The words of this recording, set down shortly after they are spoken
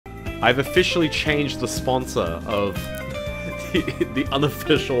I've officially changed the sponsor of the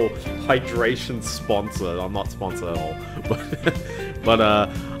unofficial hydration sponsor. I'm not sponsored at all, but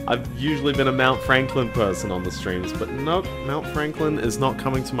I've usually been a Mount Franklin person on the streams, but nope, Mount Franklin is not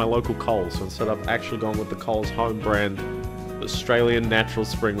coming to my local Coles, so instead I've actually gone with the Coles home brand Australian natural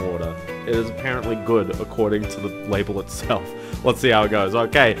spring water. It is apparently good according to the label itself. Let's see how it goes.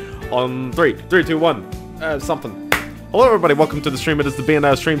 Okay, on 3, 2, 1, something. Hello everybody, welcome to the stream. It is the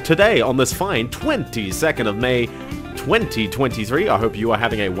Biendeo stream today on this fine 22nd of May 2023. I hope you are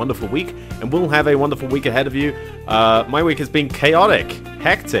having a wonderful week and will have a wonderful week ahead of you. My week has been chaotic,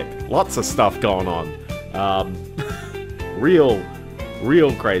 hectic, lots of stuff going on. Real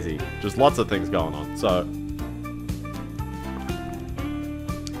crazy. Just lots of things going on. So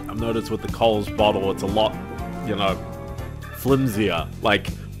I've noticed with the Coles bottle, it's a lot, you know, flimsier. Like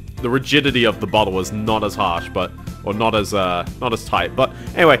the rigidity of the bottle is not as harsh, but or not as tight. But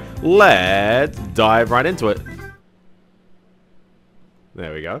anyway, let's dive right into it.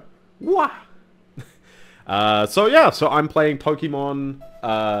 There we go. Wah! So I'm playing Pokemon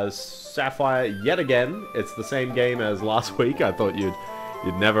Sapphire yet again. It's the same game as last week. I thought you'd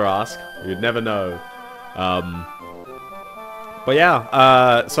never ask. You'd never know. But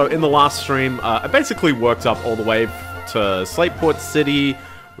yeah, so in the last stream, I basically worked up all the way to Slateport City.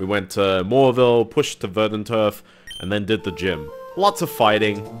 We went to Moorville, pushed to Verdanturf, and then did the gym. Lots of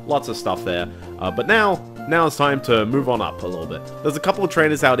fighting, lots of stuff there. But now it's time to move on up a little bit. There's a couple of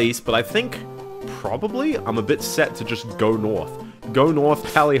trainers out east, but I think probably I'm a bit set to just go north. Go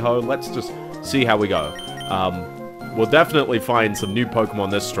north, tally-ho, let's just see how we go. We'll definitely find some new Pokemon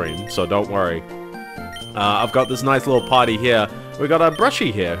this stream, so don't worry. I've got this nice little party here. We got a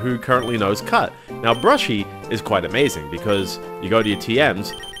Brushy here, who currently knows Cut. Now, Brushy is quite amazing, because you go to your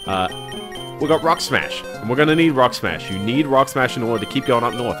TMs, we got Rock Smash, and we're gonna need Rock Smash. You need Rock Smash in order to keep going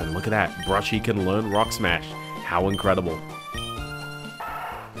up north, and look at that, Brushy can learn Rock Smash. How incredible.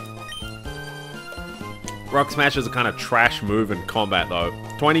 Rock Smash is a kind of trash move in combat, though.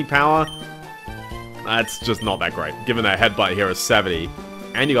 20 power, that's just not that great, given that Headbutt here is 70,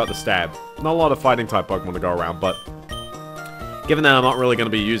 and you got the Stab. Not a lot of fighting-type Pokemon to go around, but given that I'm not really going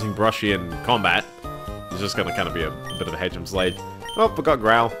to be using Brushy in combat, it's just going to kind of be a bit of a hedge and slade. Oh, forgot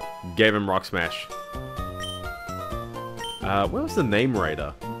Growl. Gave him Rock Smash. Where was the Name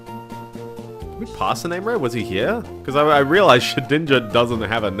Raider? Did we pass the Name Raider? Was he here? Because I realized Shedinja doesn't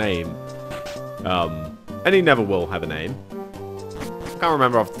have a name. And he never will have a name. Can't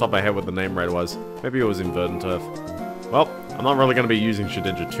remember off the top of my head what the Name Raider was. Maybe it was in Verdanturf. Well, I'm not really going to be using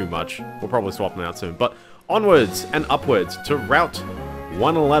Shedinja too much. We'll probably swap them out soon. But onwards and upwards to Route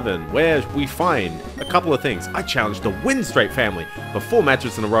 111, where we find a couple of things. I challenged the Windstreak family, but 4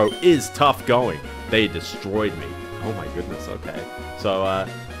 matches in a row is tough going. They destroyed me. Oh my goodness, okay. So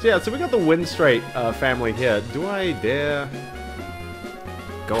yeah, so we got the Windstreak family here. Do I dare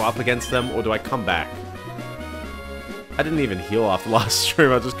go up against them, or do I come back? I didn't even heal after last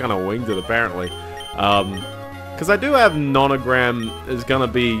stream, I just kind of winged it apparently. Because I do have Nonogram is gonna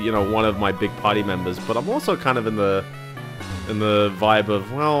be, you know, one of my big party members, but I'm also kind of in the vibe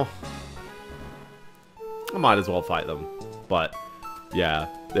of, well, I might as well fight them. But yeah,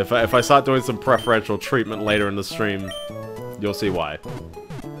 if I start doing some preferential treatment later in the stream, you'll see why.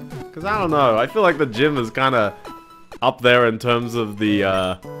 Because I don't know, I feel like the gym is kind of up there in terms of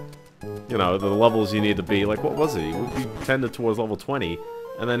the, you know, the levels you need to be. Like, what was he? We tended towards level 20,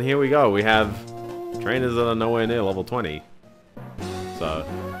 and then here we go, we have trainers that are nowhere near level 20. So,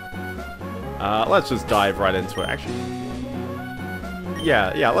 let's just dive right into it. Actually,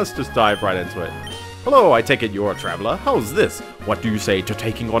 yeah, let's just dive right into it. Hello, I take it you're a traveler. How's this? What do you say to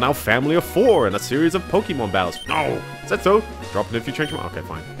taking on our family of 4 in a series of Pokemon battles? No! Is that so? Drop it if you change your mind. Okay,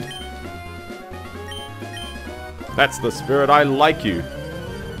 fine. That's the spirit, I like you.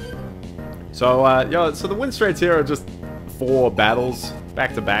 So, yeah, so the win rates here are just 4 battles,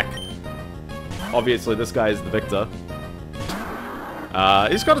 back to back. Obviously, this guy is the victor.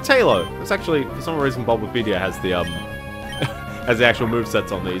 He's got a Tailo. It's actually, for some reason, Biendeo has the, has the actual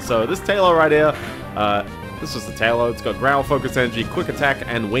movesets on these. So this Tailo right here, this is the Tailo. It's got Growl, Focus Energy, Quick Attack,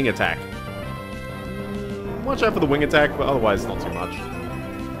 and Wing Attack. Watch out for the Wing Attack, but otherwise not too much.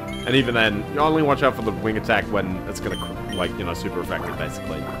 And even then, you only watch out for the Wing Attack when it's gonna, like, you know, super effective,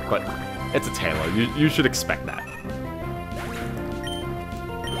 basically. But it's a Tailo. You should expect that.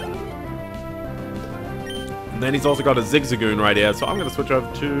 And then he's also got a Zigzagoon right here, so I'm gonna switch over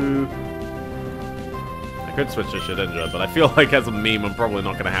to... I could switch to Shedinja, but I feel like as a meme, I'm probably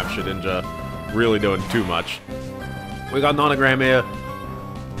not going to have Shedinja really doing too much. We got Nonogram here.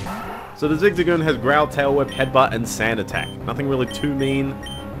 So the Zigzagoon has Growl, Tail Whip, Headbutt, and Sand Attack. Nothing really too mean.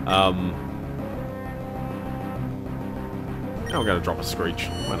 Now I'm gonna drop a Screech.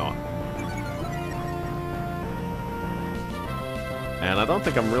 Why not? And I don't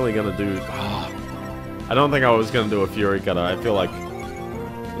think I'm really gonna do... I don't think I was gonna do a Fury Cutter. I feel like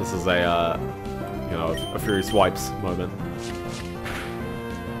this is a, you know, a Fury Swipes moment.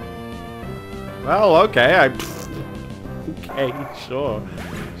 Well, okay, okay, sure.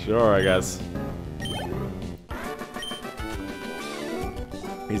 Sure, I guess.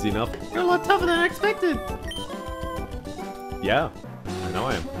 Easy enough. You're a lot tougher than I expected. Yeah, I know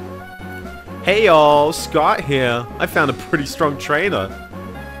I am. Hey y'all, Scott here. I found a pretty strong trainer.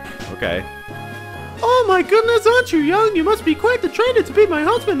 Okay. Oh my goodness, aren't you young? You must be quite the trainer to beat my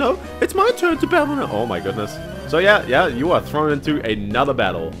husband, though. It's my turn to battle now. Oh my goodness. So yeah, you are thrown into another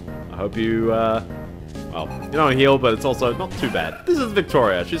battle. I hope you, well, you don't heal, but it's also not too bad. This is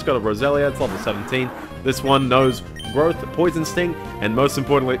Victoria. She's got a Roselia. It's level 17. This one knows Growth, Poison Sting, and most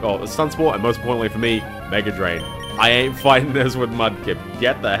importantly, oh, Stun Spore, and most importantly for me, Mega Drain. I ain't fighting this with Mudkip.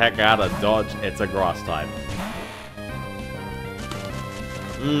 Get the heck out of Dodge. It's a Grass type.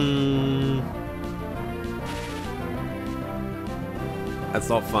 That's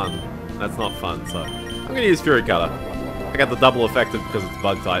not fun. That's not fun, so I'm gonna use Fury Cutter. I got the double effective because it's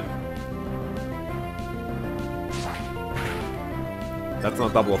Bug type. That's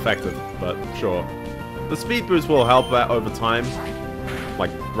not double effective, but sure. The speed boost will help that over time.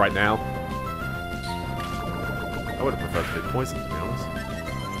 Like, right now. I would have preferred to be poison, to be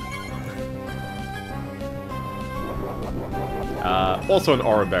honest. Also an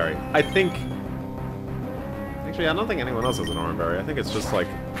Aura Berry. I think... Actually, I don't think anyone else has an Aura Berry. I think it's just like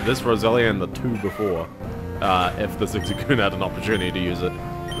this Roselia and the two before. If the Zigzagoon had an opportunity to use it.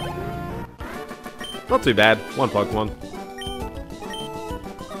 Not too bad. One Pokemon.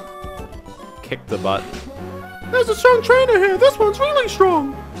 Kick the butt. There's a strong trainer here. This one's really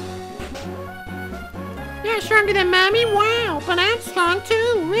strong. You're stronger than Mommy? Wow, but I'm strong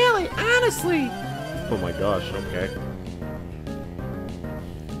too. Really, honestly. Oh my gosh, okay.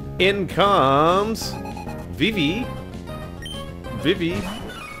 In comes... Vivi. Vivi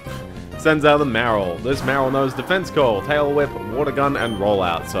sends out a Marill. This Marill knows Defense Call, Tail Whip, Water Gun, and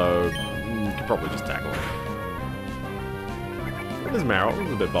Rollout, so you can probably just tackle it. This Marill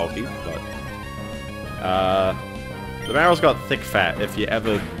is a bit bulky, but... the Marill's got thick fat if you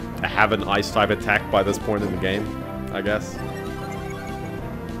ever have an Ice-type attack by this point in the game, I guess.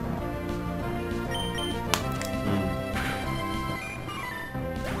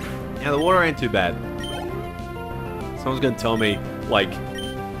 Yeah, the water ain't too bad. Someone's gonna tell me, like,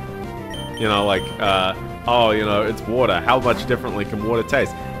 you know, like, oh, you know, it's water. How much differently can water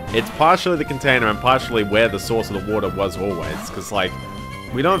taste? It's partially the container and partially where the source of the water was always. Because, like,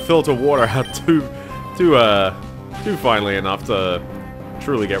 we don't filter water out too finely enough to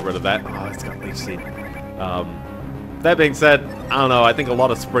truly get rid of that. Oh, it's got leech seed. That being said, I don't know. I think a lot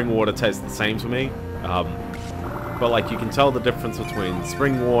of spring water tastes the same to me. But, like, you can tell the difference between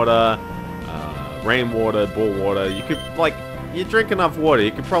spring water, rainwater, bore water. You could, like, you drink enough water,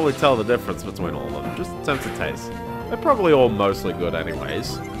 you could probably tell the difference between all of them, just in terms of taste. They're probably all mostly good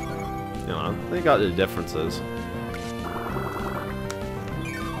anyways. You know, they got their differences.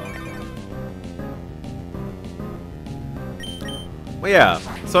 Well, yeah,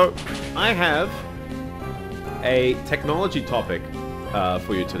 so I have a technology topic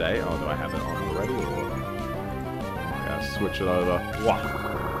for you today. Oh, do I have it on already? Or... yeah, switch it over. Wow.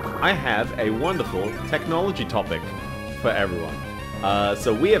 I have a wonderful technology topic for everyone.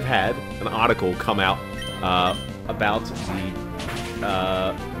 So we have had an article come out about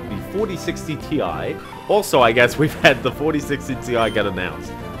the 4060 Ti. Also, I guess we've had the 4060 Ti get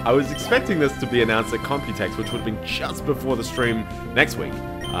announced. I was expecting this to be announced at Computex, which would have been just before the stream next week.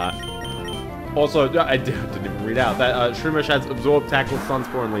 Also, I didn't even read out that Shroomish has Absorb, Tackle, Stun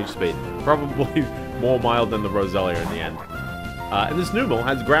Spore, and Leech Speed. Probably more mild than the Roselia in the end. And this Numel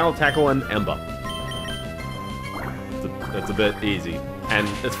has Growl, Tackle, and Ember. It's a bit easy. And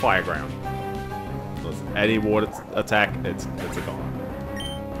it's Fire Ground. Listen, any water attack, it's a goal.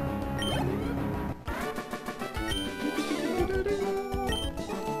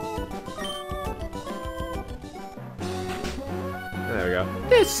 There we go.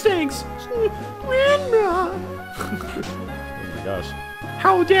 This stinks. Grandma. Oh my gosh.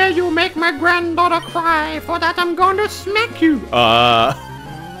 How dare you make my granddaughter cry? For that I'm going to smack you.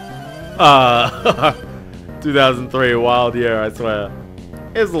 2003, wild year, I swear.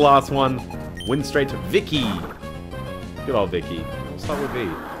 Here's the last one. Win straight to Vicky. Good old Vicky. We'll start with V.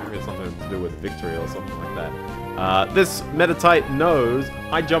 Maybe it's something to do with victory or something like that. This Meditite knows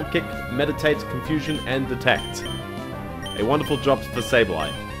High Jump Kick, Meditate, Confusion, and Detect. A wonderful job for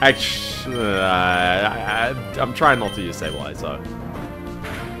Sableye. Actually, I'm trying not to use Sableye, so...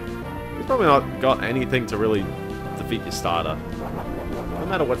 He's probably not got anything to really defeat your starter. No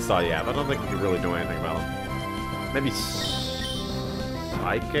matter what style you have, I don't think you can really do anything about him. Maybe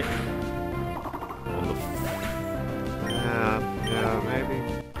Psychic? On the... Yeah, maybe.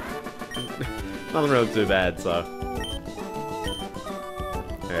 Nothing really too bad, so...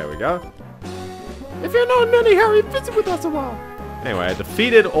 There we go. If you're not many, hurry, visit with us a while. Anyway, I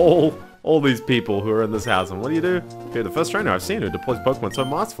defeated all these people who are in this house, and what do you do? You're the first trainer I've seen who deploys Pokemon so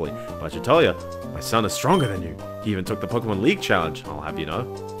masterfully. But I should tell you, my son is stronger than you. He even took the Pokemon League challenge, I'll have you know.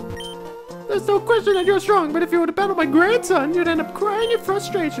 There's no question that you're strong, but if you were to battle my grandson, you'd end up crying in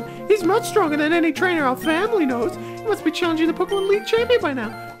frustration. He's much stronger than any trainer our family knows. He must be challenging the Pokemon League champion by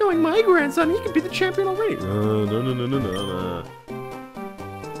now. Knowing my grandson, he could be the champion already. No.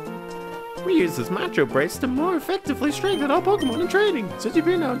 We use this Macho Brace to more effectively strengthen our Pokemon in training. Since you've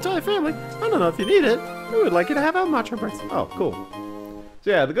been our entire family, I don't know if you need it. We would like you to have our Macho Brace. Oh, cool. So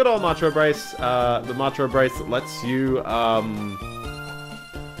yeah, the good old Macho Brace. The Macho Brace lets you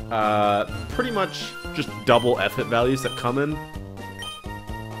pretty much just double effort values that come in.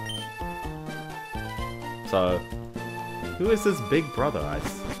 So, who is this big brother,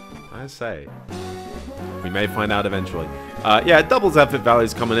 I say? We may find out eventually. Yeah, it doubles effort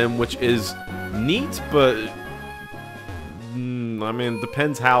values coming in, which is neat, but... I mean,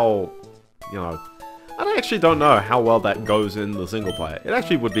 depends how, you know... I actually don't know how well that goes in the single player. It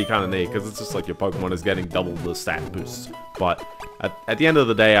actually would be kind of neat, because it's just like your Pokemon is getting double the stat boosts. But at the end of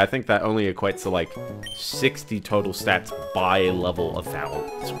the day, I think that only equates to like 60 total stats by level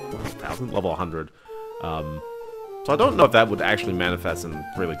 1,000, level 100. So I don't know if that would actually manifest in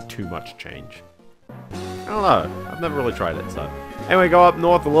really too much change. I don't know. I've never really tried it, so... Anyway, go up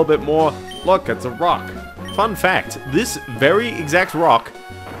north a little bit more. Look, it's a rock. Fun fact, this very exact rock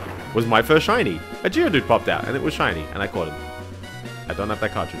was my first shiny. A Geodude popped out, and it was shiny, and I caught him. I don't have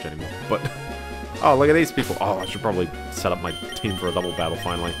that cartridge anymore, but... Oh, look at these people. Oh, I should probably set up my team for a double battle,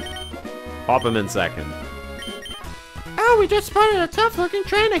 finally. Pop him in second. Oh, we just spotted a tough-looking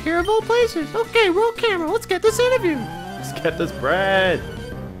trainer here of all places. Okay, roll camera. Let's get this interview. Let's get this bread.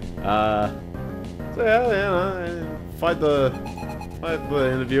 So yeah, fight the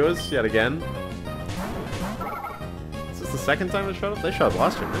interviewers yet again. Is this the second time they showed up? They showed up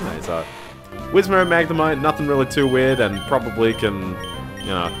last year, didn't they? So, Whismur and Magnemite, nothing really too weird, and probably can, you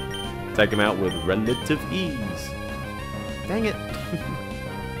know, take him out with relative ease. Dang it.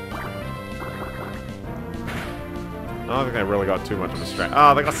 I don't think they really got too much of a strat.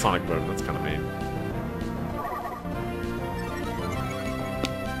 Oh, they got Sonic Boom. That's kind of mean.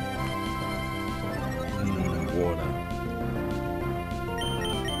 Water.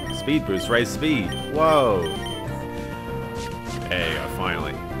 Speed boost, raise speed. Whoa. There you go,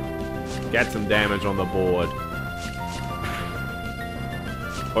 finally. Get some damage on the board.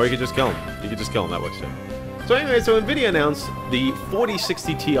 Or you could just kill him. You could just kill him, that works too. So anyway, so NVIDIA announced the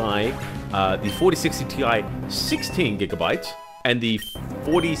 4060 Ti, the 4060 Ti 16 gigabytes, and the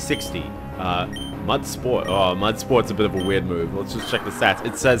 4060 Mud Sport. Oh, Mud Sport's a bit of a weird move. Let's just check the stats.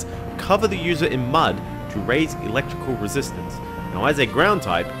 It says, cover the user in mud to raise electrical resistance. Now, as a ground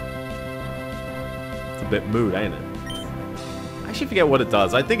type, it's a bit mood, ain't it? I actually forget what it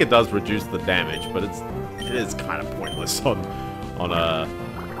does. I think it does reduce the damage, but it is kind of pointless on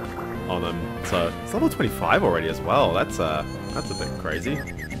them. So it's level 25 already as well. That's a bit crazy. I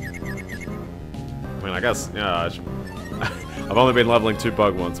mean, I guess yeah. I've only been leveling 2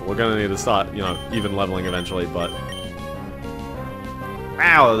 Pokemon, so we're gonna need to start, you know, even leveling eventually. But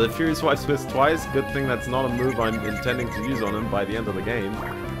wow, the Fury Swipe's missed twice. Good thing that's not a move I'm intending to use on him by the end of the game.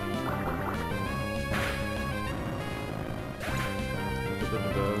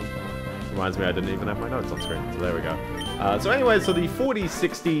 Reminds me I didn't even have my notes on screen, so there we go. So anyway, so the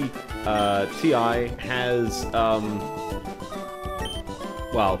 4060 Ti has,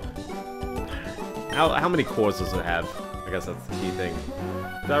 well, how many cores does it have? I guess that's the key thing.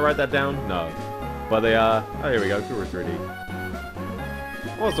 Did I write that down? No. But they, oh, here we go, Guru 3D.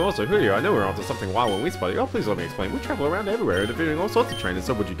 Also, who are you? I know we're onto something wild when we spotted you. Oh, please let me explain. We travel around everywhere, interviewing all sorts of trainers,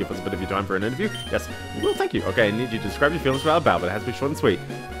 so would you give us a bit of your time for an interview? Yes. Well, thank you. Okay, I need you to describe your feelings about a battle, but it has to be short and sweet.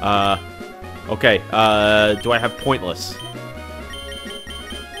 Okay, do I have pointless?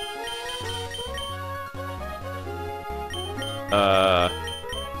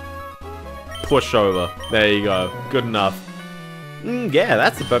 Pushover. There you go. Good enough. Yeah,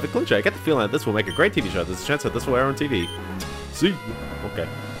 that's the perfect clincher. I get the feeling that this will make a great TV show. There's a chance that this will air on TV. See? Okay.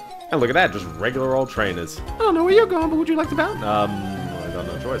 And look at that, just regular old trainers. I don't know where you're going, but would you like to battle? I got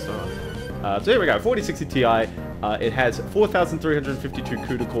no choice, huh? So here we go, 4060 Ti. It has 4,352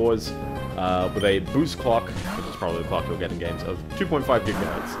 CUDA cores with a boost clock, which is probably the clock you'll get in games, of 2.5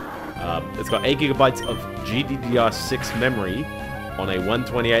 gigahertz. It's got 8 gigabytes of GDDR6 memory on a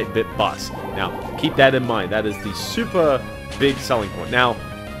 128-bit bus. Now, keep that in mind. That is the super big selling point. Now,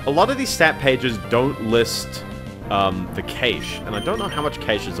 a lot of these stat pages don't list the cache, and I don't know how much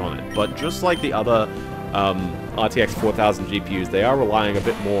cache is on it, but just like the other RTX 4000 GPUs, they are relying a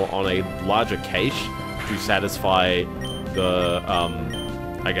bit more on a larger cache to satisfy the,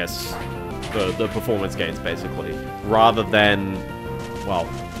 I guess, the performance gains, basically, rather than, well,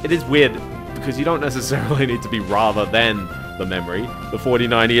 it is weird, because you don't necessarily need to be rather than the memory. The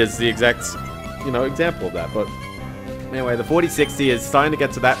 4090 is the exact, you know, example of that, but anyway, the 4060 is starting to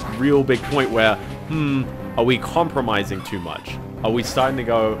get to that real big point where, are we compromising too much? Are we starting to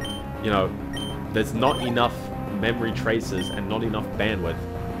go, you know, there's not enough memory traces and not enough bandwidth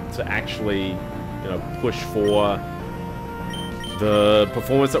to actually, you know, push for the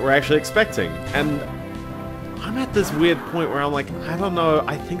performance that we're actually expecting? And I'm at this weird point where I'm like, I don't know,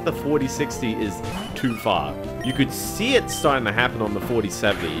 I think the 4060 is too far. You could see it starting to happen on the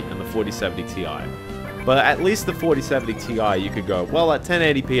 4070 and the 4070 Ti. But at least the 4070 Ti, you could go, well, at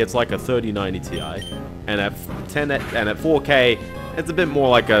 1080p, it's like a 3090 Ti, and at 4K, it's a bit more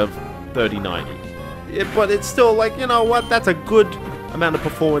like a 3090. But it's still like, you know what? That's a good amount of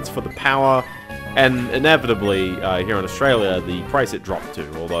performance for the power, and inevitably, here in Australia, the price it dropped to.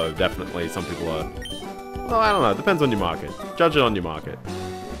 Although definitely some people are, well, I don't know. It depends on your market. Judge it on your market.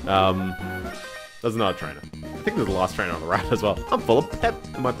 There's another trainer. I think there's the last trainer on the right as well. I'm full of pep,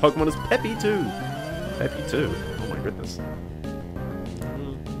 and my Pokemon is peppy too. Peppy too. Oh my goodness.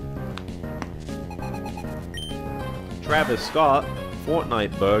 Travis Scott,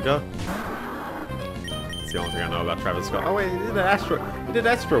 Fortnite Burger. That's the only thing I know about Travis Scott. Oh wait, he did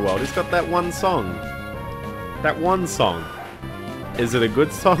Astro World. He's got that one song. That one song. Is it a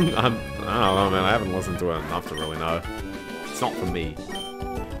good song? I don't know, man. I haven't listened to it enough to really know. It's not for me.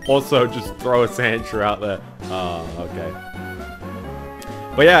 Also, just throw a Sandshrew out there. Oh, okay.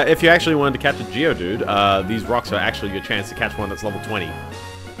 But yeah, if you actually wanted to catch a Geodude, these rocks are actually your chance to catch one that's level 20.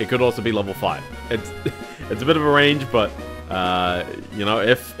 It could also be level 5. It's a bit of a range, but you know,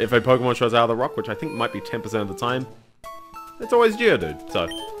 if a Pokemon shows out of the rock, which I think might be 10% of the time, it's always Geodude. So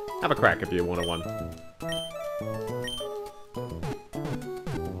have a crack if you want one.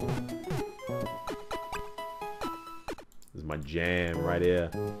 This is my jam right here.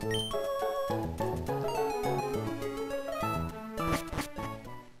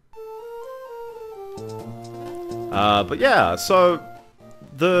 But yeah, so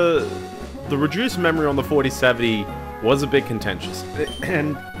the reduced memory on the 4070 was a bit contentious,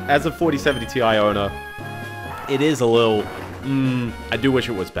 and as a 4070 Ti owner, it is a little, I do wish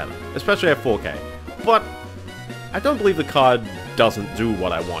it was better, especially at 4K, but I don't believe the card doesn't do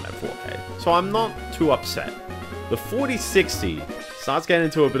what I want at 4K, so I'm not too upset. The 4060 starts getting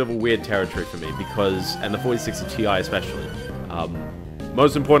into a bit of a weird territory for me, because, and the 4060 Ti especially,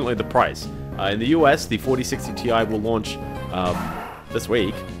 most importantly the price. In the US, the 4060 Ti will launch this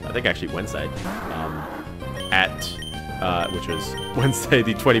week, I think actually Wednesday, which is Wednesday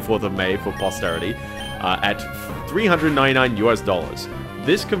the 24th of May for posterity, at $399 US.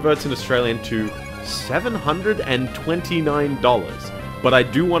 This converts in Australian to $729, but I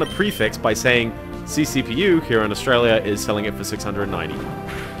do want to prefix by saying CCPU here in Australia is selling it for $690.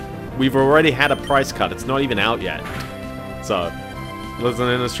 We've already had a price cut, it's not even out yet. So, listen,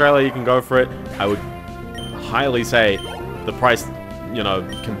 in Australia you can go for it. I would highly say the price, you know,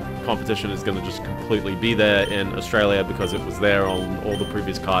 competition is going to just completely be there in Australia because it was there on all the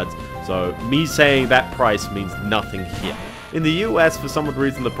previous cards. So me saying that price means nothing here. In the US, for some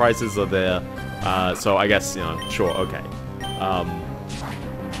reason, the prices are there. So I guess, you know, sure, okay.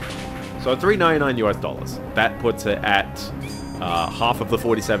 So $399 US. That puts it at half of the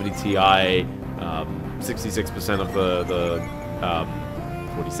 4070 Ti, 66% of the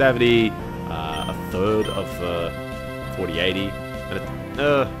 4070, a third of the 4080, and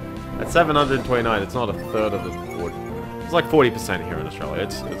at 729, it's not a third of the 40. It's like 40% here in Australia.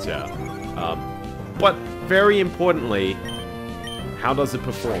 It's yeah. But very importantly, how does it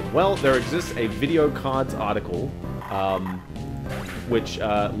perform? Well, there exists a Video Cards article, which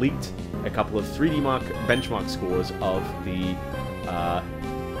leaked a couple of 3D Mark benchmark scores of the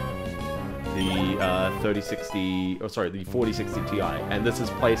 4060 Ti, and this is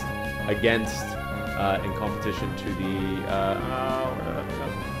placed against in competition to the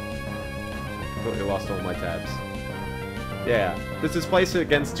I completely lost all my tabs. Yeah, this is placed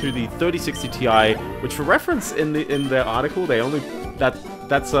against to the 3060 Ti, which for reference in their article they only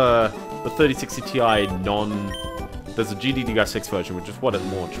that's the 3060 Ti there's a GDDR6 version, which is what it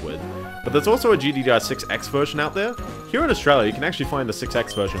launched with. But there's also a GDDR6X version out there. Here in Australia, you can actually find the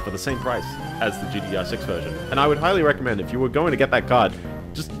 6X version for the same price as the GDDR6 version. And I would highly recommend, if you were going to get that card,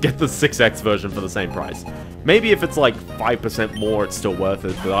 just get the 6X version for the same price. Maybe if it's like 5% more, it's still worth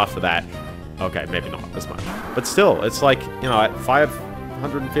it, but after that, okay, maybe not as much. But still, it's like, you know, at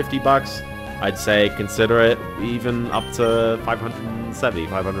 $550, I'd say consider it, even up to 570,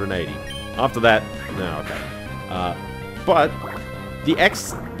 580. After that, no, okay. But the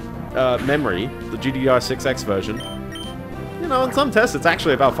X memory, the GDDR6X version, you know, in some tests, it's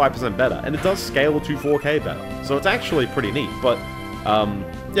actually about 5% better, and it does scale to 4K better. So it's actually pretty neat. But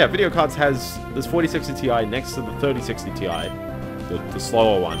yeah, video cards has this 4060 Ti next to the 3060 Ti, the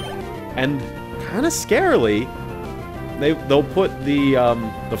slower one, and kind of scarily, they'll put the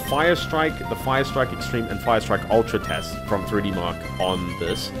Firestrike, the Firestrike Extreme, and Firestrike Ultra test from 3D Mark on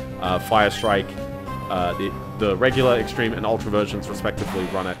this. Firestrike, the regular, Extreme, and Ultra versions respectively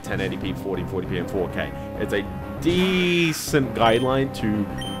run at 1080p, 1440p, and 4K. It's a decent guideline to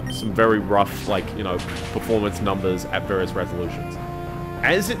some very rough, like, you know, performance numbers at various resolutions.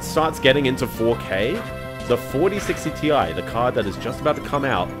 As it starts getting into 4K, the 4060 Ti, the card that is just about to come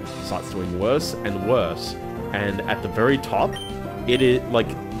out, starts doing worse and worse. And at the very top, it is, like,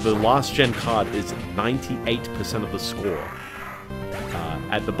 the last gen card is 98% of the score.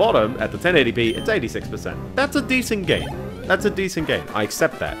 At the bottom, at the 1080p, it's 86%. That's a decent gain. That's a decent gain. I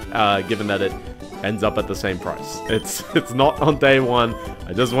accept that, given that it ends up at the same price. It's not on day one.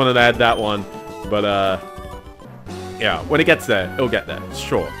 I just wanted to add that one. But, yeah, when it gets there, it'll get there,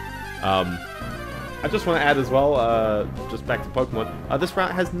 sure. I just want to add as well, just back to Pokemon, this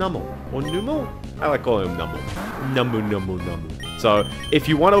route has Numel, or Numel? I like calling him Numel. Numel. So, if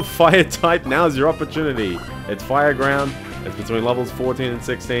you want to fire type, now's your opportunity. It's Fire Ground, it's between levels 14 and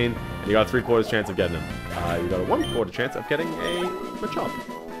 16, and you got a 3/4 chance of getting him. You got a 1/4 chance of getting a Machop.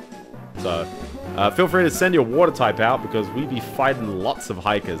 So, feel free to send your Water type out, because we be fighting lots of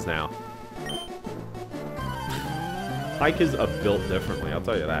Hikers now. Hikers are built differently, I'll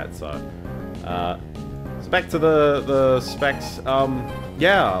tell you that, so... So back to the specs,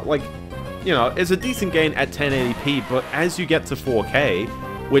 yeah, like, you know, it's a decent gain at 1080p, but as you get to 4K,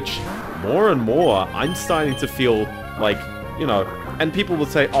 which more and more, I'm starting to feel like, you know, and people will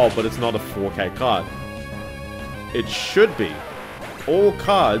say, oh, but it's not a 4K card. It should be. All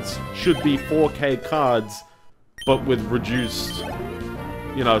cards should be 4K cards, but with reduced,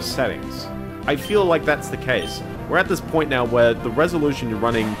 you know, settings. I feel like that's the case. We're at this point now where the resolution you're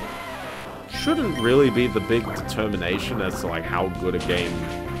running shouldn't really be the big determination as to, like, how good a game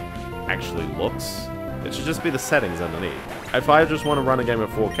actually looks. It should just be the settings underneath. If I just want to run a game at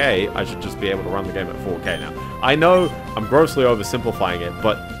 4K, I should just be able to run the game at 4K now. I know I'm grossly oversimplifying it,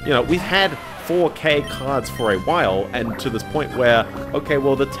 but, you know, we've had 4K cards for a while, and to this point where, okay,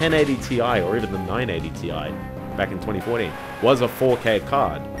 well, the 1080 Ti, or even the 980 Ti, back in 2014, was a 4K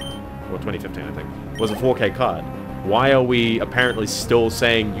card. Or 2015, I think, was a 4K card. Why are we apparently still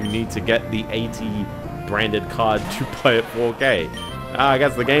saying you need to get the 80 branded card to play at 4K? I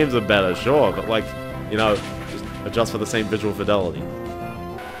guess the games are better, sure, but, like, you know, just adjust for the same visual fidelity.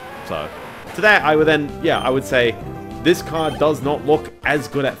 So, to that, I would then, yeah, I would say this card does not look as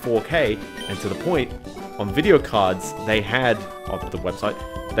good at 4K, and to the point, on video cards, they had, on the website,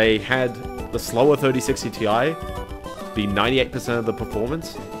 they had the slower 3060 Ti be 98% of the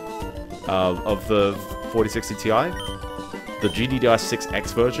performance of the 4060 Ti. The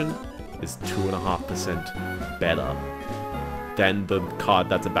GDDR6X version is 2.5% better than the card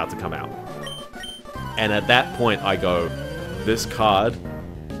that's about to come out. And at that point, I go, this card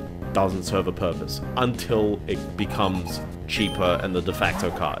doesn't serve a purpose until it becomes cheaper and the de facto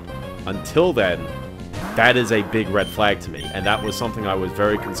card. Until then, that is a big red flag to me, and that was something I was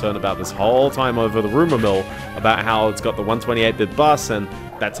very concerned about this whole time over the rumor mill, about how it's got the 128-bit bus, and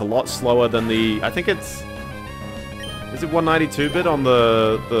that's a lot slower than the, I think it's, is it 192-bit on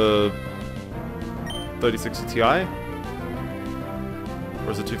the 3060 Ti?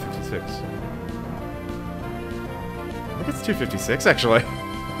 Or is it 256? I think it's 256, actually.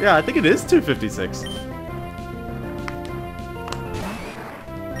 Yeah, I think it is 256.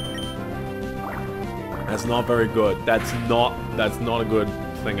 That's not very good. That's not a good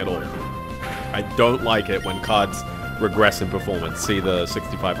thing at all. I don't like it when cards regress in performance. See the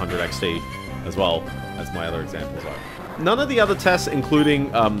 6500 XT as well as my other examples are. None of the other tests,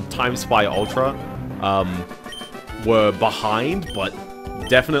 including Time Spy Ultra, were behind, but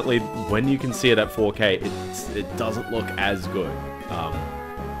definitely when you can see it at 4K, it doesn't look as good.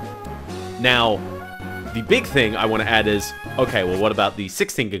 Now, the big thing I want to add is, okay, well, what about the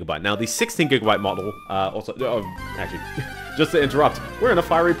 16GB? Now, the 16GB model, actually, just to interrupt, we're in a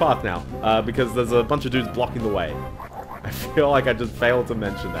fiery path now, because there's a bunch of dudes blocking the way. I feel like I just failed to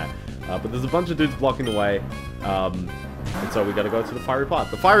mention that. But there's a bunch of dudes blocking the way, and so we gotta go to the fiery path.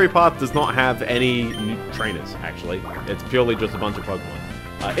 The fiery path does not have any new trainers, actually. It's purely just a bunch of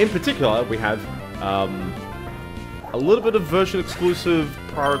Pokemon. In particular, we have a little bit of version-exclusive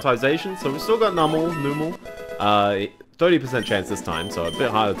prioritization. So we've still got Numel, 30% chance this time, so a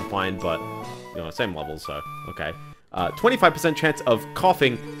bit harder to find, but, you know, same level, so, okay. 25% chance of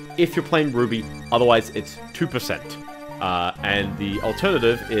coughing if you're playing Ruby, otherwise it's 2%. And the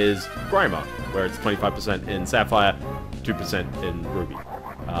alternative is Grimer, where it's 25% in Sapphire, 2% in Ruby.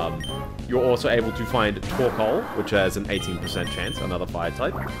 You're also able to find Torkoal, which has an 18% chance, another fire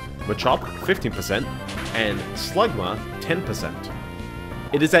type. Machop, 15%, and Slugma, 10%.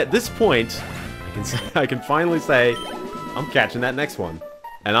 It is at this point, I can finally say, I'm catching that next one.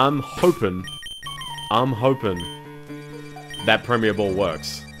 And I'm hoping that Premier Ball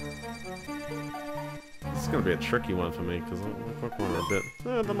works. This is gonna be a tricky one for me, because the Pokemon are a bit,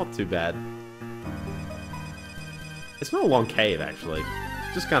 they're not too bad. It's not a long cave, actually.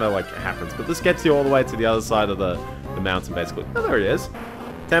 Just kind of like happens, but this gets you all the way to the other side of the mountain, basically. Oh, there he is.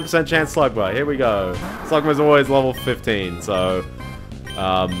 10% chance Slugma. Here we go. Slugma's always level 15, so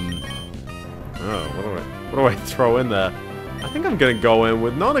oh, what do I throw in there? I think I'm gonna go in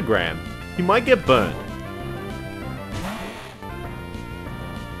with Nonogram. He might get burned.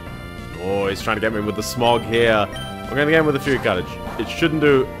 Oh, he's trying to get me with the Smog here. We're gonna get him with a Fury Cottage. It shouldn't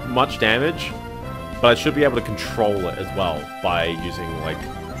do much damage, but I should be able to control it as well by using, like,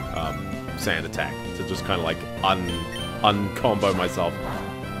 Sand Attack to just kind of, like, uncombo myself.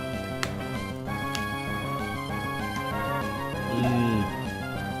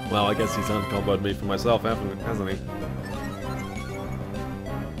 Well, I guess he's uncomboed me for myself, hasn't he?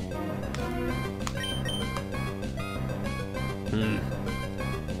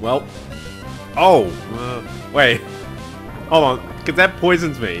 Well. Oh! Wait. Hold on. Because that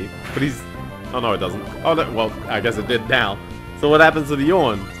poisons me. But he's... Oh, no, it doesn't. Oh, no. Well, I guess it did now. So what happens to the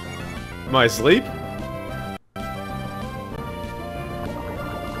yawn? Am I asleep?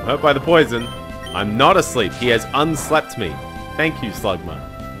 Hurt by the poison. I'm not asleep. He has unslept me. Thank you, Slugma.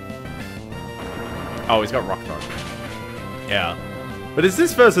 Oh, he's got Rock Throw. Yeah. But it's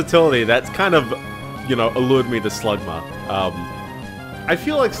this versatility that's kind of, you know, allured me to Slugma. I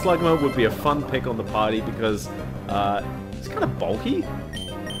feel like Slugma would be a fun pick on the party because it's kind of bulky.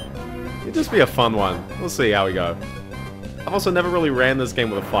 It'd just be a fun one. We'll see how we go. I've also never really ran this game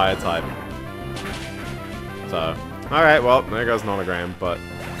with a fire type. So, alright, well, there goes Nonogram, but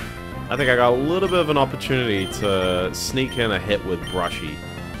I think I got a little bit of an opportunity to sneak in a hit with Brushy.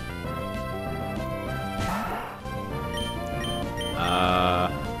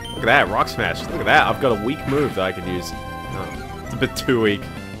 Look at that, Rock Smash. Look at that, I've got a weak move that I can use. Oh, it's a bit too weak.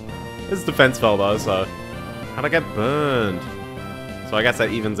 This defense fell though, so... How'd I get burned? So I guess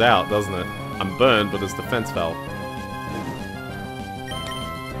that evens out, doesn't it? I'm burned, but his defense fell.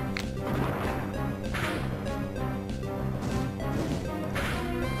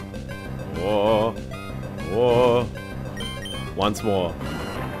 Whoa. Whoa. Once more.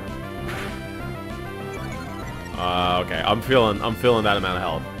 Okay, I'm feeling that amount of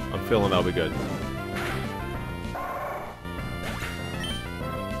health. I'm feeling that'll be good.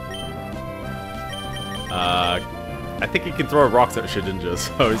 I think he can throw rocks at Shedinja,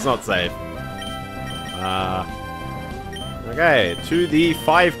 so he's not safe. Okay, to the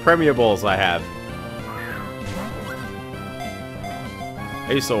 5 Premier Balls I have.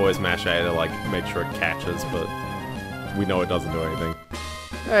 I used to always mash A to, like, make sure it catches, but we know it doesn't do anything.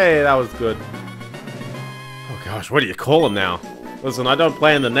 Hey, that was good. Oh gosh, what do you call him now? Listen, I don't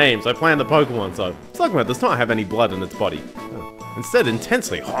play in the names, I play in the Pokemon, so... Slugma does not have any blood in its body. Instead,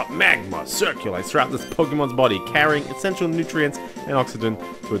 intensely hot magma circulates throughout this Pokemon's body, carrying essential nutrients and oxygen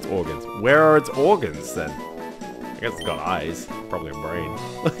to its organs. Where are its organs, then? I guess it's got eyes. Probably a brain.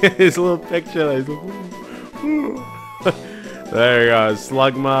 Look at his little picture. He's like, there you go,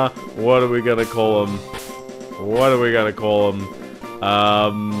 Slugma. What are we gonna call him? What are we gonna call him?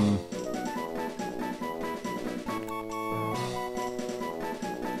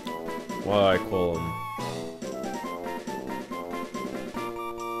 What do I call him?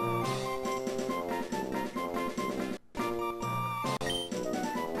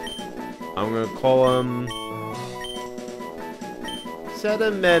 I'm gonna call him...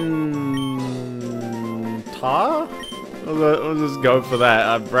 Sedimentar? I'll just go for that.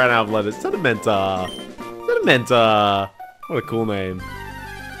 I ran out of letters. Sedimentar. Sedimentar. What a cool name.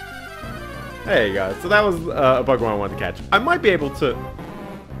 There you go. So that was a Pokemon I wanted to catch. I might be able to...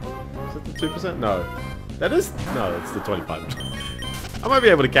 Is it the 2%? No. That is... No, it's the 25%. I might be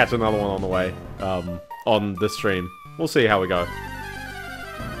able to catch another one on the way. On this stream. We'll see how we go.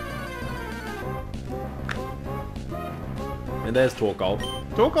 And there's Torkoal.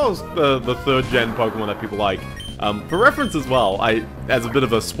 Torkoal's the third gen Pokemon that people like. For reference as well, as a bit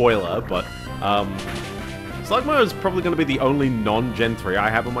of a spoiler, but Slugma is probably going to be the only non-Gen 3 I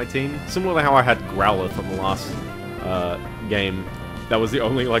have on my team. Similar to how I had Growlithe from the last game. That was the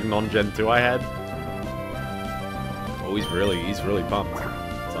only like non-Gen 2 I had. Oh, he's really pumped.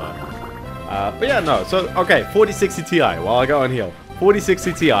 So, but yeah, no. So okay, 4060 Ti. While I go on heal,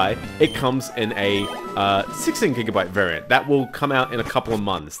 4060 Ti. It comes in a 16GB variant that will come out in a couple of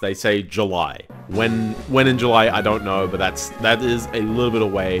months. They say July. When in July, I don't know, but that is a little bit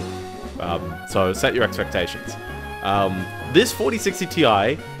away. So set your expectations. This 4060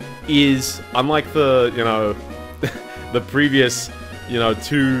 Ti is unlike the the previous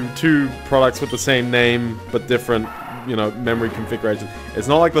two products with the same name but different memory configuration. It's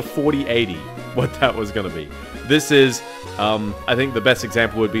not like the 4080 what that was going to be. This is I think the best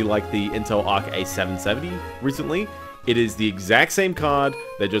example would be like the Intel Arc A770 recently. It is the exact same card.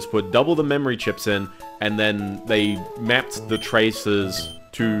 They just put double the memory chips in, and then they mapped the traces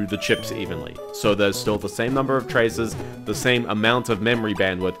to the chips evenly. So there's still the same number of traces, the same amount of memory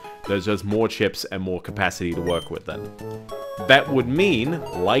bandwidth, there's just more chips and more capacity to work with then. That would mean,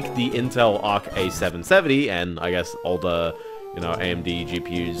 like the Intel Arc A770, and I guess older, AMD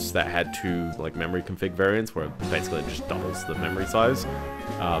GPUs that had two like memory config variants, where basically it just doubles the memory size.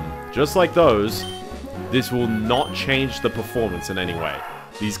 Just like those, this will not change the performance in any way.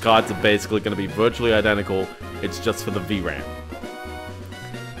 These cards are basically going to be virtually identical, it's just for the VRAM.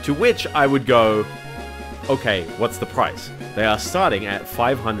 To which I would go, okay, what's the price? They are starting at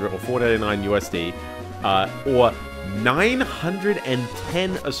 500 or 499 USD, or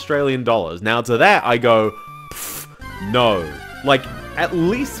 910 Australian dollars. Now to that I go, no. Like, at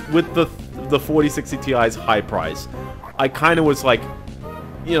least with the 4060 Ti's high price, I kind of was like,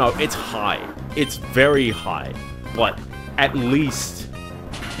 it's high. It's very high. But at least,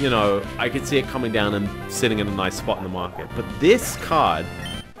 I could see it coming down and sitting in a nice spot in the market. But this card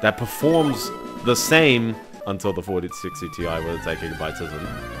that performs the same until the 4060 Ti, whether it's 8 GB isn't,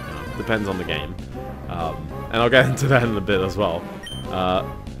 depends on the game. And I'll get into that in a bit as well.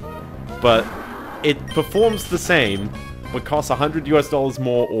 But it performs the same, but costs $100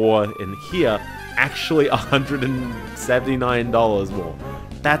 more, or in here, actually $179 more.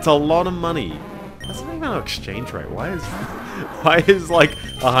 That's a lot of money. That's not even an exchange rate. Why is like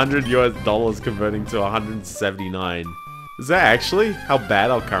 $100 converting to 179? Is that actually how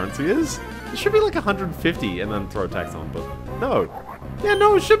bad our currency is? It should be like 150 and then throw tax on, but no. Yeah,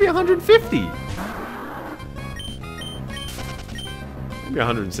 no, it should be 150. Maybe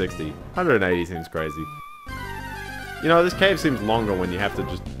 160. 180 seems crazy. This cave seems longer when you have to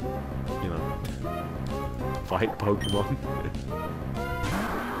just, fight Pokemon.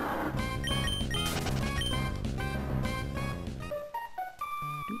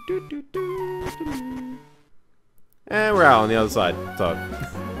 And we're out on the other side, so...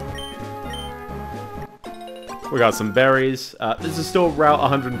 we got some berries. This is still Route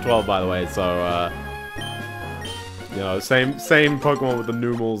 112, by the way, so, same Pokemon with the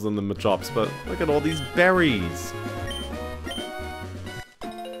Numels and the Machops, but look at all these berries!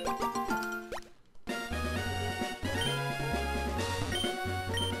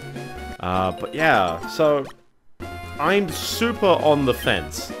 But yeah, so... I'm super on the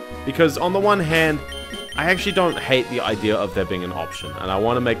fence, because on the one hand, I actually don't hate the idea of there being an option, and I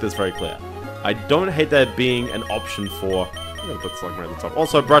want to make this very clear. I don't hate there being an option for... I'm gonna put Slugma at the top.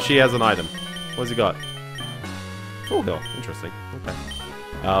 Also, Brushy has an item. What's he got? Full heal. Interesting. Okay.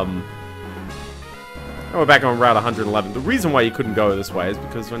 And we're back on Route 111. The reason why you couldn't go this way is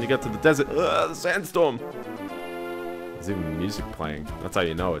because when you get to the desert... the sandstorm! There's even music playing. That's how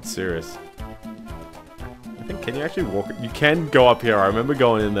you know it's serious. I think, can you actually walk... You can go up here. I remember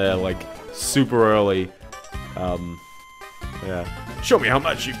going in there, like, super early. Yeah. Show me how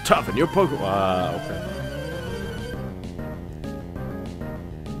much you toughen your Pokemon. Okay.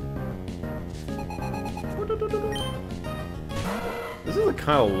 This is a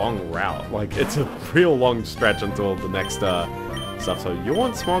kind of long route. Like, it's a real long stretch until the next stuff. So,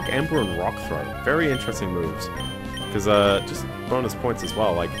 Yawn, Smog, Ember, and Rock Throw. Very interesting moves. Because, just bonus points as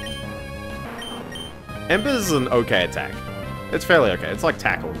well. Like, Ember's an okay attack. It's fairly okay. It's like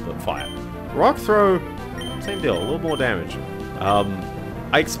Tackle, but fire. Rock Throw, same deal. A little more damage.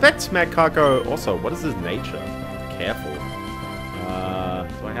 I expect Magcargo... Also, what is his nature? Careful. Do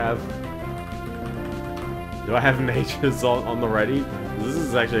I have... Do I have natures on the ready? This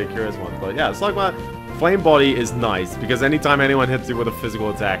is actually a curious one. But yeah, Slugma, Flame Body is nice because anytime anyone hits you with a physical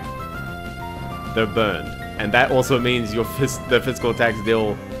attack, they're burned. And that also means their physical attacks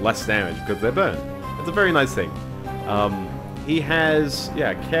deal less damage because they're burned. It's a very nice thing. He has,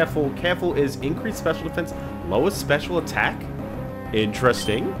 yeah, Careful. Careful is increased special defense, lowest special attack.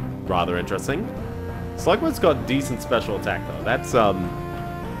 Interesting. Rather interesting. Slugma's got decent special attack though. That's,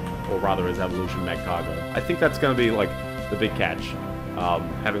 or rather his evolution Meg Cargo. I think that's going to be, like, the big catch.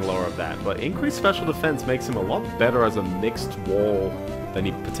 Having lower of that. But increased special defense makes him a lot better as a mixed wall than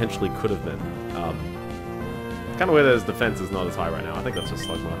he potentially could have been. Kind of weird that his defense is not as high right now. I think that's just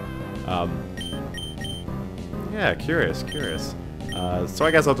Slugma. Yeah, curious. So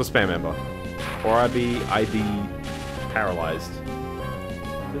I guess I'll just spam Ember. Or I'd be paralyzed.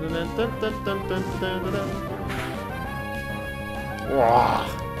 Whoa,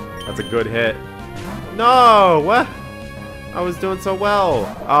 that's a good hit. No! What? I was doing so well.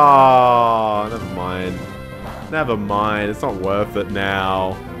 Oh, never mind. Never mind. It's not worth it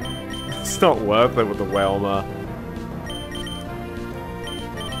now. It's not worth it with the Whelmer.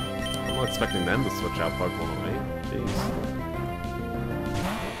 I'm not expecting them to switch out Pokemon on me. Jeez.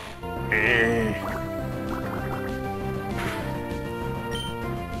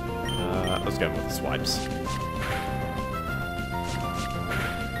 Let's go with the swipes.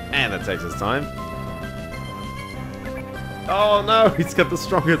 And that takes his time. Oh no, he's got the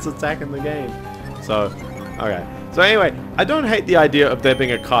strongest attack in the game. So, okay. So anyway, I don't hate the idea of there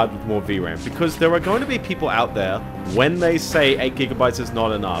being a card with more VRAM, because there are going to be people out there, when they say 8 GB is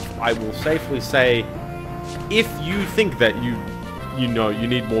not enough, I will safely say, if you think that you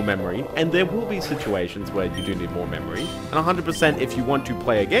need more memory, and there will be situations where you do need more memory, and 100% if you want to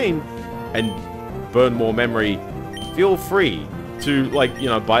play a game and burn more memory, feel free to, like, you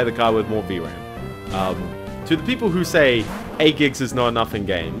know, buy the card with more VRAM. To the people who say 8 gigs is not enough in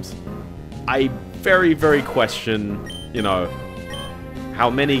games, I very, very question, you know, how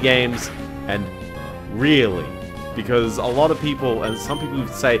many games, and really, because a lot of people, and some people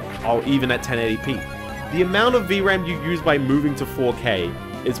say, oh, even at 1080p, the amount of VRAM you use by moving to 4K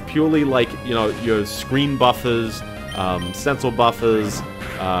is purely like, you know, your screen buffers, stencil buffers,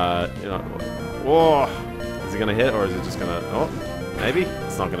 you know, whoa, is it gonna hit, or is it just gonna, oh, maybe?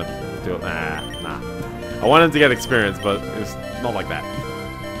 It's not gonna do it, nah. I want him to get experience, but it's not like that.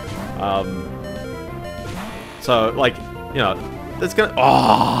 So, like, you know, there's gonna...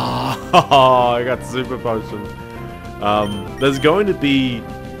 Oh, I got super potion. There's going to be,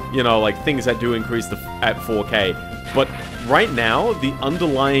 you know, like, things that do increase at 4K. But right now, the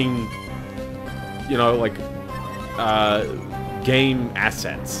underlying, you know, like, game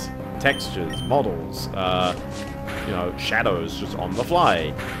assets, textures, models, you know, shadows just on the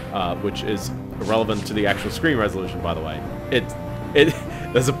fly, which is irrelevant to the actual screen resolution, by the way.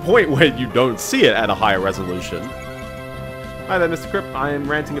 There's a point where you don't see it at a higher resolution. Hi there, Mr. Crip. I am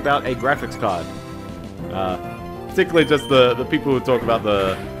ranting about a graphics card. Particularly just the people who talk about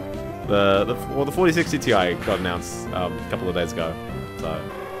the 4060 Ti got announced a couple of days ago. So,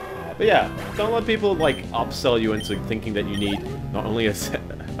 but yeah, don't let people like upsell you into thinking that you need not only a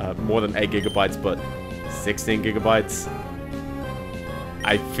more than 8 gigabytes but 16 gigabytes.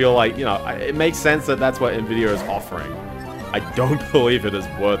 I feel like, you know, it makes sense that that's what Nvidia is offering. I don't believe it is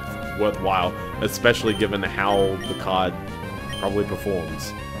worthwhile, especially given how the card probably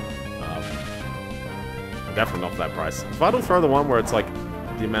performs. Definitely not for that price. If I don't throw the one where it's like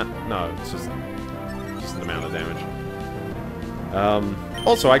the amount, no, it's just the amount of damage.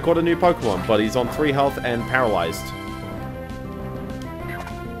 Also, I caught a new Pokemon, but he's on 3 health and paralyzed.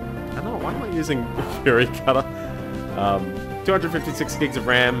 I don't know, why am I using Fury Cutter? 256 gigs of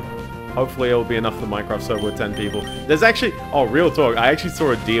RAM. Hopefully it'll be enough for Minecraft server with 10 people. There's actually... Oh, real talk. I actually saw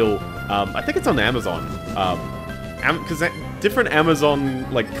a deal. I think it's on Amazon. Because different Amazon,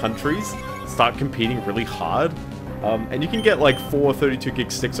 like, countries start competing really hard. And you can get, like, 4 32 gig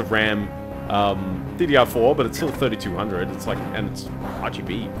sticks of RAM. DDR4, but it's still 3200. It's like... And it's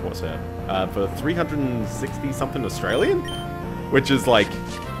RGB Corsair. For 360 something Australian? Which is, like...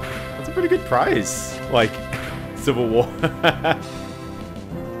 That's a pretty good price. Like... Civil War.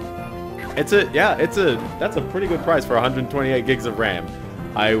 That's a pretty good price for 128 gigs of RAM.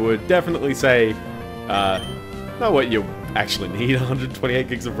 I would definitely say, not what you actually need 128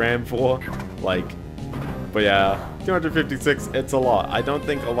 gigs of RAM for, like, but yeah, 256, it's a lot. I don't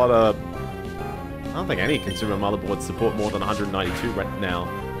think any consumer motherboards support more than 192 right now.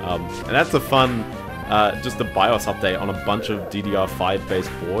 And that's a fun, just a BIOS update on a bunch of DDR5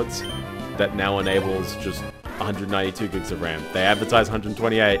 based boards that now enables just 192 gigs of RAM. They advertise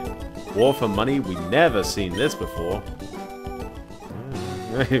 128. War for money. We never seen this before.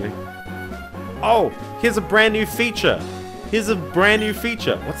 Oh, here's a brand new feature. Here's a brand new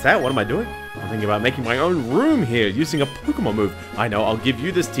feature. What's that? What am I doing? I'm thinking about making my own room here using a Pokemon move. I know, I'll give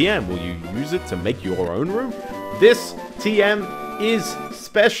you this TM. Will you use it to make your own room? This TM is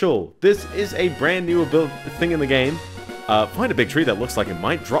special. This is a brand new thing in the game. Find a big tree that looks like it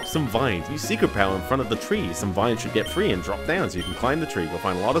might drop some vines. Use secret power in front of the tree. Some vines should get free and drop down so you can climb the tree. You'll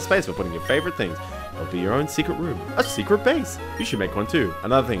find a lot of space for putting your favorite things. It'll be your own secret room. A secret base. You should make one too.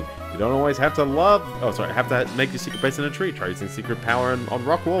 Another thing, you don't always have to have to make your secret base in a tree. Try using secret power on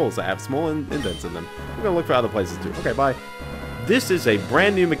rock walls that have small indents in them. We're gonna look for other places too. Okay, bye. This is a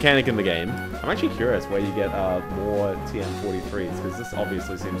brand new mechanic in the game. I'm actually curious where you get more TM43s, because this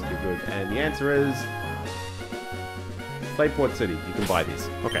obviously seems too good. And the answer is Clayport City. You can buy these.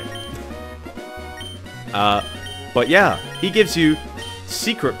 Okay. But yeah, he gives you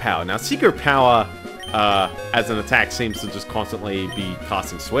secret power. Now, secret power as an attack seems to just constantly be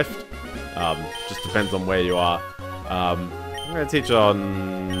casting Swift. Just depends on where you are. I'm going to teach on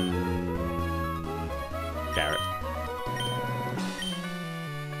Carrot.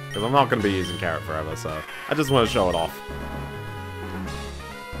 Because I'm not going to be using Carrot forever, so I just want to show it off.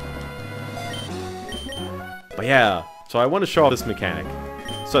 But yeah, so I want to show off this mechanic.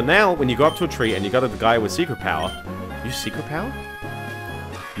 So now, when you go up to a tree and you got a guy with secret power, use secret power?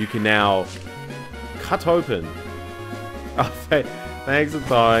 You can now cut open. Oh, thanks,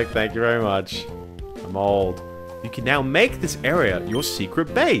 Atomic. Thank you very much. I'm old. You can now make this area your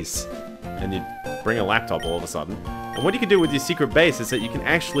secret base. And you bring a laptop all of a sudden. And what you can do with your secret base is that you can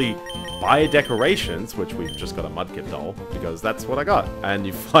actually buy decorations, which we've just got a Mudkip doll, because that's what I got. And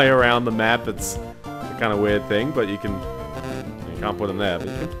you fly around the map. It's a kind of weird thing, but you can't put them there, but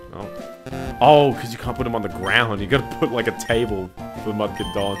you can, oh, because you can't put them on the ground. You gotta put like a table for the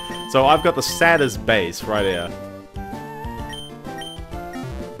Mudkip doll. So I've got the saddest base right here.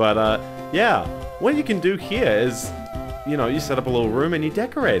 But yeah, what you can do here is, you know, you set up a little room and you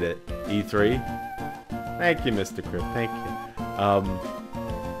decorate it. E3. Thank you, Mr. Crip. Thank you.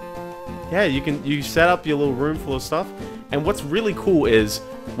 Yeah, you set up your little room full of stuff. And what's really cool is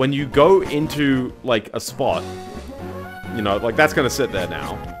when you go into like a spot, you know, like that's gonna sit there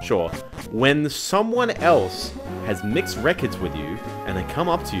now, sure. When someone else has mixed records with you and they come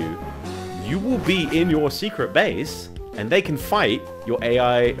up to you, you will be in your secret base and they can fight your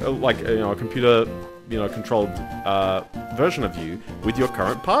AI, like, you know, a computer, you know, controlled version of you with your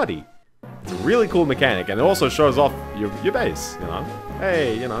current party. It's a really cool mechanic, and it also shows off your base, you know?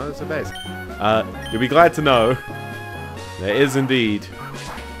 Hey, you know, it's a base. You'll be glad to know there is indeed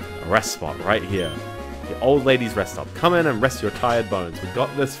a rest spot right here. The old lady's rest stop. Come in and rest your tired bones. We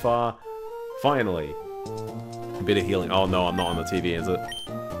got this far. Finally. A bit of healing. Oh no, I'm not on the TV, is it?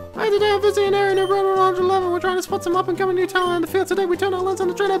 Hi, today I'm visiting an area near Road 111. We're trying to spot some up-and-coming new talent in the field. Today we turn our lens on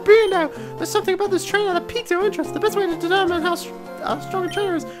the trainer Biendeo. There's something about this trainer that piques our interest. The best way to determine how strong a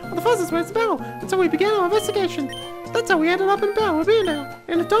trainer is, or the fastest way is to battle. And so we began our investigation. That's how we ended up in battle with Biendeo.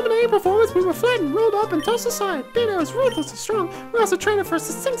 In a dominating performance, we were flattened, rolled up, and tossed aside. Biendeo is ruthless and strong. We also trained him for a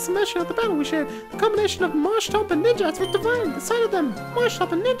succinct submission of the battle we shared. The combination of Marshtomp and Ninjas was divine. The sight of them,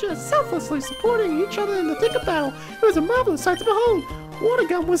 Marshtomp and Ninjas, selflessly supporting each other in the thick of battle. It was a marvelous sight to behold. Water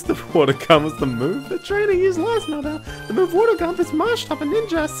Gun was the move the trainer used last, no doubt. The move Water Gun is Marshtomp and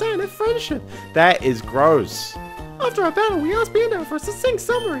Ninja sign of friendship. That is gross. After our battle, we asked Biendeo for a succinct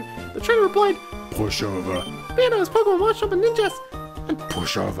summary. The trainer replied, Push over. Biendeo's Pokemon Marshtomp and Ninjas. And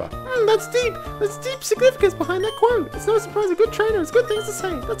push over. That's deep. There's deep significance behind that quote. It's no surprise a good trainer has good things to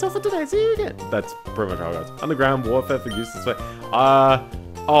say. That's all for today. See you again. That's pretty much how it goes. Underground warfare for useless way.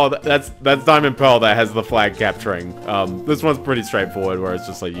 Oh, that's Diamond Pearl that has the flag capturing. This one's pretty straightforward, where it's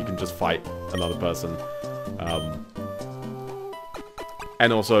just like you can just fight another person.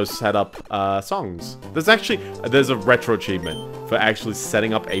 And also set up songs. There's a retro achievement for actually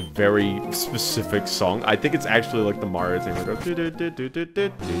setting up a very specific song. I think it's actually like the Mario thing, where it goes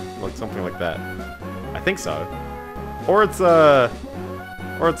do-do-do-do-do-do, like something like that. I think so. Or it's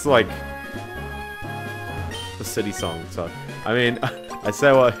like the city song. So I mean, I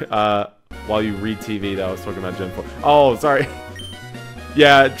say while you read TV that I was talking about Gen 4. Oh, sorry.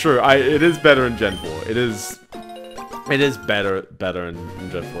 Yeah, true. It is better in Gen 4. It is better in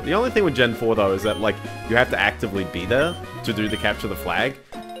Gen 4. The only thing with Gen 4 though is that like you have to actively be there to do the capture the flag.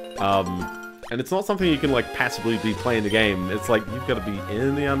 And it's not something you can like passively be playing the game. It's like you've got to be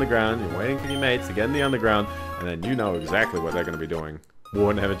in the underground, you're waiting for your mates to get in the underground, and then you know exactly what they're going to be doing.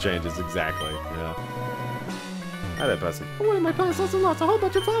 War never changes, exactly. Yeah. Hi there, person. One of my plants lost and lost a whole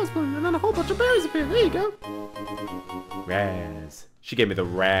bunch of flowers bloom, and then a whole bunch of berries appear. There you go. Raz. She gave me the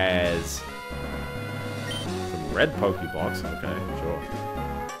Raz. Some red Pokebox. Okay, sure.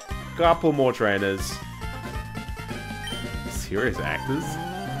 Couple more trainers. Serious actors?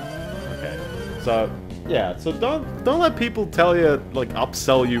 Okay. So, yeah. So don't let people tell you, like,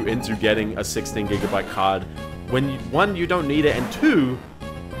 upsell you into getting a 16GB card when, one, you don't need it, and two,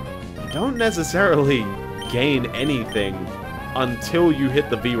 you don't necessarily gain anything until you hit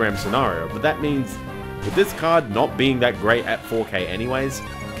the VRAM scenario. But that means, with this card not being that great at 4K anyways,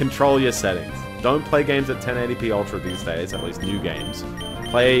 control your settings. Don't play games at 1080p Ultra these days, at least new games.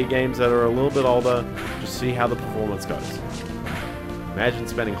 Play games that are a little bit older, just see how the performance goes. Imagine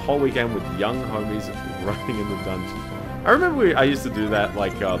spending a whole weekend with young homies running in the dungeon. I remember I used to do that,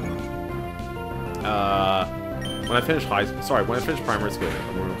 like, when I finished when I finished primary school,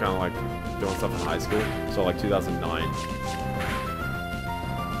 and we were kind of like doing stuff in high school, so like 2009.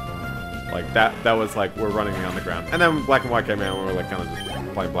 Like that was like we're running on the ground, and then Black and White came out, and we were like kind of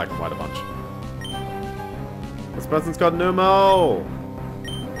just playing Black and White a bunch. This person's got Numo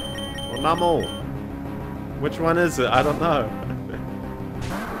or Nummel. Which one is it? I don't know.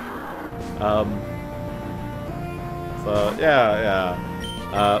 So yeah.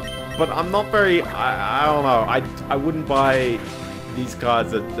 But I'm not very. I don't know. I wouldn't buy these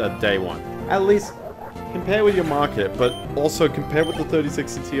cards at day one. At least compare with your market, but also compare with the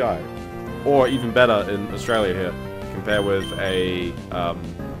 3060 Ti. Or even better in Australia here, compare with a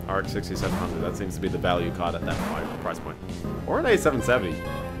RX 6700. That seems to be the value card at that price point. Or an A770.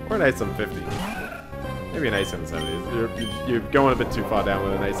 Or an A750. Maybe an A770. You're going a bit too far down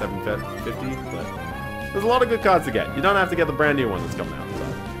with an A750, but there's a lot of good cards to get. You don't have to get the brand new one that's coming out. So.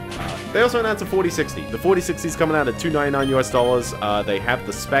 They also announced a 4060. The 4060 is coming out at $299 US. They have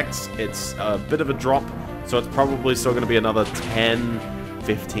the specs. It's a bit of a drop, so it's probably still going to be another 10,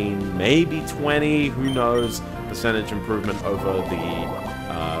 15, maybe 20, who knows, percentage improvement over the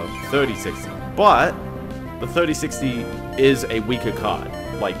 3060. But the 3060 is a weaker card,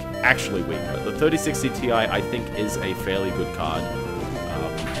 like actually weaker. The 3060 Ti, I think, is a fairly good card.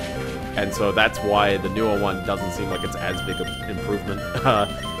 And so that's why the newer one doesn't seem like it's as big an improvement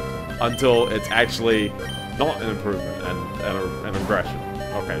until it's actually not an improvement and an regression.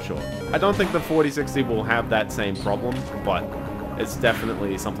 Okay, sure. I don't think the 4060 will have that same problem, but it's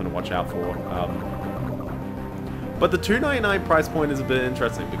definitely something to watch out for. But the $299 price point is a bit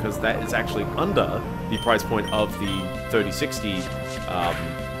interesting because that is actually under the price point of the 3060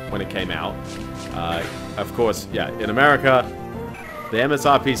 when it came out. Of course, yeah, in America, the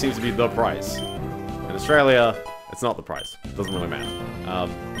MSRP seems to be the price. In Australia, it's not the price. It doesn't really matter.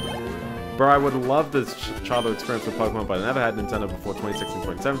 Bro, I would have loved this childhood experience with Pokemon, but I never had Nintendo before 2016,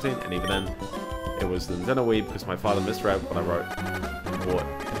 2017, and even then, it was the Nintendo Wii because my father misread what I wrote and bought,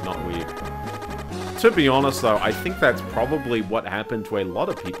 not Wii. To be honest, though, I think that's probably what happened to a lot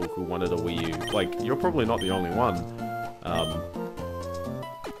of people who wanted a Wii U. Like, you're probably not the only one.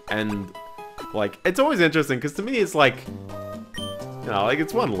 And, like, it's always interesting, because to me, it's like, you know, like,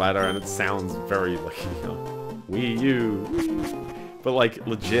 it's one letter, and it sounds very, like, you know, Wii U. But, like,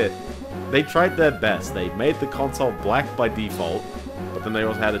 legit, they tried their best. They made the console black by default, but then they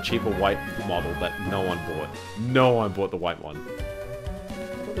also had a cheaper white model that no one bought. No one bought the white one. I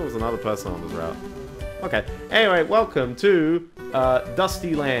thought there was another person on this route. Okay. Anyway, welcome to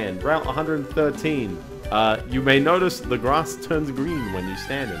Dusty Land, Route 113. You may notice the grass turns green when you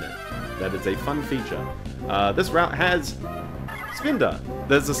stand in it. That is a fun feature. This route has Spinda.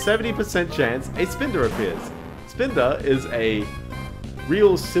 There's a 70% chance a Spinda appears. Spinda is a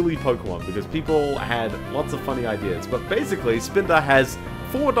real silly Pokemon because people had lots of funny ideas. But basically, Spinda has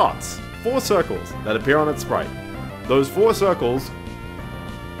 4 dots, 4 circles that appear on its sprite. Those 4 circles,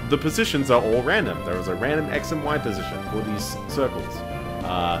 the positions are all random. There is a random X and Y position for these circles.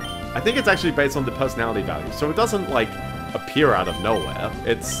 I think it's actually based on the personality value. So it doesn't, like, appear out of nowhere.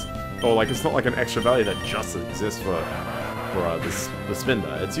 It's not like an extra value that just exists for the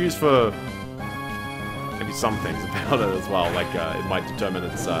Spinda. It's used for maybe some things about it as well, like it might determine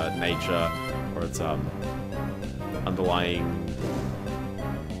its nature or its underlying,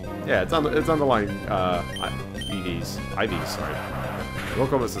 yeah, its underlying IVs. Sorry, they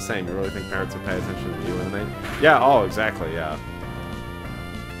look almost the same. You really think parents would pay attention to you in the name? Yeah. Oh, exactly. Yeah.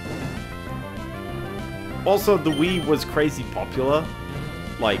 Also, the Wii was crazy popular,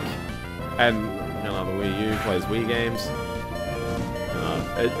 like, and you know the Wii U plays Wii games.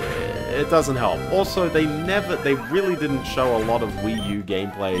 It doesn't help. Also, they really didn't show a lot of Wii U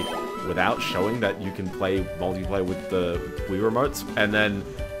gameplay without showing that you can play multiplayer with the Wii remotes. And then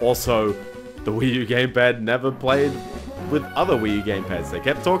also, the Wii U gamepad never played with other Wii U gamepads. They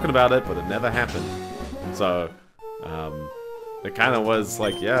kept talking about it, but it never happened. So, it kind of was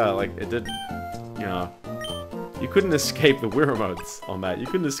like, yeah, like it did, you know, you couldn't escape the Wii remotes on that. You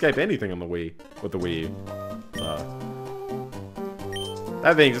couldn't escape anything on the Wii with the Wii U. So,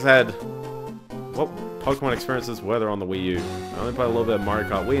 that being said, what Pokemon experiences were there on the Wii U? I only played a little bit of Mario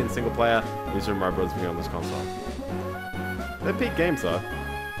Kart Wii in single player, New Super Mario Bros. Wii on this console. They're peak games though.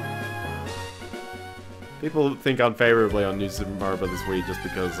 People think unfavorably on New Super Mario Bros. Wii just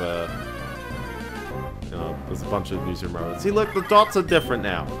because, you know, there's a bunch of New Super Mario Bros. See, look, the dots are different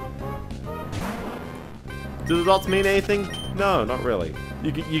now. Do the dots mean anything? No, not really.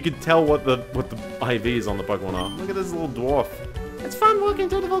 You could tell what the IVs on the Pokemon are. Look at this little dwarf. It's fun walking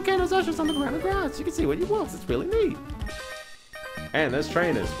through the volcano's ashes on the ground grass. You can see what you want. It's really neat. And there's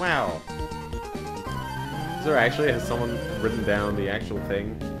trainers. Wow. Is there actually, has someone written down the actual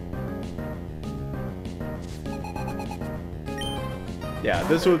thing? Yeah,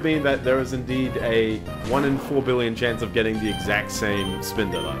 this would mean that there is indeed a 1 in 4 billion chance of getting the exact same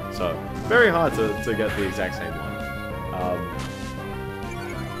Spinda. So, very hard to get the exact same one.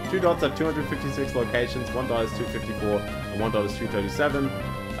 2 dots have 256 locations, 1 dot is 254, and 1 dot is 237.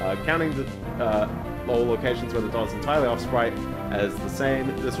 Counting the all locations where the dot is entirely off sprite as the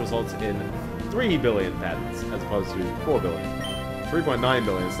same, this results in 3 billion patterns, as opposed to 4 billion. 3.9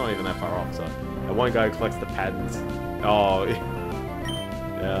 billion, it's not even that far off, so. And one guy who collects the patterns. Oh,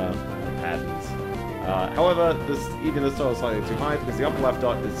 yeah, the patterns. However, even this total is slightly too high, because the upper left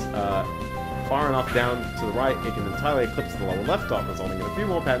dot is far enough down to the right, it can entirely eclipse the lower left dot, resulting in a few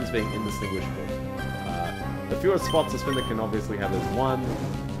more patterns being indistinguishable. The fewer spots a spinner can obviously have is 1.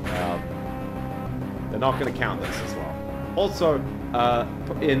 They're not going to count this as well. Also,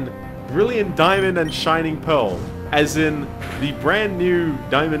 in Brilliant Diamond and Shining Pearl, as in the brand new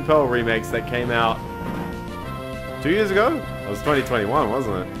Diamond Pearl remakes that came out 2 years ago? It was 2021,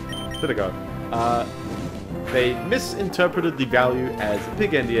 wasn't it? A bit ago. They misinterpreted the value as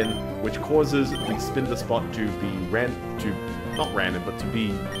Biendeo, which causes the spinner spot to be not random, but to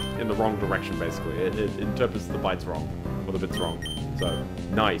be in the wrong direction, basically. It interprets the bytes wrong, or the bits wrong. So,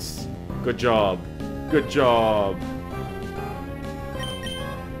 nice. Good job. Good job.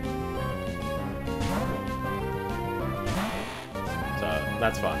 So,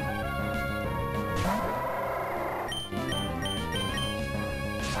 that's fun.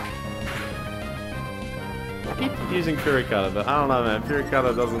 I keep using Fury Cutter, but I don't know, man. Fury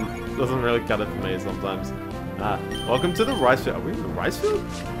Cutter doesn't really cut it for me sometimes. Welcome to the rice field. Are we in the rice field?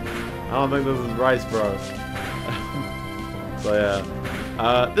 I don't think this is rice, bro. So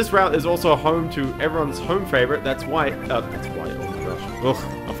yeah. This route is also home to everyone's home favorite. That's why. That's why. Oh my gosh.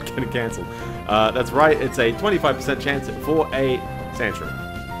 Ugh, I'm getting cancelled. That's right. It's a 25% chance for a Sandshrew.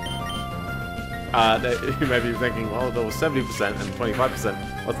 You may be thinking, well, there was 70% and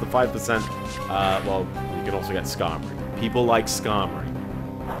 25%. What's the 5%? Well, you can also get Skarmory. People like Skarmory.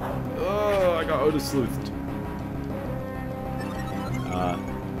 Oh, I got Otisloothed.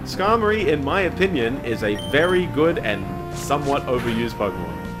 Skarmory, in my opinion, is a very good and somewhat overused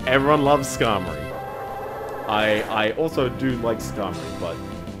Pokemon. Everyone loves Skarmory. I also do like Skarmory, but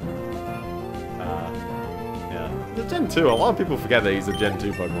yeah. The Gen 2, a lot of people forget that he's a Gen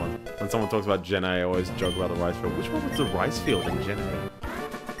 2 Pokemon. When someone talks about Gen A, I always joke about the Rice Field. Which one was the Rice Field in Gen A?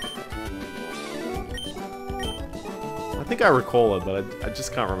 I think I recall it, but I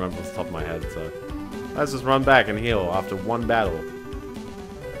just can't remember off the top of my head, so let's just run back and heal after one battle.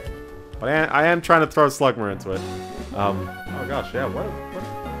 But I am trying to throw Slugma into it. Oh gosh, yeah, what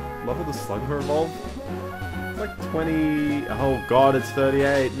level does Slugma evolve? It's like 20... Oh god, it's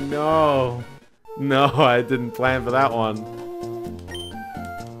 38. No! No, I didn't plan for that one.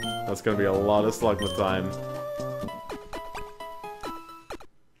 That's gonna be a lot of Slugma time.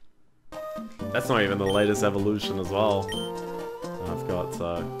 That's not even the latest evolution as well. I've got,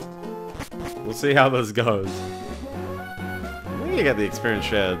 we'll see how this goes. I think you get the experience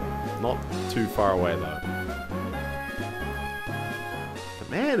shared. Not too far away, though. But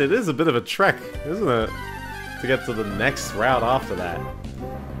man, it is a bit of a trek, isn't it? To get to the next route after that.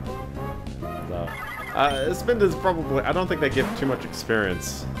 So, Spinda's probably... I don't think they give too much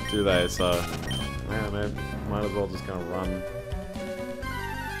experience, do they? So, yeah, man, might as well just kind of run.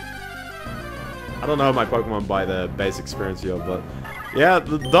 I don't know my Pokemon by their base experience here, but yeah,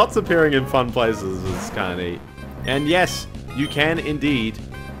 the dots appearing in fun places is kind of neat. And yes, you can indeed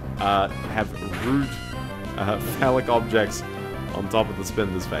have rude phallic objects on top of the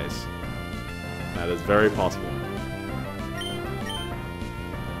Spinda's face. That is very possible.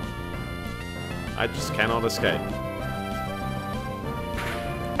 I just cannot escape.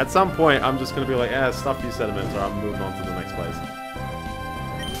 At some point, I'm just gonna be like, stuff you sediments, or I'm moving on to the next place.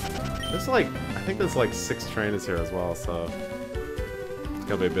 There's like, I think there's like 6 trainers here as well, so it's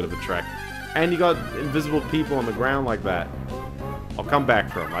gonna be a bit of a trek. And you got invisible people on the ground like that. I'll come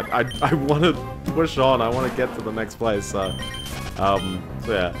back for them. I want to push on. I want to get to the next place. So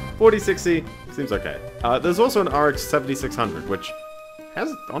yeah, 4060 seems okay. There's also an RX 7600, which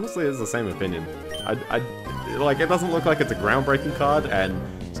honestly is the same opinion. Like, it doesn't look like it's a groundbreaking card, and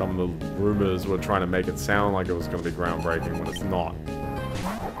some of the rumors were trying to make it sound like it was going to be groundbreaking when it's not.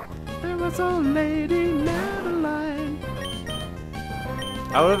 There was a lady Madeline.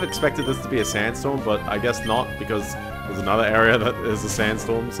 I would have expected this to be a sandstorm, but I guess not, because there's another area that is a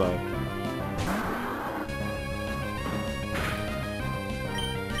sandstorm, so...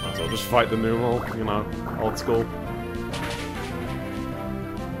 Might as well just fight the numeral, you know, old school.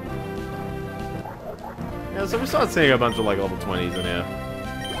 Yeah, so we started seeing a bunch of, like, level 20s in here.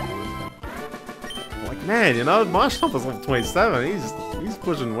 Like, man, you know, Marshtomp is level 27, he's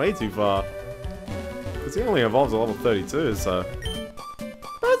pushing way too far. Because he only evolves at level 32, so...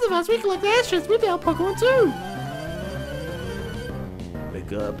 Both of us, we collect ashes. We build Pokemon too.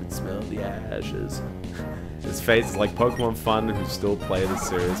 Wake up and smell the ashes. His face is like Pokemon Fun who still play the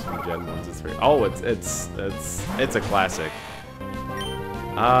series from Gen 1 to 3. Oh, it's a classic.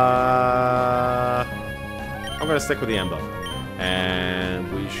 I'm gonna stick with the Ember. And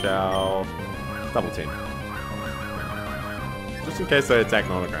we shall double team. Just in case they attack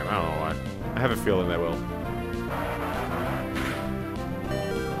Nonogram. I don't know why. I have a feeling they will.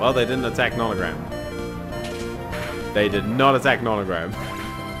 Well, they didn't attack Nonogram. They did not attack Nonogram.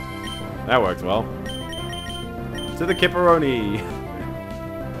 That worked well. To the Kipperoni!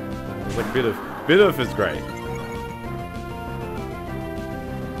 It's like Biendeo. Biendeo is great.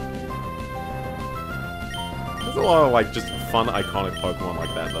 There's a lot of, like, just fun, iconic Pokemon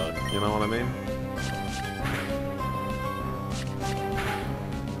like that, though. You know what I mean?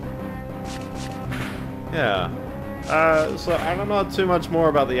 Yeah. So I don't know too much more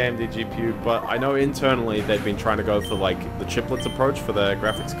about the AMD GPU, but I know internally they've been trying to go for like the chiplets approach for the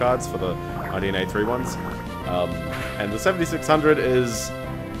graphics cards for the RDNA 3 ones. And the 7600 is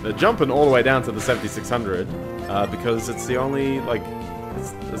they're jumping all the way down to the 7600 because it's the only like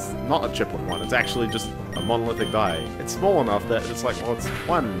it's not a chiplet one. It's actually just a monolithic die. It's small enough that it's like, well, it's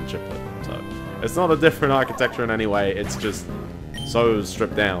one chiplet, so it's not a different architecture in any way. It's just so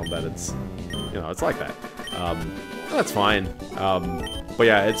stripped down that it's, you know, it's like that. That's fine. But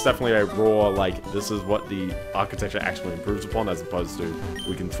yeah, it's definitely a raw, like, this is what the architecture actually improves upon, as opposed to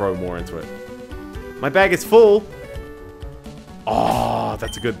we can throw more into it. My bag is full! Oh,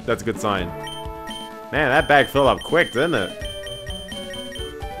 that's a good sign. Man, that bag filled up quick, didn't it?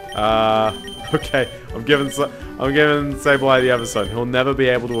 Okay, I'm giving Sableye the other side. He'll never be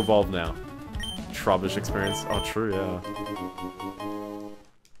able to evolve now. Trubbish experience. Oh, true, yeah.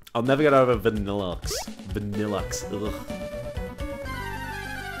 I'll never get over Vanillux. Vanillux, ugh.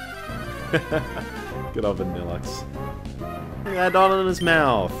 Good old Vanillux. Look at that dot in his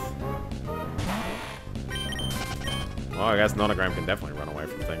mouth. Well, I guess Nonogram can definitely run away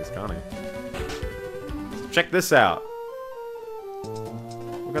from things, can't he? So check this out.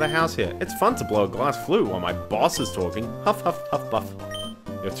 We've got a house here. It's fun to blow a glass flute while my boss is talking. Huff, huff, huff, puff.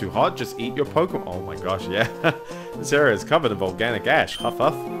 You're too hot, just eat your Pokemon. Oh my gosh, yeah. This area is covered in volcanic ash. Huff,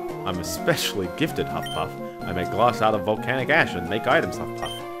 huff. I'm especially gifted, Huff Puff. I make glass out of volcanic ash and make items, Huff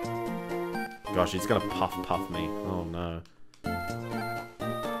Puff. Gosh, he's gonna puff me. Oh no.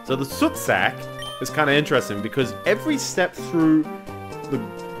 So the soot sack is kind of interesting because every step through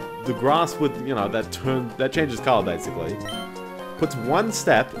the grass with, you know, that changes color basically, puts one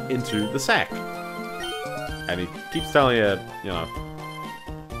step into the sack. And he keeps telling you, you know,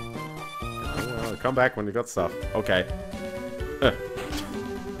 oh, come back when you got stuff. Okay.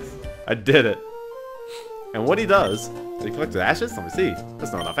 I did it. And what he does is he collected ashes. Let me see.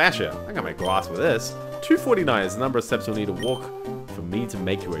 There's not enough ash here. I can make glass with this. 249 is the number of steps you'll need to walk for me to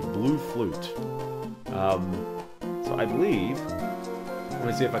make you a blue flute. So I believe... Let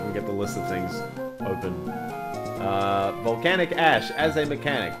me see if I can get the list of things open. Volcanic ash as a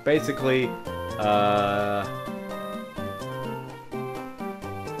mechanic. Basically, I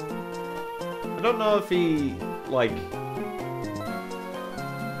don't know if he, like...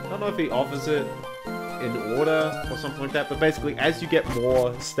 I don't know if he offers it in order or something like that, but basically, as you get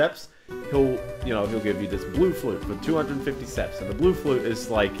more steps, he'll give you this blue flute for 250 steps, and the blue flute is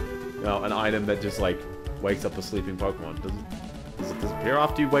like, you know, an item that just like wakes up a sleeping Pokemon. Does it disappear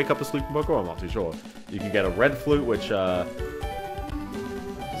after you wake up a sleeping Pokemon? I'm not too sure. You can get a red flute, which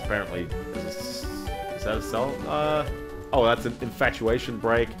apparently is that a cell? Oh, that's an infatuation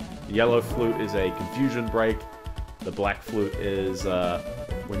break. The yellow flute is a confusion break. The black flute is,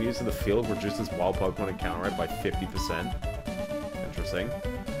 when used in the field, reduces wild Pokemon encounter rate by 50%. Interesting.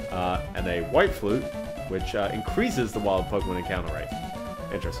 And a white flute, which increases the wild Pokemon encounter rate.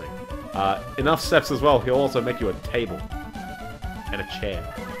 Interesting. Enough steps as well, he'll also make you a table. And a chair,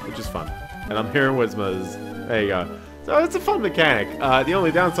 which is fun. And I'm hearing Whismers. There you go. So it's a fun mechanic. The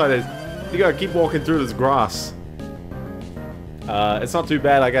only downside is you gotta keep walking through this grass. It's not too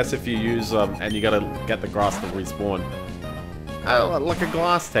bad, I guess, if you use, and you gotta get the grass to respawn. Like a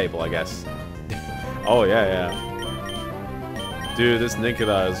glass table, I guess. Oh, yeah. Dude, this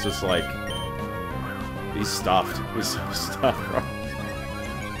Ninkata is just like... He's stuffed. He's so stuffed, bro.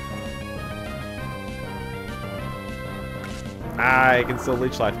 Ah, he can still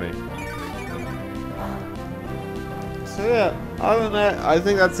leech life me. So yeah, other than that, I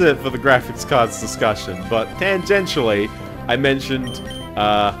think that's it for the graphics cards discussion. But tangentially, I mentioned,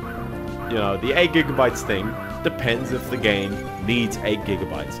 you know, the 8 gigabytes thing depends if the game needs 8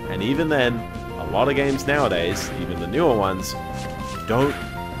 gigabytes. And even then, a lot of games nowadays, even the newer ones, don't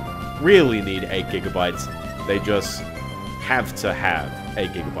really need 8 gigabytes. They just have to have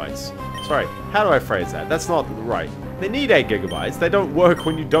 8 gigabytes. Sorry, how do I phrase that? That's not right. They need 8 gigabytes. They don't work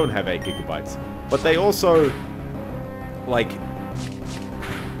when you don't have 8 gigabytes. But they also, like,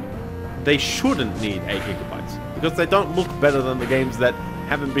 they shouldn't need 8 gigabytes. Because they don't look better than the games that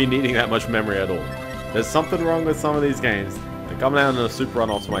haven't been needing that much memory at all. There's something wrong with some of these games. They're coming out in a super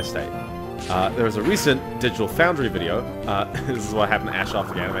unoptimized state. There was a recent Digital Foundry video. This is what happened to Ash off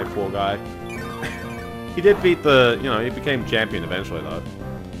the anime, poor guy. He did beat the, you know, he became champion eventually though.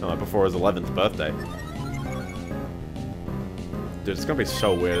 Before his 11th birthday. Dude, it's gonna be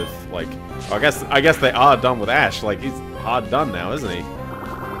so weird if, like... I guess they are done with Ash. Like, he's hard done now, isn't he?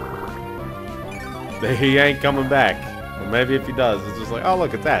 He ain't coming back. Or maybe if he does, it's just like, oh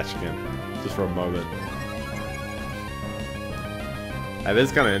look, it's Ash again. Just for a moment. And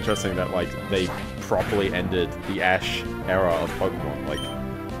it's kind of interesting that, like, they properly ended the Ash era of Pokemon. Like,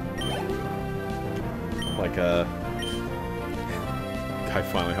 guy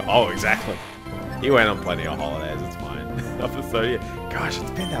finally... Oh, exactly. He went on plenty of holidays, it's fine. After 30... Gosh,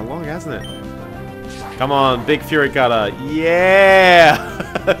 it's been that long, hasn't it? Come on, big Fury Cutter. Yeah!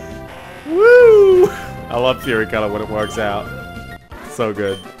 Woo! I love Fury Cutter when it works out. So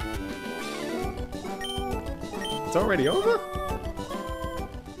good. It's already over?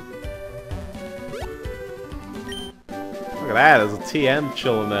 Look at that, there's a TM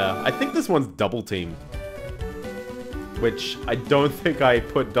chilling there. I think this one's Double Team. Which, I don't think I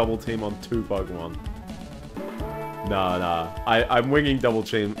put Double Team on 2 Pokemon. Nah. I'm winging Double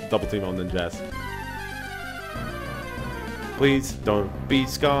Team on Ninjas. Please don't be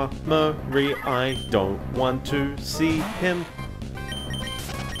Skarmory, I don't want to see him.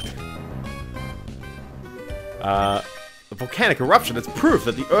 The volcanic eruption, it's proof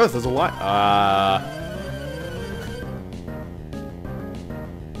that the Earth is alive.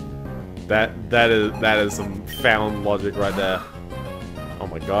 That is some found logic right there. Oh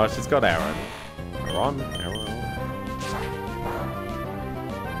my gosh, it's got Aaron. Aaron.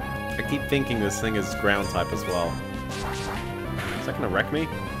 I keep thinking this thing is ground type as well. Is that gonna wreck me?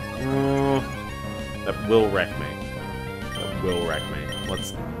 That will wreck me. That will wreck me.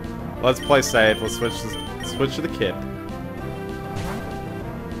 Let's play safe. Let's switch to the kit.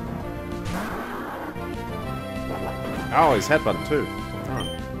 Oh, he's headbutting too.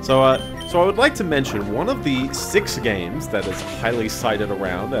 Oh. So I would like to mention one of the 6 games that is highly cited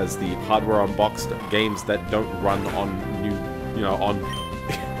around as the hardware unboxed games that don't run on new, you know, on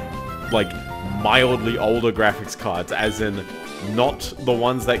like mildly older graphics cards, as in not the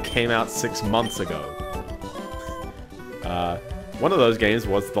ones that came out 6 months ago. One of those games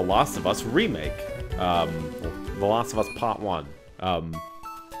was The Last of Us Remake. The Last of Us Part 1.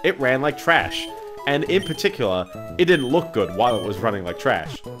 It ran like trash. And in particular, it didn't look good while it was running like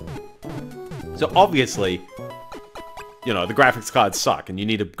trash. So obviously, you know, the graphics cards suck, and you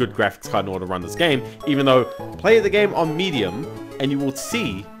need a good graphics card in order to run this game, even though play the game on medium, and you will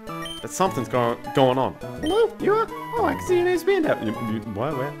see that something's going on. Hello? You are? Oh, I can see your name's Biendeo.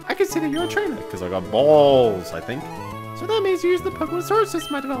 Where? I can see that you're a trainer. Because I got balls, I think. So that means you use the Pokemon storage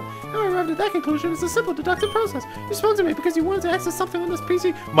system I developed. How I arrived at that conclusion is a simple deductive process. You sponsored me because you wanted to access something on this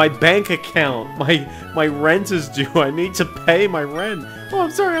PC. My bank account. My rent is due. I need to pay my rent. Oh,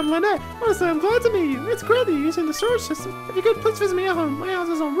 I'm sorry, I'm Lynette. Honestly, I'm glad to meet you. It's great that you're using the storage system. If you could, please visit me at home. My house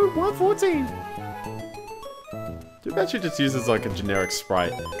is on Route 114. Too bad she just uses like a generic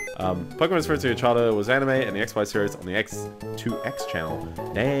sprite. Pokemon Spirit to Your Childhood was anime and the X-Y series on the X2X channel.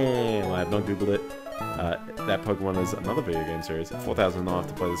 Damn, I have not googled it. that Pokemon is another video game series. 4,000 I have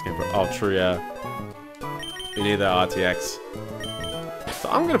to play this game for. Oh, true, yeah. You need that RTX. So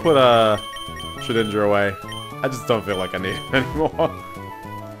I'm gonna put Shedinja away. I just don't feel like I need it anymore.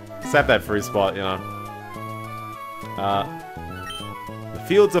 Just have that free spot, you know. The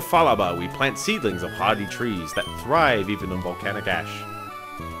fields of Falaba, we plant seedlings of hardy trees that thrive even in volcanic ash.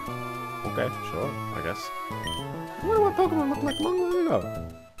 Okay, sure, I guess. I wonder what Pokemon looked like long ago.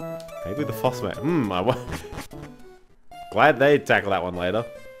 Maybe the Phosphate. Glad they tackle that one later.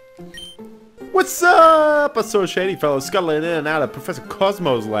 What's up? I saw a shady fellow scuttling in and out of Professor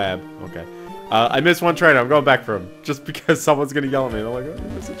Cosmo's lab. Okay. I missed one trainer. I'm going back for him. Just because someone's going to yell at me. They're like, oh, you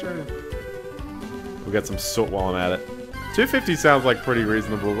missed a trainer. We'll get some soot while I'm at it. 250 sounds like pretty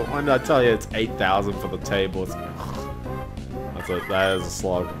reasonable, but when I tell you it's 8,000 for the table, it's... that is a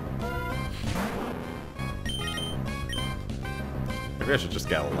slog. Maybe I should just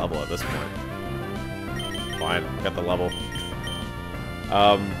get a level at this point. Fine, get the level.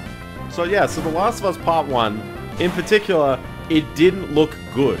 So yeah, so The Last of Us Part 1, in particular, it didn't look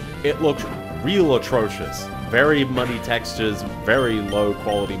good. It looked real atrocious. Very muddy textures, very low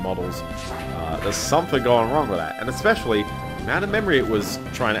quality models. There's something going wrong with that. And especially, the amount of memory it was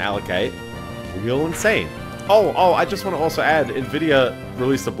trying to allocate, real insane. Oh, I just want to also add, NVIDIA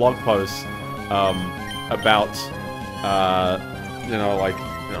released a blog post about,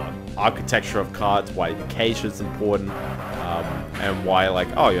 architecture of cards, why cache is important, and why, like,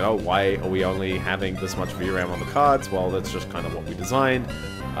 oh, you know, why are we only having this much VRAM on the cards? Well, that's just kind of what we designed.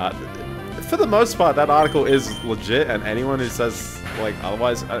 For the most part, that article is legit, and anyone who says, like,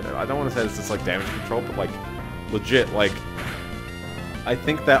 otherwise, I don't want to say it's just, like, damage control, but, like, legit, like, I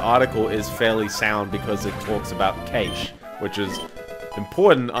think that article is fairly sound because it talks about cache, which is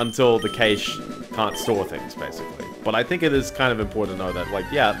important until the cache can't store things, basically. But I think it is kind of important to know that, like,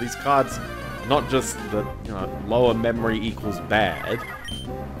 yeah, these cards, not just the, you know, lower memory equals bad.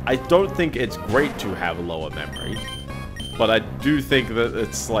 I don't think it's great to have lower memory, but I do think that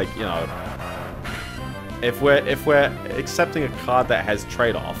it's like, you know, if we're accepting a card that has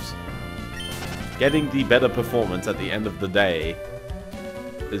trade-offs, getting the better performance at the end of the day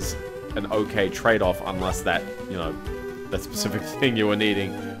is an okay trade-off, unless that, you know, that specific thing you were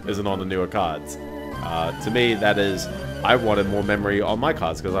needing isn't on the newer cards. To me, that is, I wanted more memory on my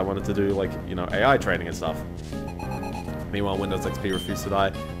cards because I wanted to do, like, you know, AI training and stuff. Meanwhile, Windows XP refused to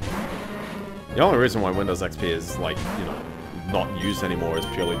die. The only reason why Windows XP is, like, you know, not used anymore is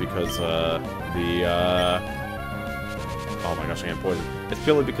purely because oh my gosh, I am poisoned. It's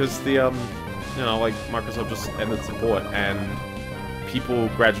purely because the, you know, like, Microsoft just ended support and people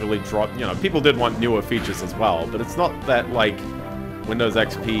gradually dropped, you know, people did want newer features as well, but it's not that, like, Windows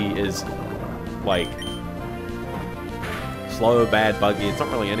XP is, like, slow, bad, buggy. It's not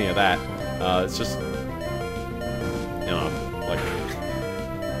really any of that. It's just, you know, like,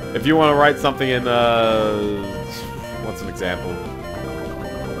 if you want to write something in, what's an example?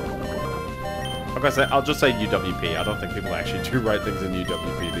 Like I said, I'll just say UWP. I don't think people actually do write things in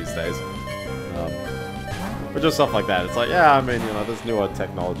UWP these days. But just stuff like that. It's like, yeah, I mean, you know, there's newer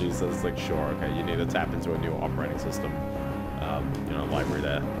technologies that it's like, sure, okay, you need to tap into a new operating system. You know, library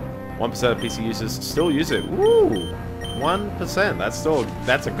there. 1% of PC users still use it. Woo! 1%.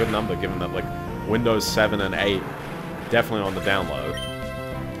 That's a good number, given that, like, Windows 7 and 8 definitely on the download.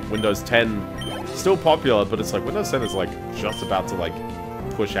 Windows 10 still popular, but it's like Windows 10 is, like, just about to, like,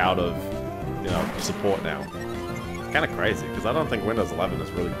 push out of, you know, support now. Kind of crazy, because I don't think Windows 11 is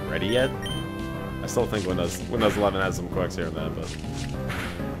really ready yet. I still think Windows 11 has some quirks here and there, but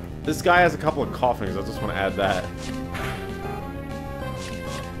this guy has a couple of coughings. I just want to add that.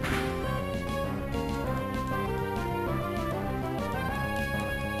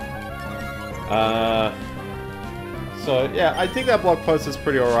 So yeah, I think that blog post is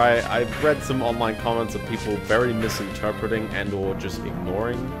pretty alright. I've read some online comments of people very misinterpreting and or just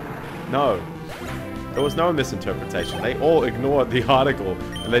ignoring. No, there was no misinterpretation. They all ignored the article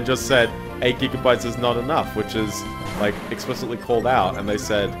and they just said 8 gigabytes is not enough, which is, like, explicitly called out. And they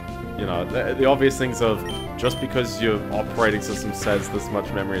said, you know, the obvious things of just because your operating system says this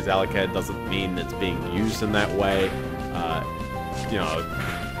much memory is allocated doesn't mean it's being used in that way. You know,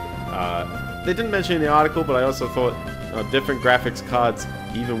 they didn't mention in the article, but I also thought different graphics cards,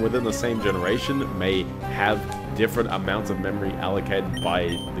 even within the same generation, may have different amounts of memory allocated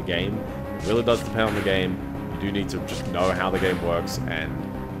by the game. It really does depend on the game. You do need to just know how the game works, and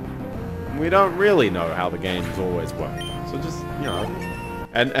we don't really know how the games always work. So just, you know,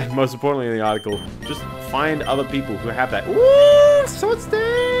 and most importantly in the article, just find other people who have that. Ooh, sword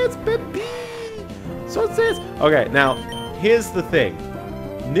stance, baby! Sword stance! Okay, now, here's the thing.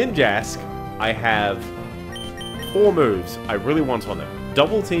 Ninjask, I have 4 moves I really want on them.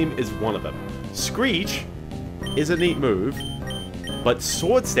 Double Team is one of them. Screech is a neat move, but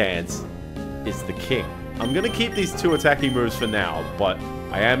Sword Stance is the king. I'm going to keep these 2 attacking moves for now, but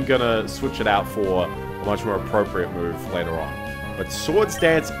I am going to switch it out for a much more appropriate move later on. But Sword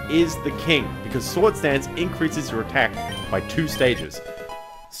Stance is the king, because Sword Stance increases your attack by 2 stages.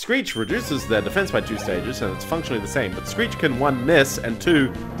 Screech reduces their defense by 2 stages, and it's functionally the same, but Screech can 1 miss, and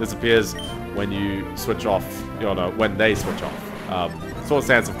 2 disappears when you switch off, you know, when they switch off. Sword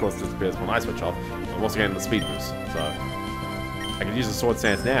Stance, of course, disappears when I switch off. I'm also getting the speed boost, so I can use the Sword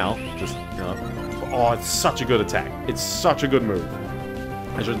Stance now, just, you know. Oh, it's such a good attack. It's such a good move.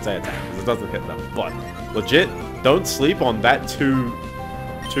 I shouldn't say attack, because it doesn't hit them, but legit, don't sleep on that 2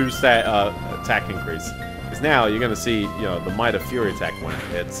 stat attack increase. Because now you're going to see, you know, the Might of Fury attack when it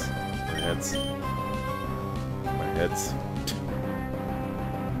hits. When it hits. When it hits.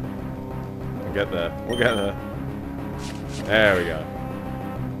 We'll get there. We'll get there. There we go.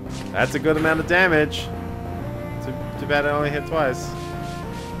 That's a good amount of damage. Too bad it only hit twice.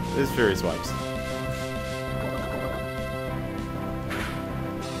 It is Fury Swipes.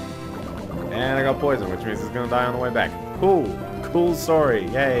 And I got poison, which means it's gonna die on the way back. Cool. Cool story.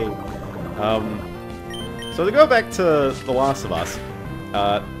 Yay. So to go back to The Last of Us,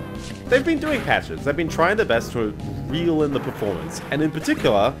 they've been doing patches. They've been trying their best to reel in the performance. And in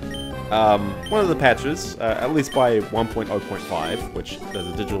particular, one of the patches, at least by 1.0.5, which there's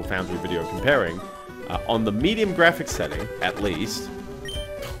a Digital Foundry video comparing, on the medium graphics setting, at least...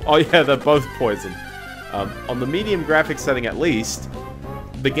 Oh yeah, they're both poison. On the medium graphics setting, at least,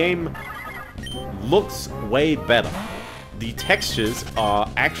 the game looks way better. The textures are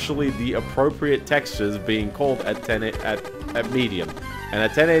actually the appropriate textures being called at medium. And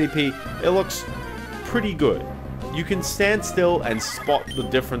at 1080p, it looks pretty good. You can stand still and spot the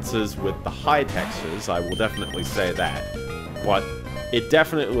differences with the high textures, I will definitely say that. But it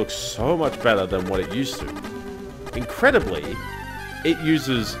definitely looks so much better than what it used to. Incredibly, it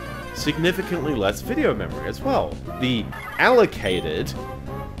uses significantly less video memory as well. The allocated,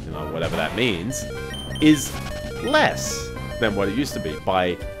 you know, whatever that means, is less than what it used to be by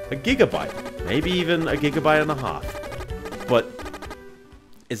a gigabyte, maybe even a gigabyte and a half. But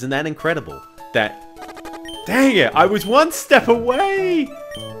isn't that incredible? That, dang it, I was one step away!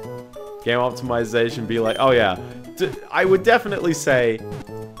 Game optimization be like, oh yeah, I would definitely say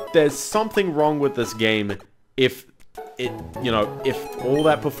there's something wrong with this game if it, you know, if all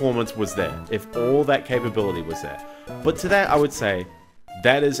that performance was there, if all that capability was there. But to that, I would say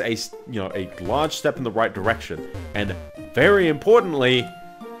that is a, you know, a large step in the right direction. And very importantly,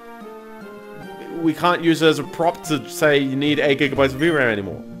 we can't use it as a prop to say you need 8 gigabytes of VRAM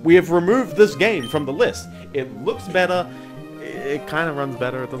anymore. We have removed this game from the list. It looks better. It kind of runs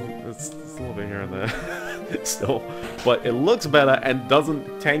better. It's a little bit here and there still. But it looks better and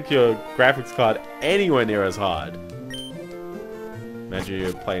doesn't tank your graphics card anywhere near as hard. Imagine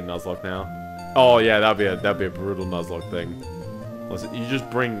you're playing Nuzlocke now. Oh yeah, that'd be a brutal Nuzlocke thing. Listen, you just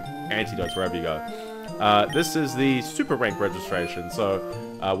bring antidotes wherever you go. This is the Super Rank registration.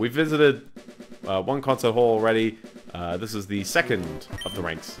 So we visited one concert hall already. This is the second of the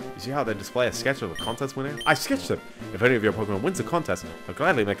ranks. You see how they display a sketch of the contest winner? I sketched it. If any of your Pokemon wins the contest, I'll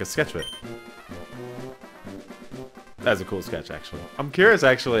gladly make a sketch of it. That's a cool sketch, actually. I'm curious,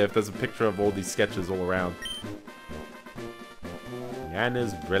 actually, if there's a picture of all these sketches all around.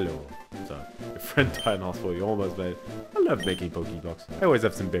 Yannis Brillo. So, your friend died in hospital, you almost made it. I love making Pokeblocks. I always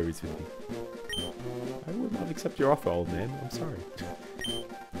have some berries with me. I would not accept your offer, old man. I'm sorry.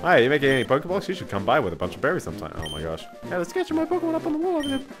 Hi, you making any Pokeblocks? You should come by with a bunch of berries sometime. Oh my gosh. I had a sketch of my Pokemon up on the wall over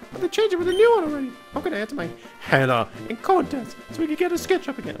there, but they changed it with a new one already. I'm gonna add to my Hannah in contest so we can get a sketch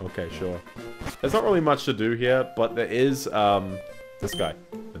up again. Okay, sure. There's not really much to do here, but there is, this guy.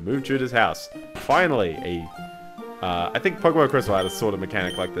 The Move Tutor's house. Finally, I think Pokemon Crystal had a sort of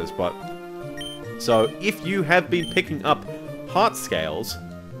mechanic like this, but... So, if you have been picking up heart scales,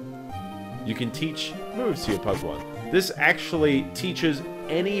 you can teach moves to your Pokemon. This actually teaches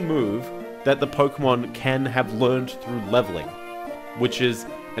any move that the Pokemon can have learned through leveling, which is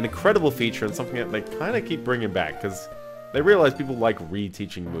an incredible feature and something that they kind of keep bringing back, because they realize people like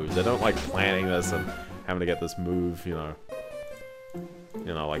reteaching moves. They don't like planning this and having to get this move, you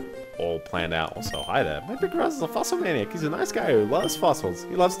know, like, all planned out. Also, hi there. My big brother's a fossil maniac. He's a nice guy who loves fossils.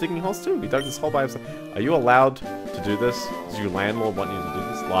 He loves digging holes too. He dug this hole by himself. Are you allowed to do this? Does your landlord want you to do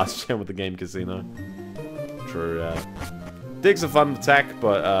this? Last gen with the game casino. True, Dig's a fun attack,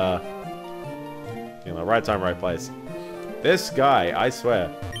 but, you know, right time, right place. This guy, I swear,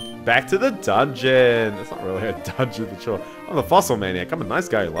 Back to the dungeon. It's not really a dungeon, but sure. I'm the fossil maniac. I'm a nice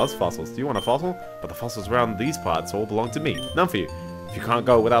guy who loves fossils. Do you want a fossil? But the fossils around these parts all belong to me. None for you. If you can't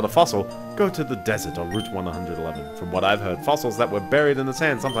go without a fossil, go to the desert on Route 111. From what I've heard, fossils that were buried in the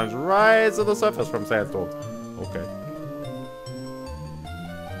sand sometimes rise to the surface from sandstorms. Okay.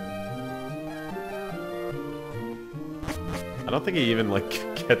 I don't think he even, like,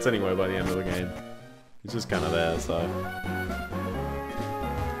 gets anywhere by the end of the game. He's just kind of there, so...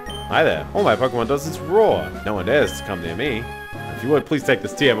 Hi there. All my Pokemon does is roar. No one dares to come near me. If you would, please take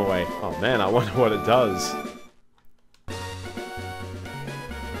this TM away. Oh man, I wonder what it does.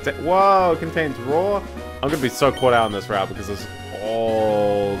 Whoa, it contains roar? I'm gonna be so caught out on this route because there's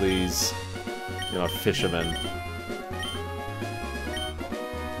all these, you know, fishermen.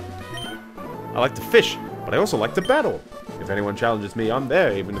 I like to fish, but I also like to battle. If anyone challenges me, I'm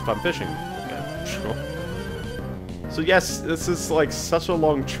there, even if I'm fishing. Okay, sure. So yes, this is like such a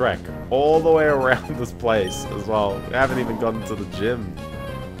long trek all the way around this place as well. We haven't even gotten to the gym.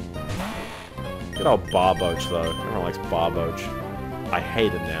 Good old Barboach though. Everyone likes Barboach. I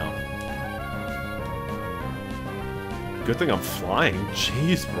hate him now. Good thing I'm flying.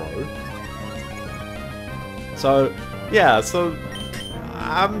 Jeez, bro. So, yeah, so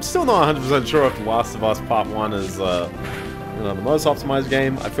I'm still not 100% sure if The Last of Us Part 1 is, you know, the most optimized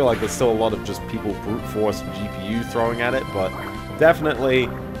game. I feel like there's still a lot of just people brute force GPU throwing at it, but definitely,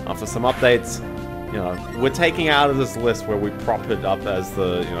 after some updates, you know, we're taking out of this list where we prop it up as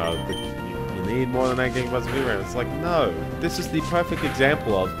the, you know, you need more than 8 gigabytes of VRAM. It's like, no, this is the perfect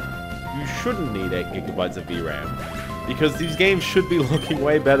example of you shouldn't need 8 gigabytes of VRAM, because these games should be looking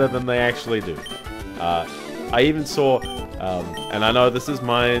way better than they actually do. I even saw, and I know this is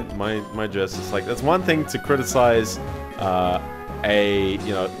my gist, it's like, there's one thing to criticize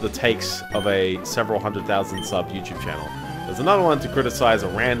the takes of a several 100,000 sub YouTube channel. There's another one to criticize a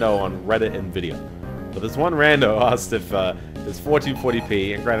rando on Reddit and video. But this one rando asked if his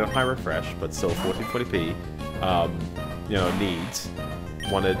 1440p, and granted high refresh, but still 1440p, you know, needs,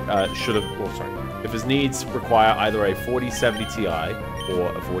 if his needs require either a 4070 Ti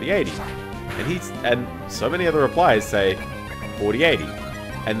or a 4080. And so many of the replies say 4080.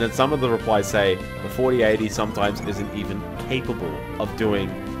 And then some of the replies say the 4080 sometimes isn't even capable of doing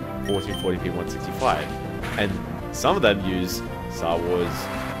 1440p 165. And some of them use Star Wars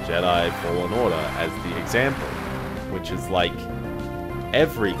Jedi Fallen Order as the example, which is like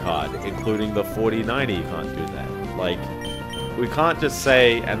every card, including the 4090, can't do that. Like, we can't just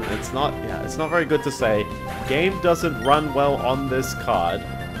say, and it's not very good to say, game doesn't run well on this card,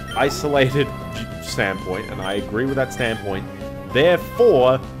 isolated standpoint, and I agree with that standpoint,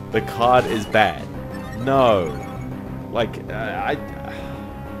 therefore the card is bad. No. Like, there's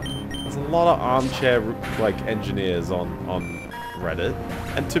a lot of armchair, like, engineers on Reddit,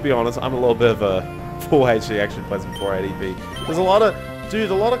 and to be honest, I'm a little bit of a full HD action plays in 480p. There's a lot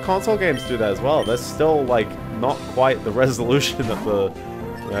of console games do that as well. They're still, like, not quite the resolution that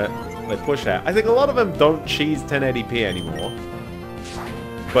they push at. I think a lot of them don't cheese 1080p anymore,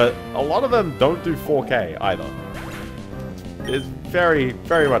 but a lot of them don't do 4K either. It's very,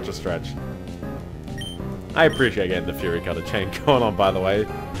 very much a stretch. I appreciate getting the Fury Cutter chain going on, by the way.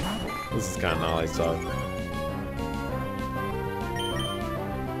 This is kind of gnarly, so...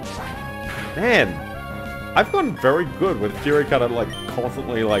 Man! I've gotten very good with Fury Cutter, like,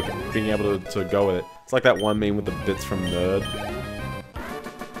 constantly, like, being able to go with it. It's like that one meme with the bits from Nerd.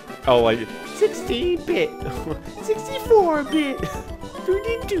 Oh, like, 16-bit, 64-bit,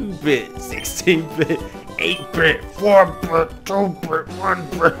 32-bit, 16-bit, 8-bit, 4-bit, 2-bit,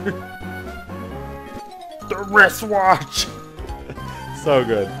 1-bit. The wristwatch! So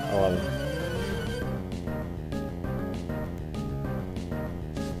good. I love it.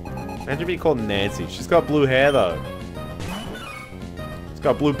 Imagine being called Nancy. She's got blue hair, though. She's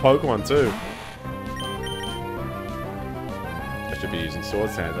got blue Pokemon, too. I should be using Sword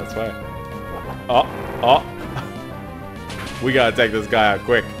Sand, that's right. Oh, oh. We gotta take this guy out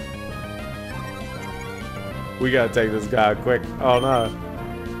quick. We gotta take this guy out quick. Oh, no.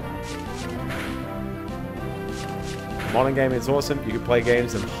 Modern gaming is awesome. You can play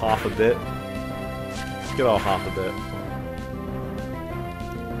games in half a bit. Good old half a bit.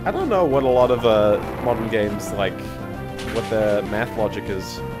 I don't know what a lot of modern games, like, what their math logic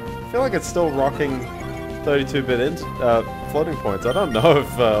is. I feel like it's still rocking 32-bit floating points. I don't know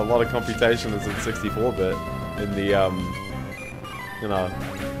if a lot of computation is in 64-bit in the, you know...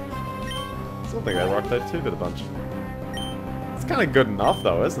 I still think they rock 32-bit a bunch. It's kind of good enough,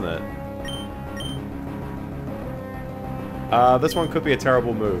 though, isn't it? This one could be a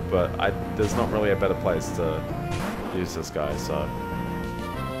terrible move, but there's not really a better place to use this guy, so...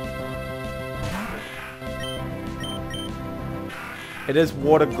 It is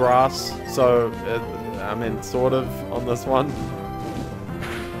water grass, so I mean, sort of on this one.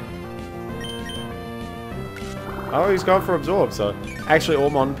 Oh, he's going for absorb. So actually, all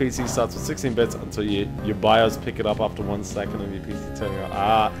modern PC starts with 16 bits until your BIOS pick it up after 1 second of your PC turning on.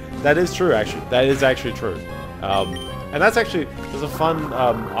 Ah, that is true. Actually, that is actually true. And that's actually there's a fun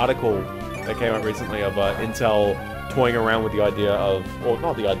article that came out recently of Intel toying around with the idea of, or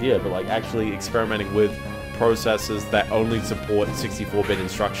not the idea, but like actually experimenting with processors that only support 64-bit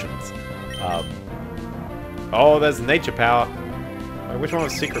instructions. Oh, there's nature power. Wait, which one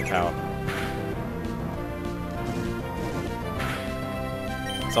was secret power?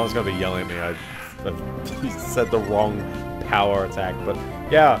 Someone's gonna be yelling at me. I said the wrong power attack, but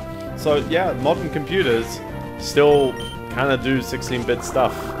yeah. So yeah, modern computers still kind of do 16-bit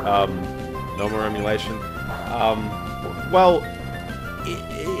stuff. No more emulation. Well,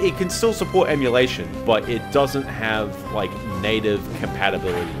 it can still support emulation, but it doesn't have like native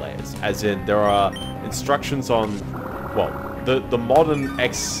compatibility layers. As in, there are instructions on, well, the modern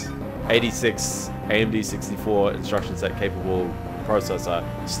x86 AMD 64 instruction set capable processor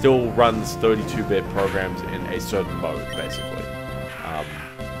still runs 32-bit programs in a certain mode, basically.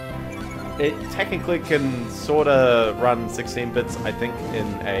 It technically can sort of run 16 bits, I think, in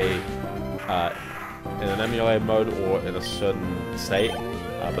an emulated mode or in a certain state.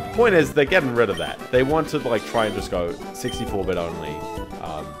 But the point is, they're getting rid of that. They want to like try and just go 64-bit only,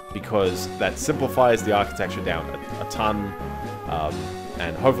 because that simplifies the architecture down a ton,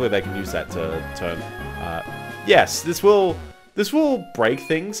 and hopefully they can use that to turn. Yes, this will break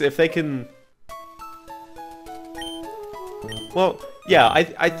things if they can. Well, yeah,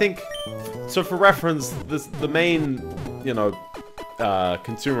 I think so. For reference, the main, you know,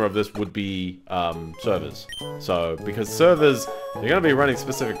 consumer of this would be servers. So because servers, they're going to be running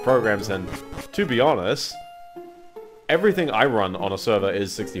specific programs, and to be honest, everything I run on a server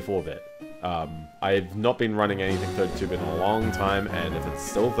is 64-bit. I've not been running anything 32-bit in a long time, and if it's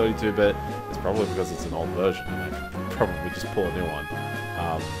still 32-bit, it's probably because it's an old version, and I could probably just pull a new one.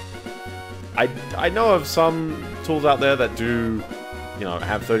 I know of some tools out there that do, you know,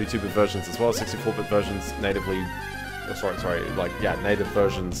 have 32-bit versions as well as 64-bit versions natively. Oh, sorry, like, yeah, native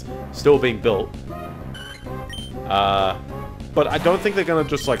versions still being built. But I don't think they're gonna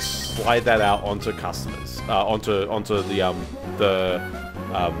just like slide that out onto customers, onto the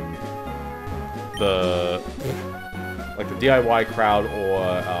like the DIY crowd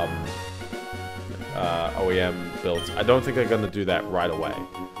or OEM builds. I don't think they're gonna do that right away,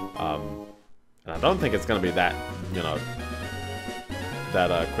 and I don't think it's gonna be that, you know,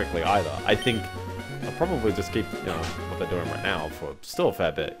 that quickly either. I think they'll probably just keep, you know, what they're doing right now for still a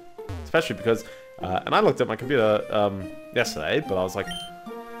fair bit, especially because. And I looked at my computer yesterday, but I was like,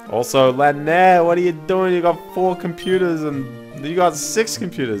 also, Lanaire, what are you doing? You got 4 computers and you got 6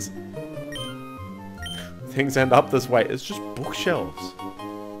 computers. Things end up this way. It's just bookshelves.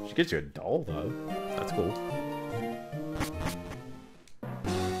 She gives you a doll, though. That's cool.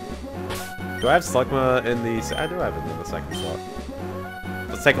 Do I have Slugma in the... I do have it in the second slot.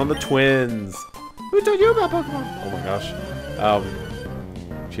 Let's take on the twins. Who told you about Pokemon? Oh my gosh.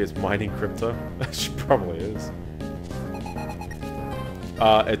 She is mining crypto. She probably is.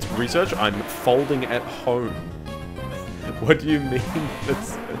 It's research. I'm folding at home. What do you mean?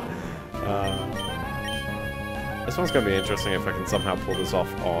 It's, this one's gonna be interesting if I can somehow pull this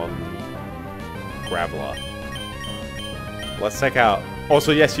off on Graveler. Let's check out.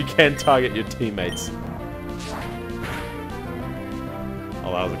 Also, yes, you can target your teammates.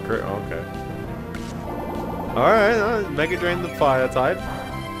 Oh, that was a crit. Oh, okay. Alright, Mega Drain the fire type.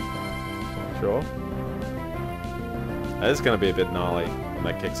 Sure. That is going to be a bit gnarly when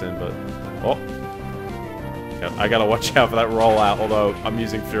that kicks in, but... Oh! Yeah, I gotta watch out for that rollout, although I'm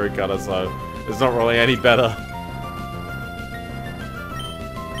using Fury Cutter, so it's not really any better.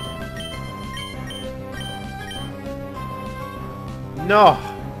 No!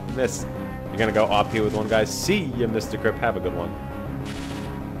 Miss. You're gonna go up here with one guy. See you, Mr. Crip. Have a good one.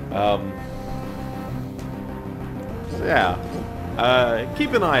 Yeah.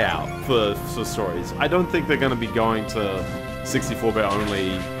 Keep an eye out for stories. I don't think they're going to be going to 64-bit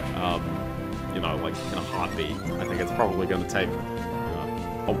only, you know, like in a heartbeat. I think it's probably going to take, you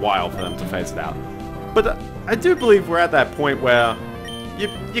know, a while for them to phase it out. But I do believe we're at that point where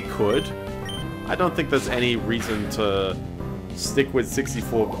you could. I don't think there's any reason to stick with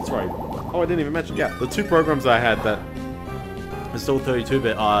 64. Sorry. Oh, I didn't even mention. Yeah, the 2 programs I had that are still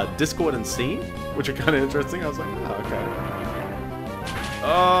 32-bit are Discord and Scene, which are kind of interesting. I was like, oh, okay.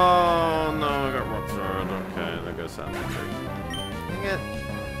 Oh, no, I got ruptured. Okay, there goes that. Dang it.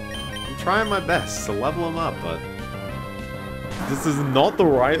 I'm trying my best to level them up, but... This is not the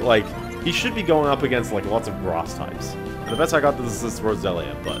right, like, he should be going up against, like, lots of grass types. And the best I got this is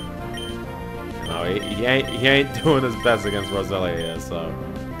Roselia, but... No, he ain't doing his best against Roselia here, so...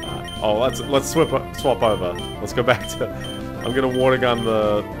 oh, let's swap over. Let's go back to... I'm gonna water gun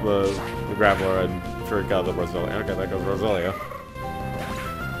the Graveler and trick out the Roselia. Okay, there goes Roselia.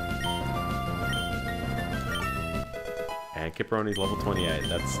 And Kipperoni's level 28.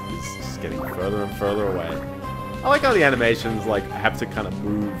 That's just getting further and further away. I like how the animations like have to kind of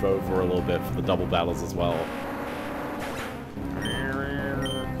move over a little bit for the double battles as well.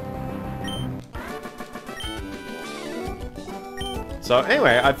 So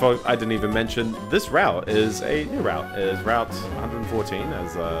anyway, I thought I didn't even mention this route is a new route. It is Route 114,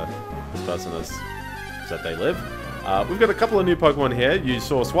 as this person has said they live. We've got a couple of new Pokemon here. You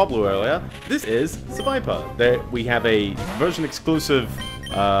saw Swablu earlier. This is Seviper. We have a version-exclusive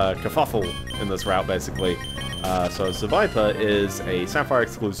kerfuffle in this route, basically. So Seviper is a Sapphire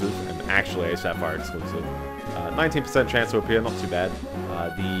exclusive, and actually a Sapphire exclusive. 19% chance to appear, not too bad.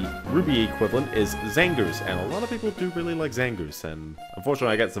 The Ruby equivalent is Zangoose, and a lot of people do really like Zangoose, and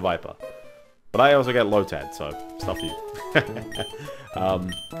unfortunately I get Seviper. But I also get Lotad, so stuff you.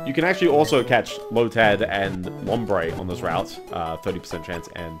 You can actually also catch Lotad and Lombre on this route, 30% chance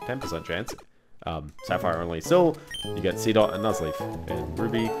and 10% chance. Sapphire only. Still, you get Seedot and Nuzleaf in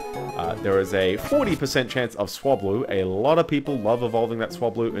Ruby. There is a 40% chance of Swablu. A lot of people love evolving that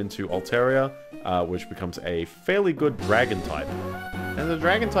Swablu into Altaria, which becomes a fairly good Dragon type. And the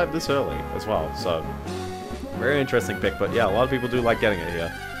Dragon type this early as well, so very interesting pick. But yeah, a lot of people do like getting it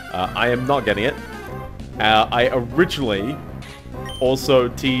here. I am not getting it. I originally also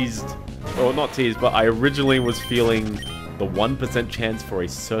teased, or not teased, but I originally was feeling the 1% chance for a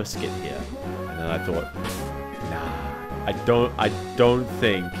Surskit here. And then I thought, nah, I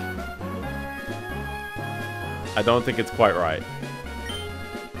don't think it's quite right.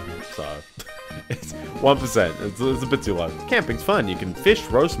 So, it's 1%. It's a bit too low. Camping's fun. You can fish,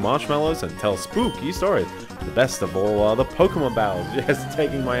 roast marshmallows, and tell spooky stories. The best of all are the Pokemon battles. Yes,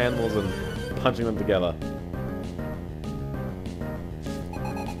 taking my animals and punching them together.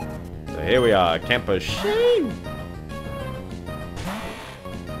 So here we are, Camper Shane!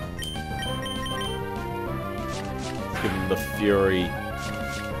 Let's give him the Fury.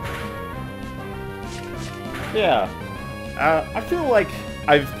 Yeah. I feel like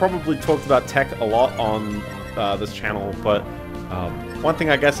I've probably talked about tech a lot on this channel, but one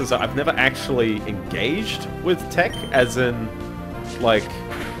thing I guess is that I've never actually engaged with tech, as in, like,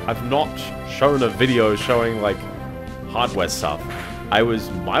 I've not shown a video showing, like, hardware stuff. I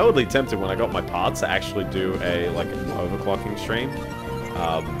was mildly tempted when I got my parts to actually do a, like, an overclocking stream.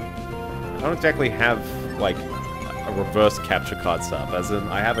 I don't exactly have, like, a reverse capture card setup, as in,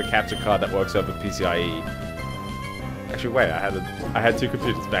 I have a capture card that works over PCIe. Actually, wait, I had two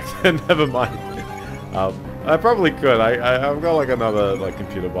computers back then, never mind. I probably could. I've got like another like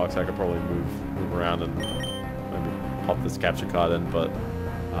computer box I could probably move around and maybe pop this capture card in, but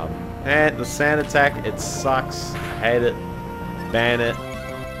and the sand attack, it sucks. I hate it. Ban it.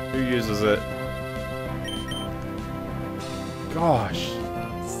 Who uses it? Gosh,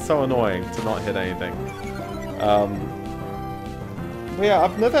 it's so annoying to not hit anything. But yeah,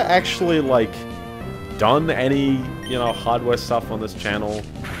 I've never actually like done any, you know, hardware stuff on this channel.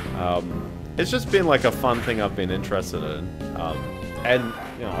 It's just been like a fun thing I've been interested in. And,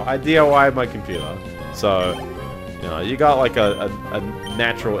 you know, I DIY my computer. So, you know, you got like a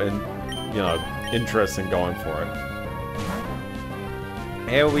natural interest in going for it.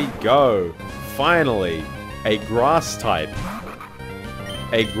 Here we go. Finally, a grass type.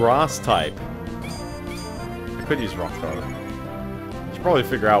 A grass type. I could use rock though. I should probably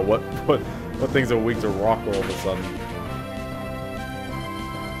figure out what things are weak to rock all of a sudden.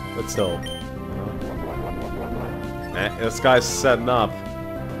 But still. This guy's setting up.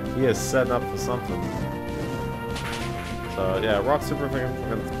 He is setting up for something. So yeah, rock super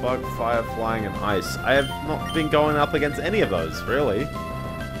against bug, fire, flying, and ice. I have not been going up against any of those, really.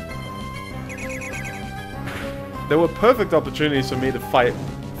 There were perfect opportunities for me to fight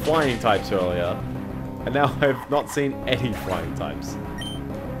flying types earlier, and now I have not seen any flying types.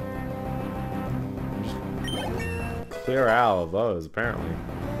 Just clear out of those, apparently.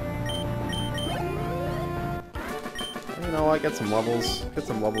 You know what, get some levels. Get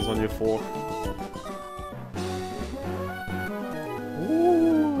some levels on your fork.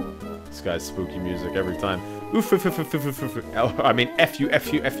 Ooh. This guy's spooky music every time. Oof, oof, oof, oof, oof, oof, oof. Oh, I mean, F you,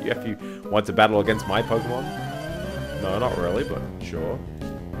 F you, F you, F you. Want to battle against my Pokemon? No, not really, but sure.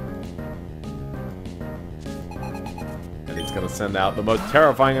 And he's gonna send out the most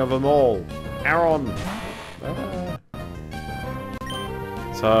terrifying of them all. Aaron! Ah.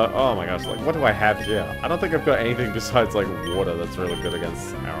 So, oh my gosh, like, what do I have here? I don't think I've got anything besides, like, water that's really good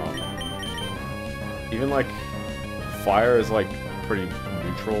against arrow. Even, like, fire is, like, pretty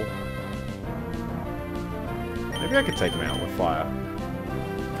neutral. Maybe I could take him out with fire.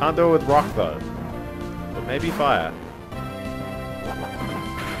 Can't do it with rock, though. But maybe fire.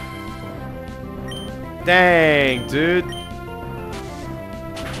 Dang, dude.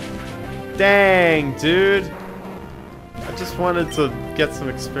 Dang, dude. I just wanted to get some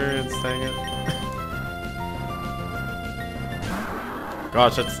experience, dang it.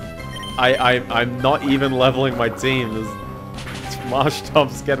 Gosh, I'm not even leveling my team. This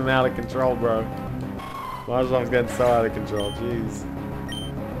Marshtomp's getting out of control, bro. Marshtomp's getting so out of control, jeez.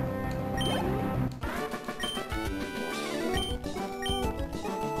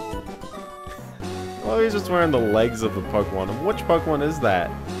 Oh, he's just wearing the legs of a Pokemon. And which Pokemon is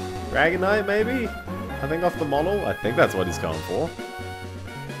that? Dragonite, maybe? I think off the model? I think that's what he's going for.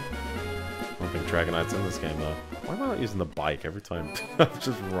 I don't think Dragonite's in this game, though. Why am I not using the bike every time? I'm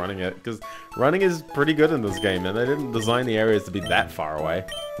just running it. Because running is pretty good in this game, and they didn't design the areas to be that far away.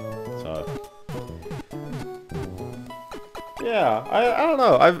 So... yeah, I don't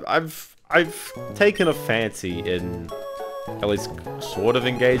know. I've taken a fancy in at least sort of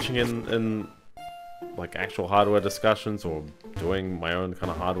engaging in like actual hardware discussions or doing my own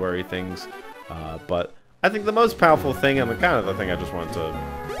kind of hardware-y things. But I think the most powerful thing and the kind of the thing I just wanted to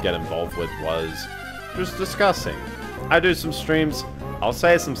get involved with was just discussing. I do some streams, I'll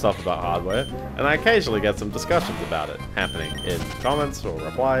say some stuff about hardware, and I occasionally get some discussions about it happening in comments or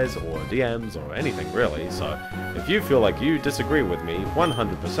replies or DMs or anything really. So if you feel like you disagree with me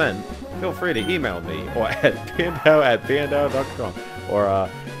 100%, feel free to email me or at biendeo@biendeo.com or yeah,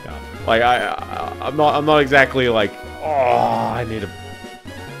 like I'm not exactly like, oh, I need to get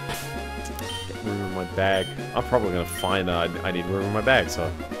room in my bag. I'm probably gonna find I need room in my bag.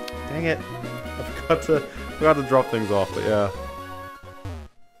 So dang it, I forgot to drop things off. But yeah.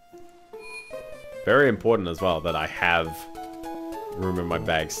 Very important as well that I have room in my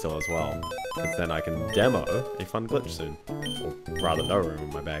bag still as well. Because then I can demo a fun glitch soon. Or rather, no room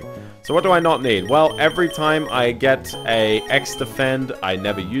in my bag. So what do I not need? Well, every time I get a X defend, I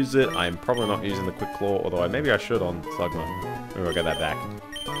never use it. I'm probably not using the quick claw, although maybe I should on Slugma. Maybe I'll get that back.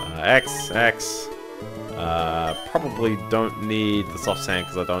 X. Probably don't need the soft sand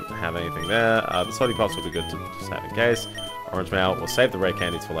because I don't have anything there. The salty pops will be good to just have in case. Orange Mail, we'll save the rare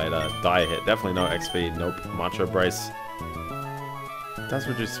candies for later. Die hit, definitely no XP, nope. Macho Brace. It does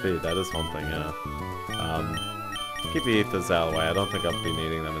reduce speed, that is one thing, yeah. Keep the ethers out of the way, I don't think I'll be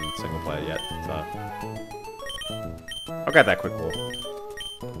needing them in single player yet, so. I'll get that quick claw.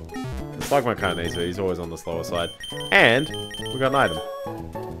 The Slugma kind of needs it, he's always on the slower side. And, we got an item.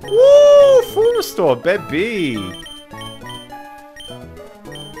 Woo! Full restore, baby!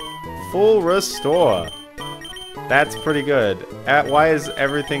 Full restore. That's pretty good. Why is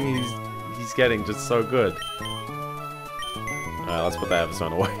everything he's getting just so good? Let's put that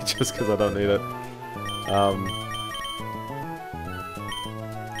Everstone away just because I don't need it.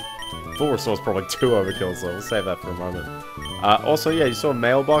 Full restore is probably 2 overkill, so we'll save that for a moment. Also, yeah, you saw a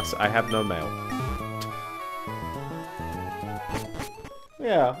mailbox. I have no mail.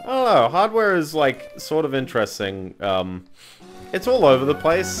 Yeah, I don't know. Hardware is like sort of interesting. It's all over the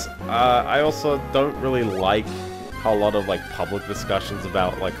place. I also don't really like how a lot of like public discussions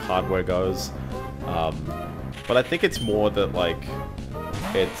about like hardware goes, but I think it's more that like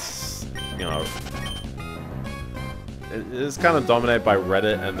it's, you know, it's kind of dominated by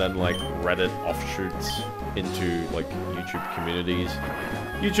Reddit and then like Reddit offshoots into like YouTube communities.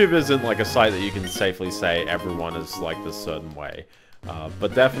 YouTube isn't like a site that you can safely say everyone is like this certain way,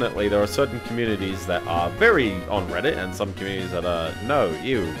 but definitely there are certain communities that are very on Reddit and some communities that are no,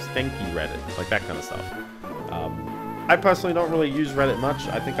 ew, stinky Reddit, like that kind of stuff. I personally don't really use Reddit much.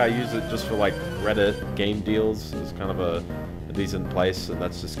 I think I use it just for like Reddit game deals. It's kind of a decent place, and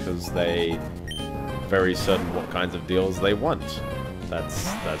that's just because they very certain what kinds of deals they want.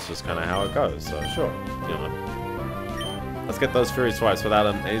 That's just kind of how it goes. So sure, you know. Let's get those Fury Swipes without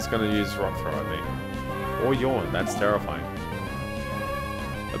him. He's going to use Rock Throw at me. Or Yawn. That's terrifying.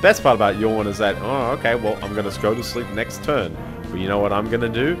 The best part about Yawn is that, oh, okay, well, I'm going to go to sleep next turn. But you know what I'm going to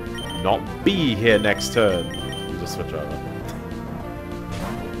do? Not be here next turn. Just switch over.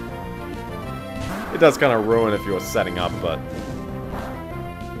 It does kind of ruin if you're setting up, but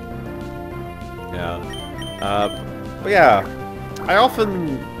yeah. But yeah, I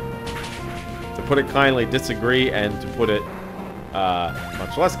often, to put it kindly, disagree, and to put it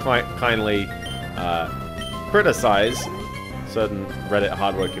much less kindly, criticize certain Reddit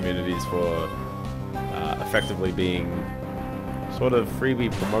hardware communities for effectively being sort of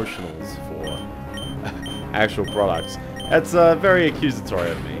freebie promotionals for actual products. It's very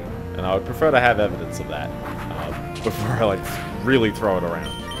accusatory of me, and I would prefer to have evidence of that before I like really throw it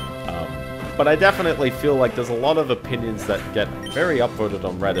around. But I definitely feel like there's a lot of opinions that get very upvoted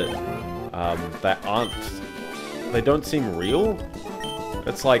on Reddit that aren't. They don't seem real.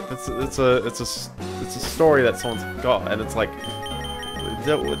 It's like it's a story that someone's got, and it's like,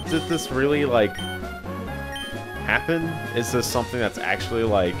 did this really like happen? Is this something that's actually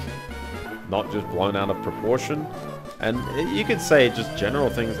like not just blown out of proportion? And you could say just general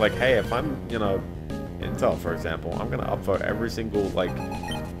things like, hey, if I'm, you know, Intel, for example, I'm gonna upvote every single like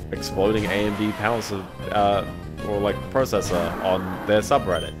exploding AMD power or like processor on their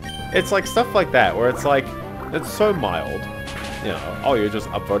subreddit. It's like stuff like that where it's like, it's so mild, you know, oh, you're just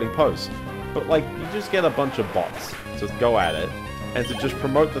upvoting posts, but like you just get a bunch of bots to go at it and to just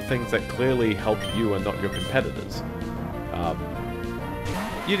promote the things that clearly help you and not your competitors.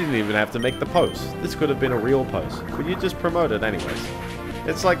 You didn't even have to make the post. This could have been a real post, but you just promote it anyways.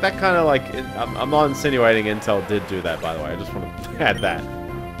 It's like that kind of like, I'm not insinuating Intel did do that, by the way, I just want to add that.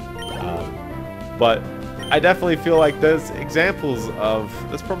 But I definitely feel like there's examples of,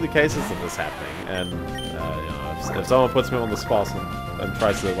 there's probably cases of this happening, and you know, if someone puts me on the spot and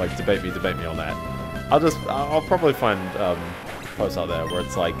tries to like debate me on that, I'll probably find posts out there where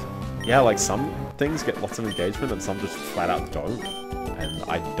it's like, yeah, like some things get lots of engagement and some just flat out don't, and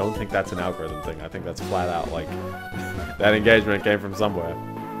I don't think that's an algorithm thing. I think that's flat out like that engagement came from somewhere.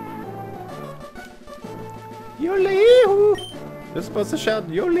 Yo-lee-hoo! You're supposed to shout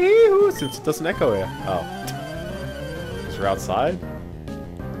yo-lee-hoo since it doesn't echo here. Oh. Because we're outside?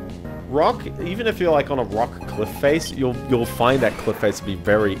 Rock, even if you're like on a rock cliff face, you'll find that cliff face to be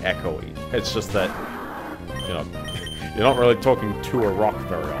very echoey. It's just that, you know, you're not really talking to a rock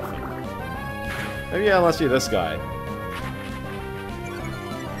very often. Maybe unless you're this guy.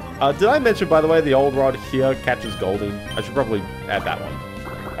 Did I mention, by the way, the old rod here catches Goldie? I should probably add that one.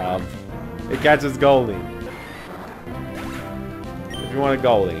 It catches Goldie. If you want a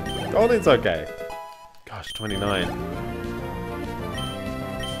Goldie. Goldie's okay. Gosh, 29.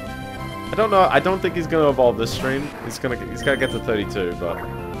 I don't know. I don't think he's gonna evolve this stream. He's gotta get to 32, but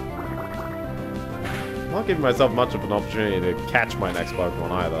I'm not giving myself much of an opportunity to catch my next Pokemon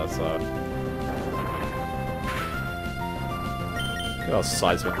either. So, oh,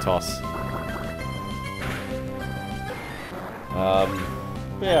 seismic toss.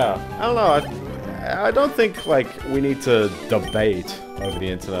 Yeah, I don't know. I don't think like we need to debate over the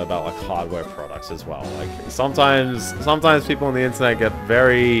internet about like hardware products as well. Like sometimes people on the internet get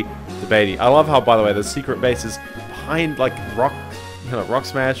very debatey. I love how, by the way, the secret bases behind like Rock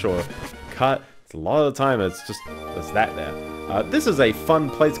Smash or Cut. A lot of the time it's just there's that there. This is a fun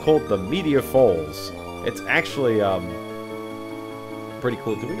place called the Meteor Falls. It's actually pretty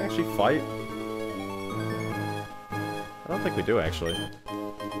cool. Do we actually fight? I don't think we do actually.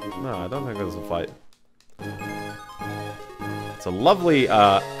 No, I don't think there's a fight. It's a lovely,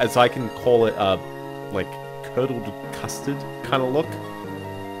 as I can call it, like, curdled custard kind of look.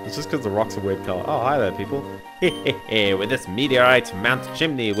 It's just because the rocks are weird color. Oh, hi there, people. Hehehe, with this meteorite, Mount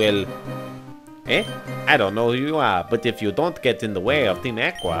Chimney will... Eh? I don't know who you are, but if you don't get in the way of Team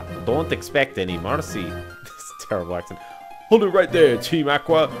Aqua, don't expect any mercy. This is a terrible accent. Hold it right there, Team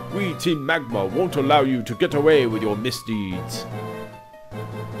Aqua. We, Team Magma, won't allow you to get away with your misdeeds.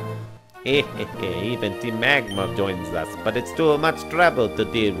 Even Team Magma joins us, but it's too much trouble to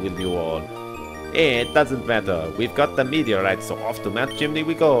deal with you all. It doesn't matter. We've got the meteorite, so off to Mount Chimney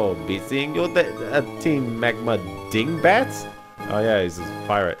we go. Be seeing you, Team Magma Dingbats? Oh yeah, he's a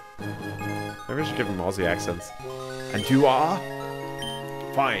pirate. Maybe I should give him Aussie accents. And you are?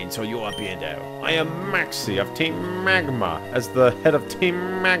 Fine, so you are Biendeo. I am Maxi of Team Magma. As the head of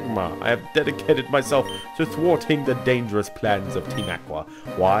Team Magma, I have dedicated myself to thwarting the dangerous plans of Team Aqua.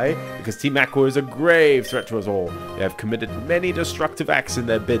 Why? Because Team Aqua is a grave threat to us all. They have committed many destructive acts in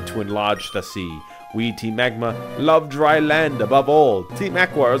their bid to enlarge the sea. We, Team Magma, love dry land above all. Team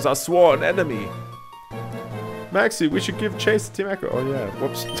Aqua is our sworn enemy. Maxi, we should give chase to Team Aqua. Oh yeah,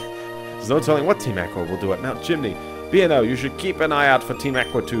 whoops. There's no telling what Team Aqua will do at Mount Chimney. Biendeo, you should keep an eye out for Team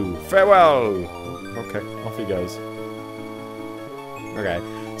Aqua too. Farewell! Okay, off he goes. Okay,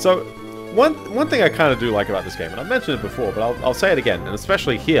 so one thing I kind of do like about this game, and I've mentioned it before, but I'll say it again, and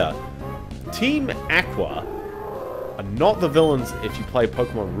especially here, Team Aqua are not the villains if you play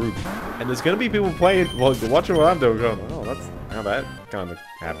Pokemon Ruby. And there's going to be people playing, well, watching what I'm doing, going, oh, that's how that kind of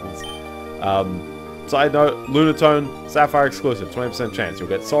happens. Side note, Lunatone, Sapphire exclusive, 20% chance. You'll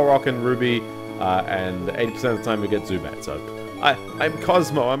get Solrock and Ruby, and 80% of the time you'll get Zubat. So, I'm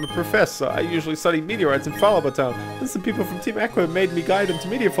Cosmo. I'm a professor. I usually study meteorites in Falaba Town. And some people from Team Aqua made me guide them to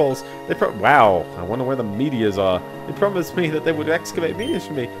meteor falls. They wow, I wonder where the meteors are. They promised me that they would excavate meteors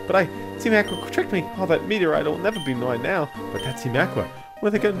for me, but Team Aqua tricked me. Oh, that meteorite will never be mine now. But that Team Aqua, what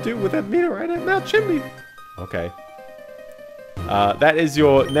are they going to do with that meteorite at Mount Chimney? Okay. That is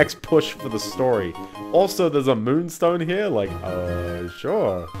your next push for the story. Also, there's a moonstone here. Like,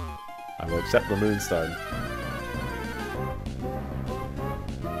 sure. I will accept the moonstone.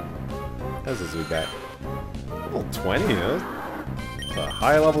 There's a Zubat. Level 20, It's a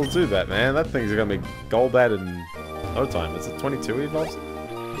high level Zubat, man. That thing's gonna be Golbat in no time. Is it 22 evolves?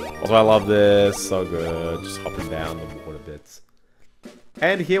 Also, I love this. So good. Just hopping down the water bits.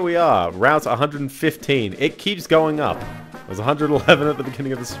 And here we are. Route 115. It keeps going up. It was 111 at the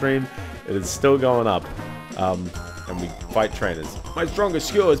beginning of the stream. It is still going up. And we fight trainers. My strongest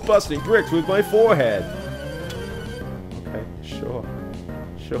skill is busting bricks with my forehead. Okay, sure.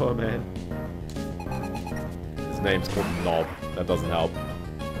 Sure, man. His name's called Knob. That doesn't help.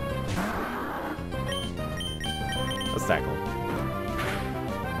 Let's tackle.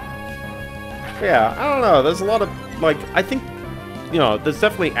 Yeah, I don't know. There's a lot of, like, I think, you know, there's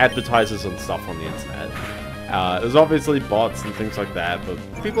definitely advertisers and stuff on the internet. There's obviously bots and things like that, but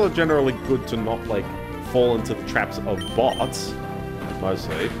people are generally good to not, like, fall into the traps of bots,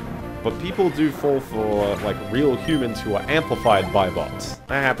 mostly. But people do fall for, like, real humans who are amplified by bots.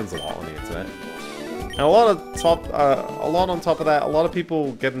 That happens a lot on the internet. And a lot on top of that, a lot of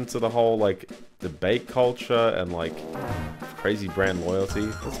people get into the whole, like, debate culture and, like, crazy brand loyalty.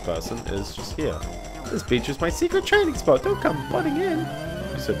 This person is just here. This beach is my secret training spot. Don't come butting in.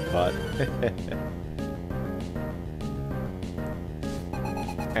 You said butt.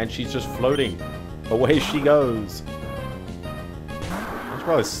 And she's just floating. Away she goes. I should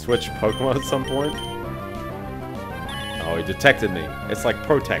probably switch Pokemon at some point. Oh, he detected me. It's like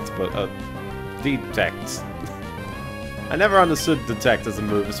Protect, but Detect. I never understood Detect as a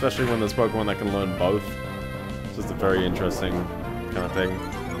move, especially when there's Pokemon that can learn both. It's just a very interesting kind of thing.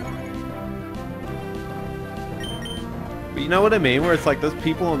 But you know what I mean? Where it's like, there's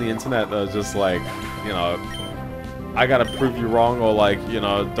people on the internet that are just like, you know, I gotta prove you wrong, or like, you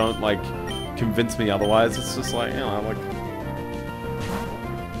know, don't like convince me otherwise. It's just like, you know, like,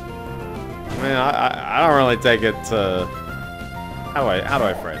 I mean, I don't really take it to, how do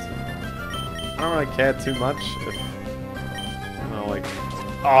I phrase it? I don't really care too much if, you know, like,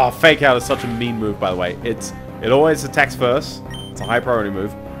 oh, Fake Out is such a mean move, by the way. It always attacks first. It's a high priority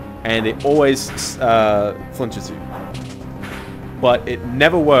move, and it always flinches you. But it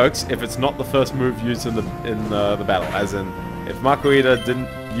never works if it's not the first move used in the battle. As in, if Makuhita didn't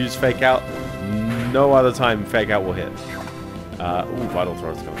use Fake Out, no other time Fake Out will hit. Ooh, Vital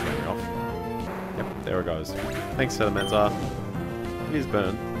Throw is going to throw me off. Yep, there it goes. Thanks, Sedimentar. He's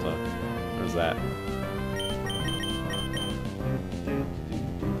burned, so there's that.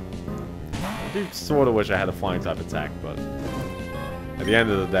 I do sort of wish I had a flying type attack, but at the end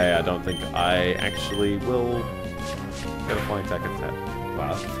of the day, I don't think I actually will get a flying type attack.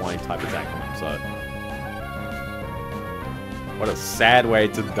 Wow, flying type attack on him, so. What a sad way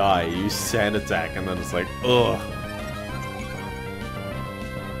to die. You use sand attack and then it's like, ugh.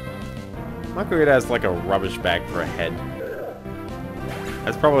 Makuhita has like a rubbish bag for a head.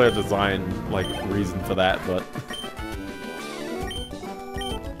 That's probably a design, like, reason for that, but.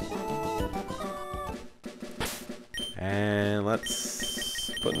 And let's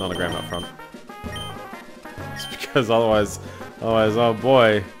put Nonogram up front. Just because otherwise, oh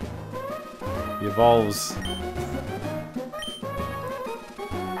boy, he evolves.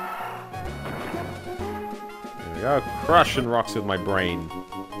 There we go, crushing rocks with my brain.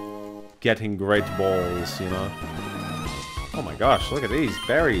 Getting great balls, you know. Oh my gosh, look at these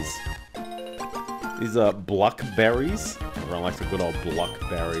berries. These are Bluck berries. Everyone likes a good old Bluck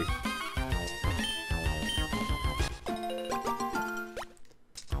berry.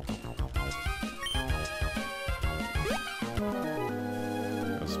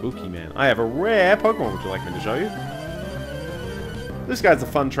 Spooky man. I have a rare Pokemon. Would you like me to show you? This guy's a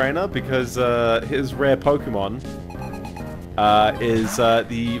fun trainer because his rare Pokemon is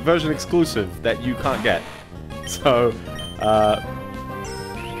the version exclusive that you can't get. So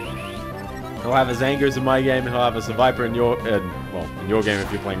he'll have a Zangers in my game. He'll have a Viper in your well, in your game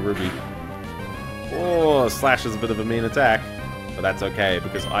if you're playing Ruby. Oh, Slash is a bit of a mean attack, but that's okay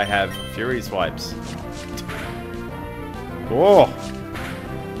because I have Fury Swipes. Oh.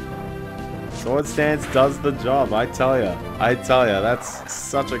 Sword Stance does the job, I tell ya. I tell ya, that's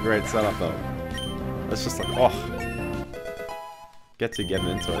such a great setup though. That's just like, oh. Get to getting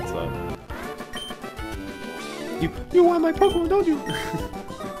into it, so. You want my Pokemon, don't you?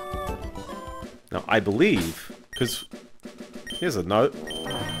 Now, I believe, because here's a note.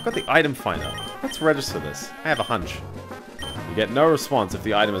 I've got the item finder. Let's register this. I have a hunch. You get no response if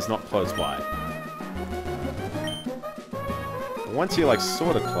the item is not close by. But once you're, like,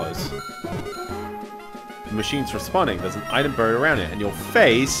 sort of close, the machine's responding. There's an item buried around it, and your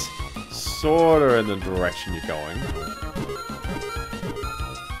face sort of in the direction you're going.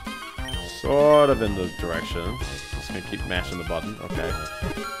 Sort of in the direction. Just gonna keep mashing the button. Okay.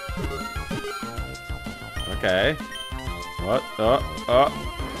 Okay. What?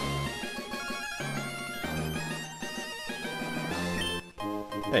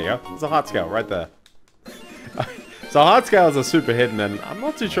 There you go. There's a heart scale right there. So heart scales are super hidden, and I'm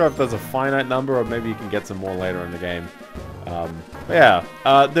not too sure if there's a finite number, or maybe you can get some more later in the game. But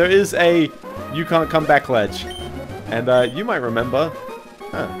yeah, there is a you can't come back ledge, and you might remember.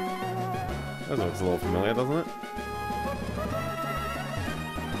 Huh. This looks a little familiar, doesn't it?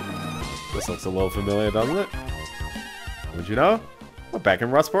 This looks a little familiar, doesn't it? Would you know? We're back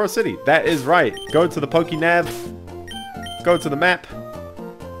in Rustboro City. That is right. Go to the Pokenav. Go to the map.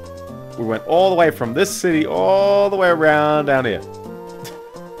 We went all the way from this city all the way around down here.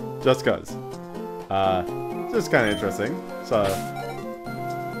 Just cause. Just kind of interesting. So,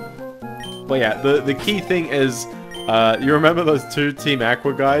 but yeah, the key thing is, you remember those two Team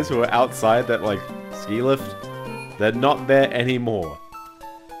Aqua guys who were outside that like ski lift? They're not there anymore.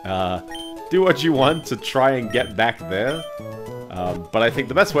 Do what you want to try and get back there. But I think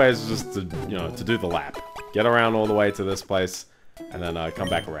the best way is just to, you know, to do the lap. Get around all the way to this place, and then come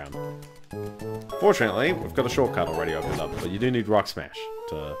back around. Fortunately, we've got a shortcut already opened up, but you do need Rock Smash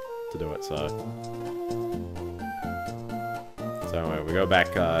to do it, so... So anyway, we go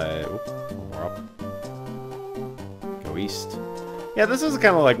back, we're up. Go east. Yeah, this is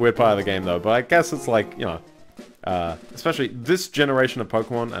kind of like weird part of the game, though, but I guess it's like, you know... especially this generation of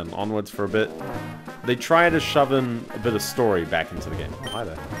Pokemon and onwards for a bit, they try to shove in a bit of story back into the game. Oh, hi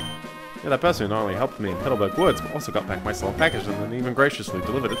there. Yeah, that person who not only helped me in Petalburg Woods, but also got back my solemn package and then even graciously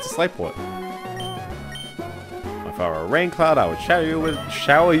delivered it to Slateport. If I were a rain cloud, I would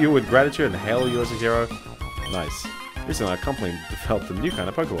shower you with gratitude and hail you as a hero. Nice. Recently, our company developed a new kind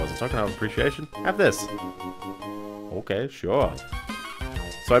of Pokeballs. A token of appreciation. Have this. Okay, sure.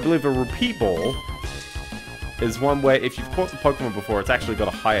 So I believe a repeat ball is one where if you've caught the Pokemon before, it's actually got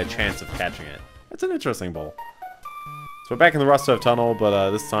a higher chance of catching it. That's an interesting ball. So we're back in the Rust Stove Tunnel,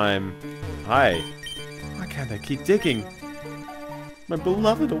 but this time... Hi. Why can't I keep digging? My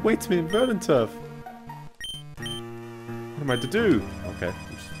beloved awaits me in Verdant Turf. What am I to do? Okay,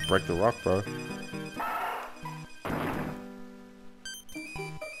 just break the rock, bro.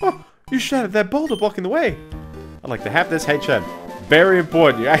 Oh, you shattered that boulder blocking the way. I'd like to have this HM. Very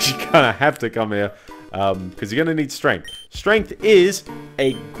important. You actually kind of have to come here. Because you're going to need strength. Strength is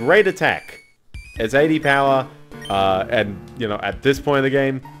a great attack. It's 80 power, and, you know, at this point in the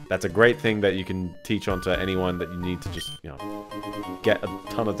game, that's a great thing that you can teach onto anyone that you need to just, you know, get a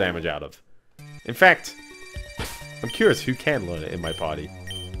ton of damage out of. In fact, I'm curious who can learn it in my party.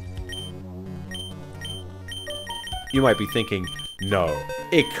 You might be thinking, no,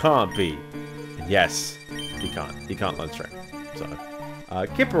 it can't be. And yes, he can't. He can't learn strength. So,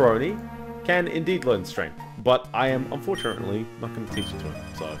 Kipperoni can indeed learn strength, but I am unfortunately not going to teach it to him,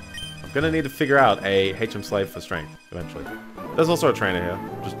 so I'm going to need to figure out a HM slave for strength eventually. There's also a trainer here,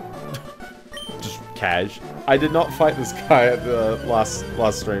 just cash. I did not fight this guy at the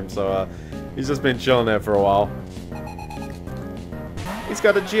last stream, so he's just been chilling there for a while. He's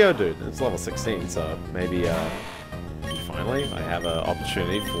got a Geodude, and it's level 16, so maybe finally I have an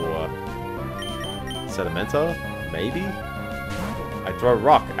opportunity for Sedimento, maybe? I throw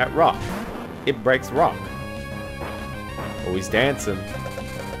rock at rock. It breaks rock. Oh, he's dancing.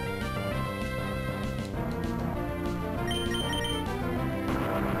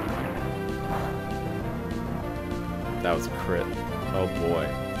 That was a crit. Oh boy.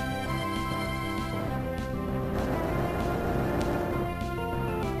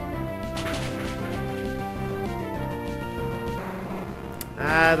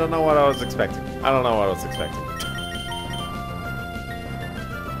 I don't know what I was expecting. I don't know what I was expecting.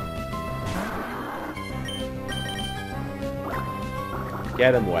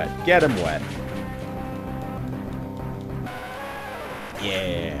 Get him wet. Get him wet.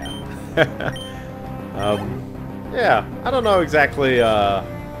 Yeah. Yeah, I don't know exactly, the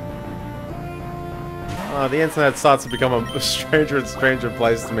internet starts to become a stranger and stranger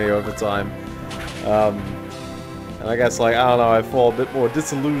place to me over time. And I guess, like, I don't know, I fall a bit more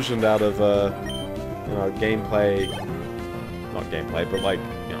disillusioned out of, you know, gameplay. Not gameplay, but, like,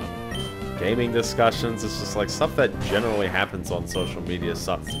 you know, gaming discussions. It's just like stuff that generally happens on social media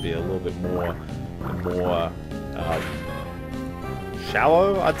starts to be a little bit more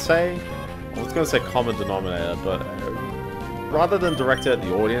shallow, I'd say. I was going to say common denominator, but rather than directed at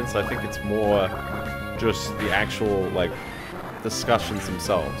the audience, I think it's more just the actual, like, discussions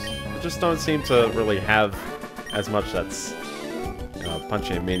themselves. They just don't seem to really have as much that's, you know,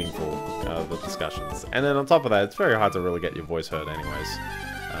 punchy and meaningful, the discussions. And then on top of that, it's very hard to really get your voice heard anyways.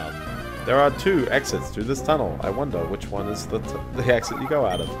 There are 2 exits to this tunnel. I wonder which one is the exit you go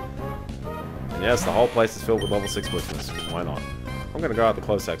out of. And yes, the whole place is filled with level 6 glitches. Why not? I'm gonna go out the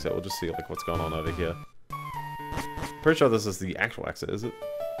close exit. We'll just see like what's going on over here. Pretty sure this is the actual exit, is it?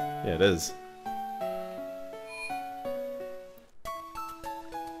 Yeah, it is.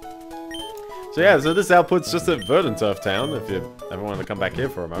 So yeah, so this output's just at Verdanturf Town, if you ever wanted to come back here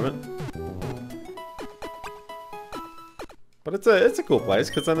for a moment. But it's a cool place,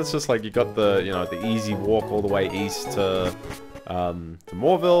 because then it's just like you got the, you know, the easy walk all the way east to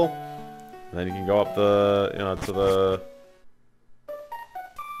Moorville, and then you can go up the, you know, to the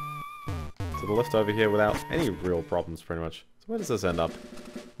lift over here without any real problems, pretty much. So where does this end up?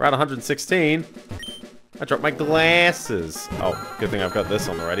 We're at 116. I dropped my glasses. Oh, good thing I've got this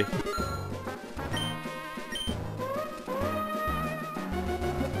on already.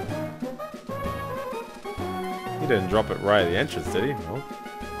 He didn't drop it right at the entrance, did he? No.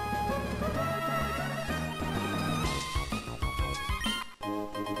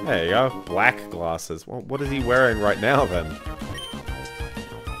 There you go. Black glasses. Well, what is he wearing right now, then?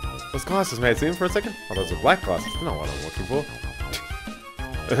 Those glasses, mate. See him for a second? Oh, those are black glasses. That's not what I'm looking for.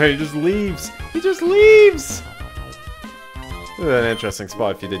 He just leaves. He just leaves! This is an interesting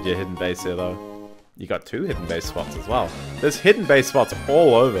spot if you did your hidden base here, though. You got 2 hidden base spots as well. There's hidden base spots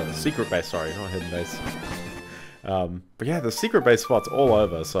all over. Secret base, sorry, not hidden base. But yeah, the secret base spots all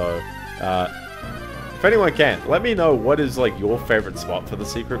over, so... if anyone can, let me know what is, like, your favorite spot for the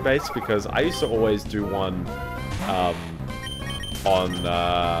secret base, because I used to always do one,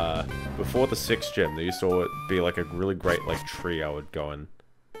 before the 6th gym. There used to be, like, a really great, like, tree I would go in.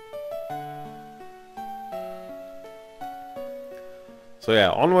 So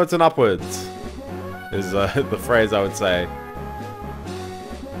yeah, onwards and upwards is, the phrase I would say.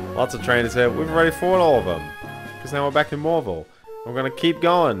 Lots of trainers here. We've already fought all of them. Because now we're back in Moorville. We're gonna keep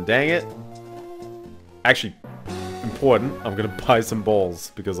going, dang it. Actually, important, I'm gonna buy some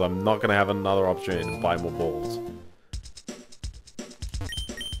balls, because I'm not gonna have another opportunity to buy more balls.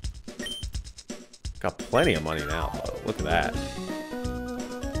 Got plenty of money now, though. Look at that.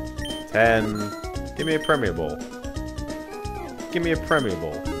 10. Give me a Premier Ball. Give me a Premier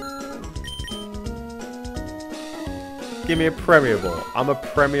Ball. Give me a Premier Ball. I'm a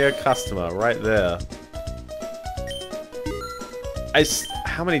Premier customer right there.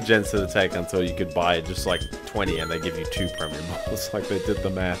 How many gens did it take until you could buy just like 20 and they give you 2 Premier Balls? Like they did the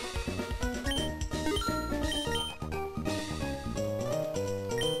math.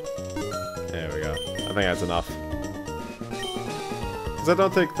 There we go. I think that's enough. Because I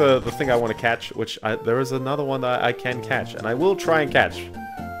don't think the thing I want to catch, which there is another one that I can catch, and I will try and catch.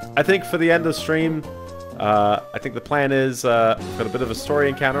 I think for the end of stream, I think the plan is we've got a bit of a story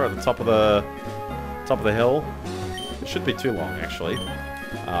encounter at the top of the hill. It shouldn't be too long, actually.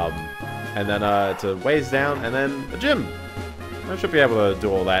 And then it's a ways down, and then a gym. I should be able to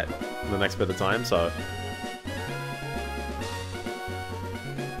do all that in the next bit of time, so...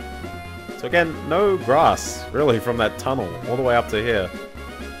 So again, no grass, really, from that tunnel all the way up to here.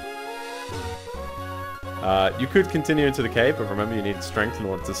 You could continue into the cave, but remember you need strength in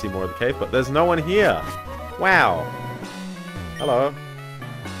order to see more of the cave, but there's no one here! Wow! Hello.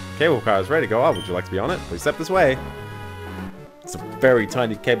 Cable car is ready to go up. Would you like to be on it? Please step this way. It's a very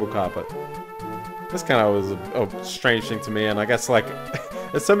tiny cable car, but this kind of was a strange thing to me, and I guess, like,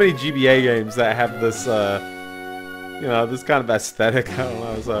 there's so many GBA games that have this, you know, this kind of aesthetic, I don't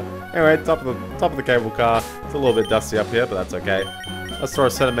know, so... Anyway, top of the cable car. It's a little bit dusty up here, but that's okay. Let's throw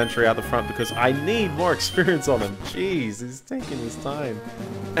a sedimentary out the front, because I need more experience on him. Jeez, he's taking his time.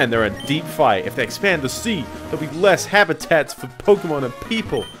 And they're a deep fight. If they expand the sea, there'll be less habitats for Pokemon and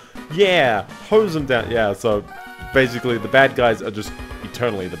people. Yeah, hose them down. Yeah, so basically the bad guys are just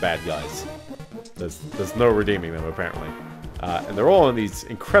eternally the bad guys. There's no redeeming them, apparently. And they're all in these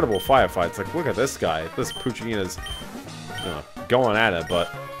incredible firefights. Like, look at this guy. This Poochina's, you know, going at it,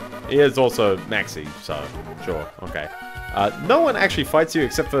 but he is also Maxi, so sure, okay. No one actually fights you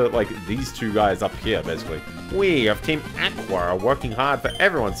except for, like, these 2 guys up here, basically. We of Team Aqua are working hard for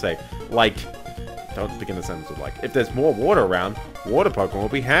everyone's sake. Like, don't begin the sentence with like, if there's more water around, water Pokemon will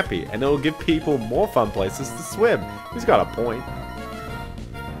be happy, and it'll give people more fun places to swim. He's got a point.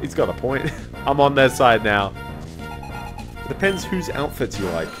 He's got a point. I'm on their side now. It depends whose outfits you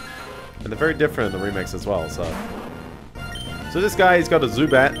like. And they're very different in the remix as well, so... So this guy, he's got a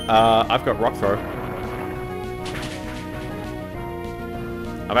Zubat. I've got Rock Throw.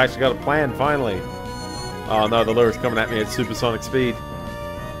 I've actually got a plan, finally. Oh no, the lure's coming at me at supersonic speed.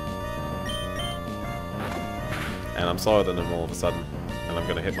 And I'm slower than him all of a sudden. And I'm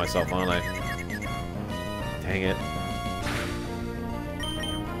gonna hit myself, aren't I? Dang it.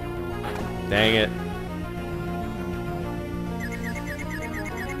 Dang it.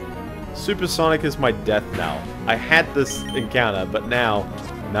 Supersonic is my death knell. I had this encounter, but now,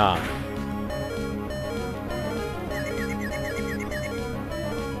 nah.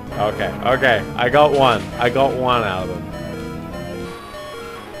 Okay, okay. I got one. I got one out of them.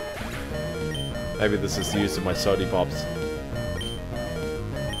 Maybe this is the use of my sody pops.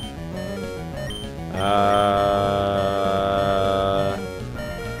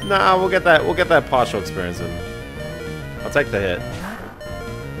 Nah, we'll get that partial experience in. I'll take the hit.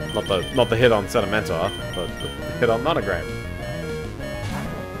 Not the hit on Sentimental, but the hit on Monogram.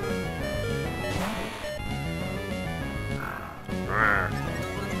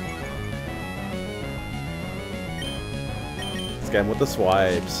 Let's get him with the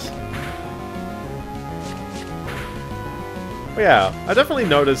swipes. But yeah, I definitely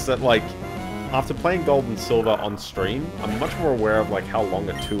noticed that, like, after playing Gold and Silver on stream, I'm much more aware of, like, how long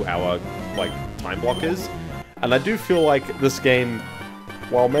a 2-hour, like, time block is. And I do feel like this game,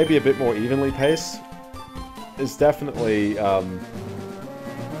 while maybe a bit more evenly paced, is definitely, you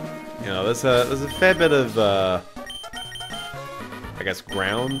know, there's a fair bit of, I guess,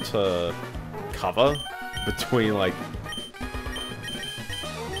 ground to cover between, like,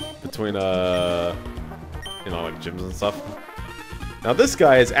 you know, like, gyms and stuff. Now this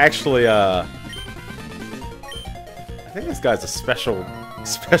guy is actually, I think this guy's a special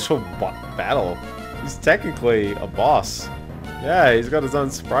battle. He's technically a boss. Yeah, he's got his own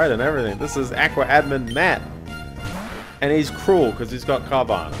sprite and everything. This is Aqua Admin Matt. And he's cruel because he's got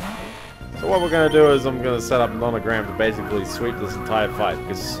Carvana. So what we're going to do is I'm going to set up Monogram to basically sweep this entire fight,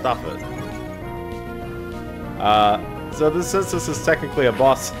 because stuff it. Since this is technically a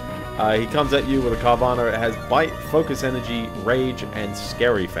boss, he comes at you with a Carvana. It has Bite, Focus Energy, Rage, and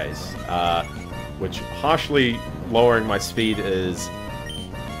Scary Face. Which harshly lowering my speed is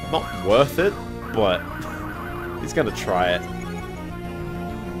not worth it, but he's going to try it.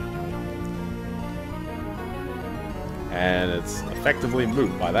 And it's effectively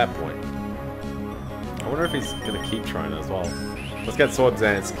moot by that point. I wonder if he's going to keep trying as well. Let's get Sword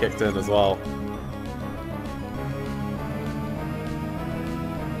Dance kicked in as well.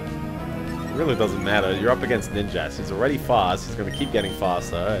 It really doesn't matter. You're up against Ninjas. He's already fast. He's going to keep getting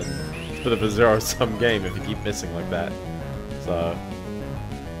faster. And it's a bit of a zero-sum game if you keep missing like that. So...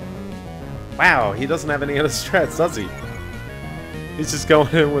 Wow, he doesn't have any other strats, does he? He's just going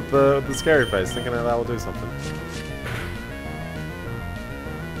in with the Scary Face, thinking that will do something.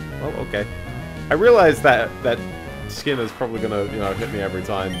 Well, okay. I realize that skin is probably gonna, you know, hit me every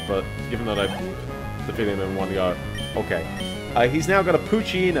time, but given that I've defeated him in one go, okay. He's now got a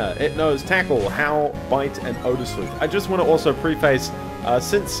Poochyena. It knows Tackle, Howl, Bite, and Odor Sweep. I just want to also preface,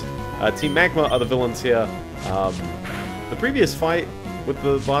 since Team Magma are the villains here, the previous fight with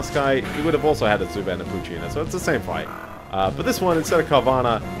the last guy, he would have also had a Zubat and a Poochyena, so it's the same fight. But this one, instead of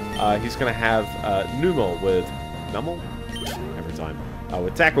Carvana, he's going to have Numel with... Numel? Every time.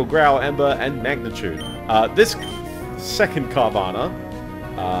 With Tackle, Growl, Ember, and Magnitude. This second Carvana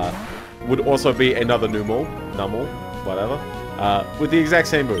would also be another Numel, whatever, with the exact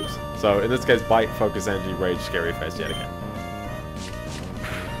same moves. So in this case, Bite, Focus Energy, Rage, Scary Face yet again.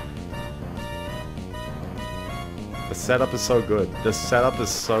 The setup is so good. The setup is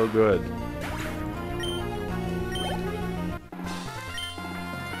so good.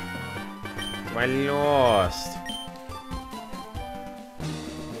 I lost.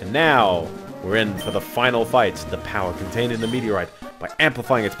 And now, we're in for the final fight. The power contained in the meteorite. By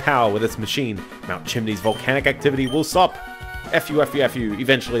amplifying its power with its machine, Mount Chimney's volcanic activity will stop. F-U.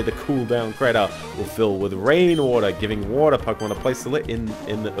 Eventually, the cooldown crater will fill with rainwater, giving water Pokemon a place to live in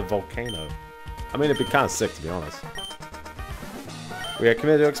the volcano. I mean, it'd be kind of sick, to be honest. We are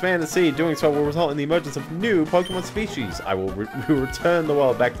committed to expand the sea. Doing so will result in the emergence of new Pokemon species. I will return the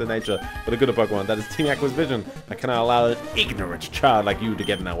world back to nature for the good of Pokemon. That is Team Aqua's vision. I cannot allow an ignorant child like you to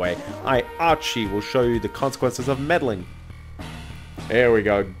get in our way. I, Archie, will show you the consequences of meddling. There we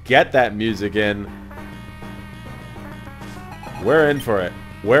go. Get that music in. We're in for it.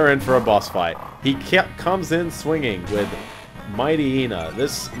 We're in for a boss fight. He comes in swinging with Mightyena.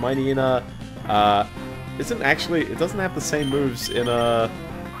 This Mightyena, isn't actually... It doesn't have the same moves in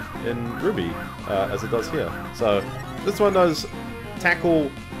in Ruby, as it does here. So this one does tackle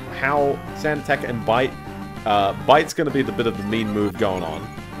how Sand Attack and Bite. Bite's going to be the bit of the mean move going on.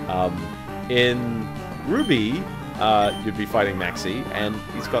 In Ruby, you'd be fighting Maxie, and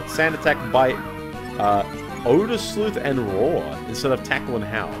he's got Sand Attack, Bite, Odor Sleuth, and Roar instead of Tackle and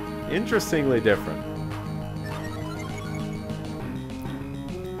Howl. Interestingly different.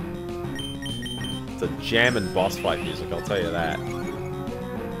 It's a jammin' boss fight music, I'll tell you that.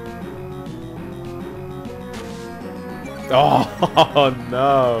 Oh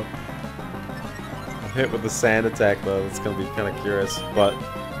no! I'm hit with the Sand Attack though. It's gonna be kind of curious, but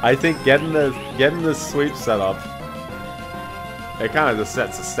I think getting the sweep set up, it kind of just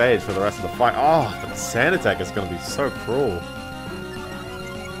sets the stage for the rest of the fight. Oh, the Sand Attack is gonna be so cruel.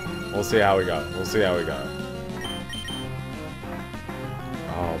 We'll see how we go. We'll see how we go.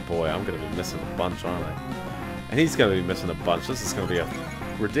 Oh boy, I'm gonna be missing a bunch, aren't I? And he's gonna be missing a bunch. This is gonna be a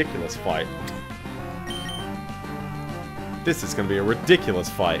ridiculous fight. This is going to be a ridiculous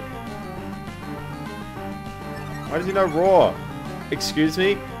fight. Why does he know Roar? Excuse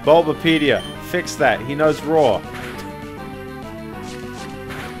me? Bulbapedia, fix that. He knows Roar.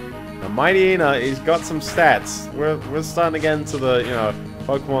 Now, Mighty Ina, he's got some stats. We're starting to get into the, you know,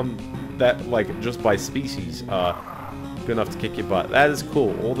 Pokemon that, like, just by species are good enough to kick your butt. That is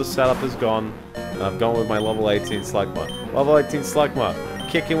cool. All the setup is gone. And I've gone with my level 18 Slugma. Level 18 Slugma.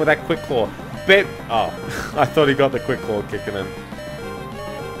 Kicking with that Quick Claw. Bit. Oh, I thought he got the Quick Claw kicking in.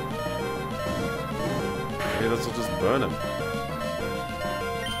 Maybe this will just burn him.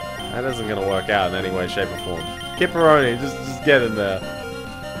 That isn't going to work out in any way, shape, or form. Kipperoni, just get in there.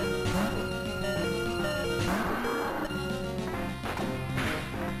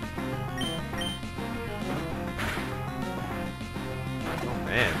 Oh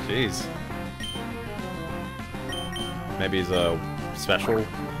man, jeez. Maybe he's a special.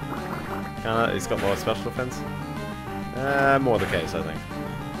 He's got more special defense. More the case, I think.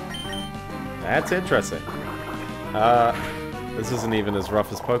 That's interesting. This isn't even as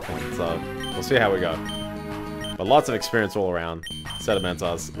rough as Pokemon, so we'll see how we go. But lots of experience all around.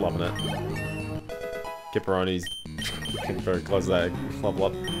 Sedimentar's loving it. Kipperoni's getting very close to that level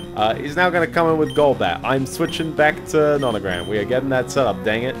up. He's now going to come in with Golbat. I'm switching back to Nonogram. We are getting that set up.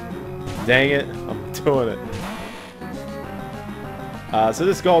 Dang it. Dang it. I'm doing it. So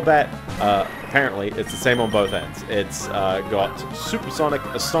this Golbat, apparently, it's the same on both ends. It's got Supersonic,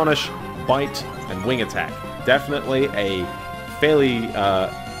 Astonish, Bite, and Wing Attack. Definitely a fairly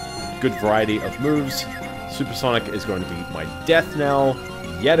good variety of moves. Supersonic is going to be my death knell,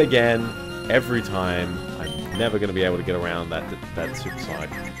 yet again, every time. I'm never going to be able to get around that Supersonic.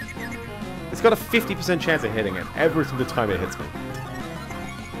 It's got a 50% chance of hitting it every single time it hits me.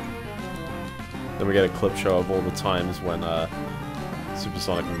 Then we get a clip show of all the times when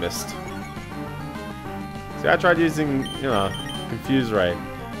Supersonic missed. See, I tried using, you know, Confuse Ray.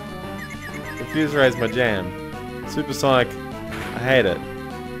 Confuse Ray is my jam. Supersonic, I hate it.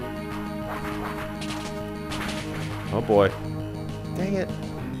 Oh boy. Dang it.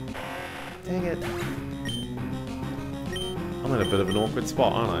 Dang it. I'm in a bit of an awkward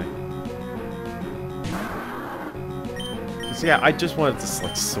spot, aren't I? Because, yeah, I just wanted to,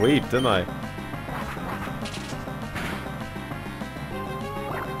 like, sweep, didn't I?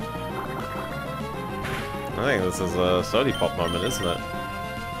 I think this is a Sody Pop moment, isn't it?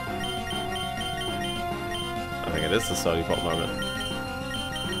 I think it is the Sody Pop moment.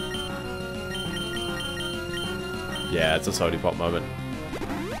 Yeah, it's a Sody Pop moment.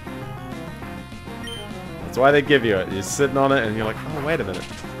 That's why they give you it. You're sitting on it and you're like, oh, wait a minute.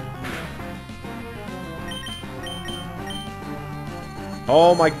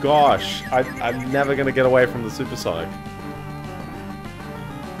 Oh my gosh. I'm never going to get away from the Supersonic.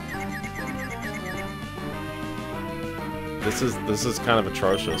 This is kind of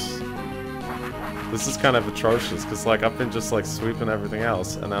atrocious. This is kind of atrocious, because, like, I've been just, like, sweeping everything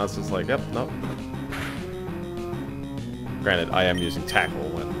else, and now it's just like, yep, nope. Granted, I am using Tackle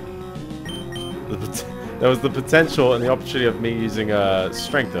when... There was the potential and the opportunity of me using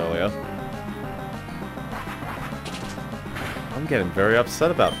Strength earlier. I'm getting very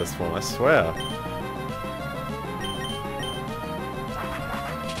upset about this one, I swear.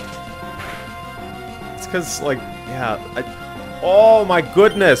 It's because, like, yeah, oh my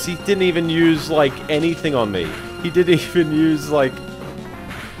goodness, he didn't even use, like, anything on me. He didn't even use, like...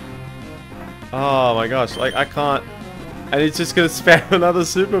 Oh my gosh, like, I can't... And he's just gonna spam another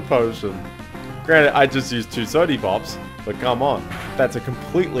Super Potion. Granted, I just used 2 Sody Pops, but come on. That's a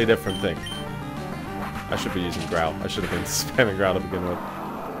completely different thing. I should be using Growl. I should have been spamming Growl to begin with.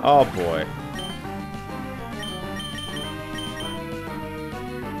 Oh boy.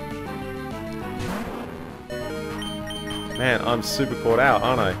 Man, I'm super caught out,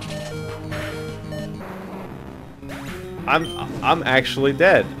 aren't I? I'm actually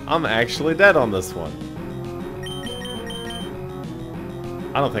dead. I'm actually dead on this one.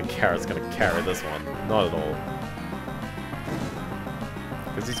 I don't think Carrot's gonna carry this one. Not at all.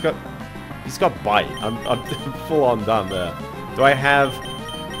 Because he's got bite. I'm full on done there. Do I have?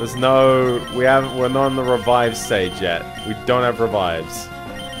 There's no. We're not in the revive stage yet. We don't have revives.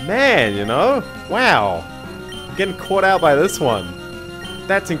 Man, you know, wow. I'm getting caught out by this one.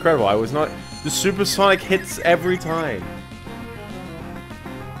 That's incredible. I was not. The supersonic hits every time.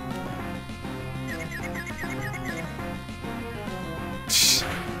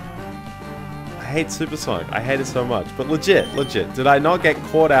 I hate supersonic. I hate it so much. But legit. Did I not get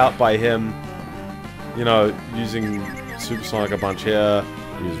caught out by him, you know, using supersonic a bunch here?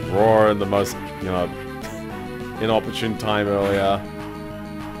 Use roar in the most, you know, inopportune time earlier.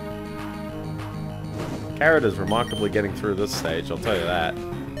 Carrot is remarkably getting through this stage, I'll tell you that.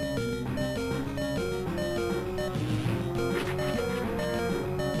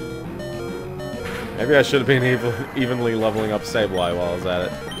 Maybe I should have been evenly leveling up Sableye while I was at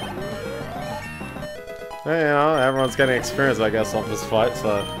it. Well, you know, everyone's getting experience, I guess, off this fight,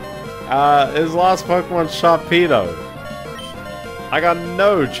 so... his last Pokemon, Sharpedo. I got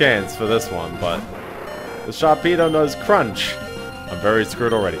no chance for this one, but... the Sharpedo knows Crunch. I'm very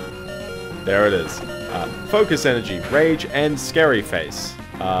screwed already. There it is. Focus Energy, Rage, and Scary Face.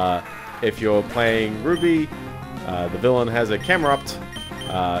 If you're playing Ruby, the villain has a Camerupt,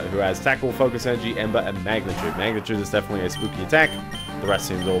 who has Tackle, Focus Energy, Ember, and Magnitude. Magnitude is definitely a spooky attack. The rest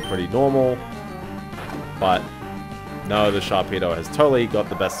seems all pretty normal. But, no, the Sharpedo has totally got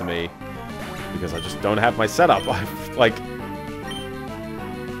the best of me. Because I just don't have my setup. I've, like...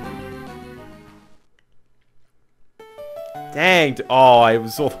 Dang! Oh, I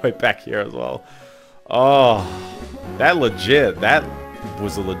was all the way back here as well. Oh, that was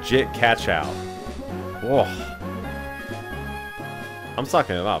a legit catch out. Whoa. I'm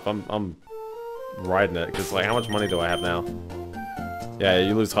sucking it up. I'm riding it because, like, how much money do I have now? Yeah,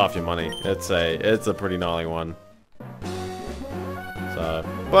 you lose half your money. It's a pretty gnarly one. So,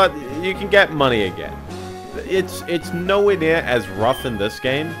 but you can get money again. It's nowhere near as rough in this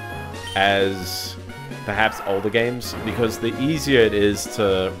game as perhaps older games, because the easier it is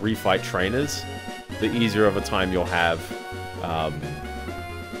to refight trainers, the easier of a time you'll have,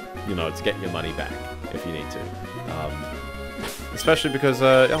 you know, to get your money back if you need to. Especially because,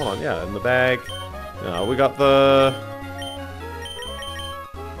 hold on, yeah, in the bag, we got the...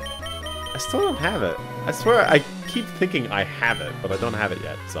 I still don't have it. I swear, I keep thinking I have it, but I don't have it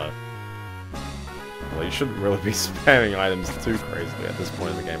yet, so... Well, you shouldn't really be spamming items too crazily at this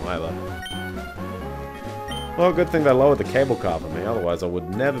point in the game either. Well, good thing they lowered the cable car for me, otherwise I would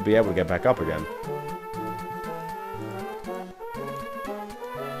never be able to get back up again.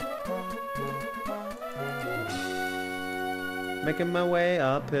 Making my way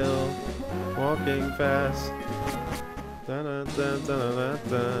uphill, walking fast. Da -da -da -da -da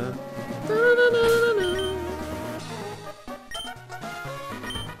 -da. Da -da -da -da -da.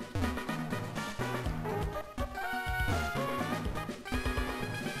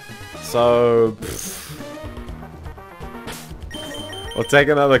 So, we'll take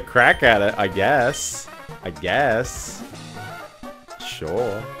another crack at it, I guess.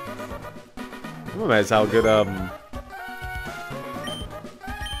 Sure. I'm amazed how good,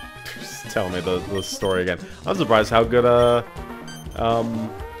 just tell me the story again. I'm surprised how good,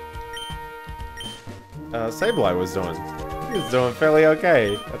 Sableye was doing. He was doing fairly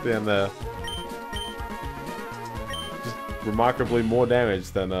okay at the end there. Just remarkably more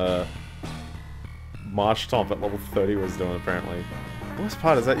damage than, Marshtomp at level 30 was doing, apparently. The worst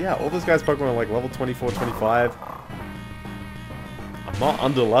part is that, yeah, all those guys' Pokemon are like level 24, 25. I'm not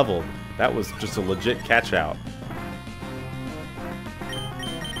under-leveled. That was just a legit catch-out.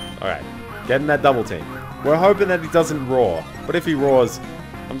 Alright, getting that double team. We're hoping that he doesn't roar, but if he roars,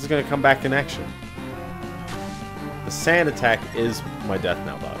 I'm just gonna come back in action. The sand attack is my death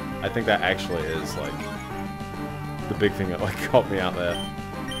knell, though. I think that actually is, like, the big thing that, like, got me out there.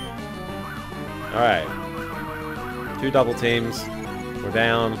 Alright. 2 double teams. We're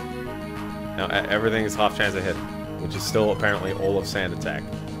down. Now everything is half chance of hit, which is still apparently all of sand attack.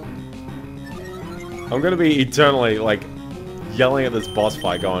 I'm gonna be eternally, like, yelling at this boss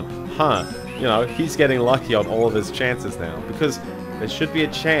fight going, huh, you know, he's getting lucky on all of his chances now, because there should be a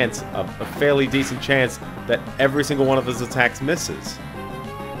chance, a fairly decent chance, that every single one of his attacks misses.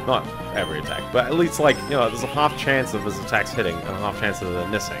 Not every attack, but at least, like, you know, there's a half chance of his attacks hitting and a half chance of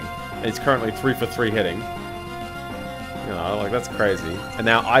them missing. And he's currently 3 for 3 hitting. You know, like, that's crazy. And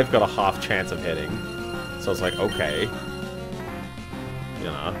now I've got a half chance of hitting. So it's like, okay. you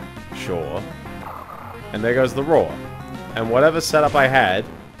know, sure. And there goes the roar. And whatever setup I had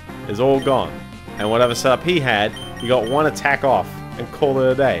is all gone. And whatever setup he had, he got one attack off and called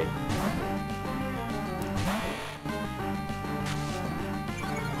it a day.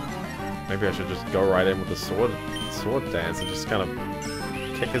 Maybe I should just go right in with the sword dance and just kind of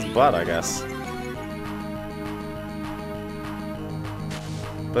kick his butt, I guess.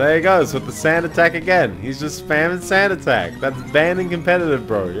 But there he goes with the sand attack again. He's just spamming sand attack. That's banned in competitive,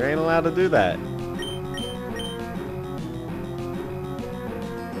 bro. You ain't allowed to do that.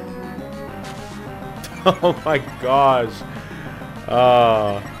 Oh my gosh.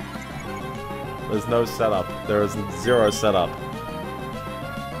 There's no setup. There is zero setup.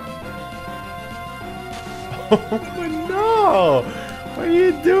 Oh no! What are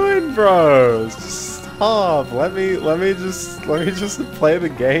you doing, bro? Stop. Let me just play the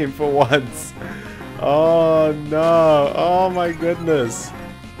game for once. Oh no. Oh my goodness.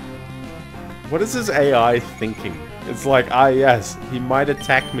 What is this AI thinking? It's like, ah yes, he might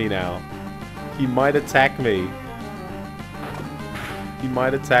attack me now. He might attack me. He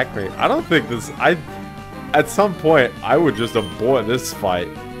might attack me. I don't think this... At some point, I would just abort this fight.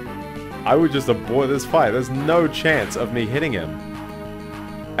 I would just abort this fight. There's no chance of me hitting him.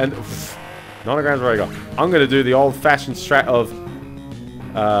 And... Nonogram's ready to go. I'm gonna do the old-fashioned strat of...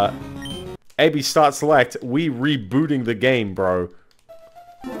 AB start select. We rebooting the game, bro.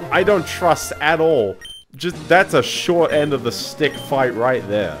 I don't trust at all. Just... That's a short end of the stick fight right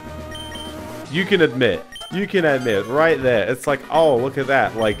there. You can admit right there. It's like, oh, look at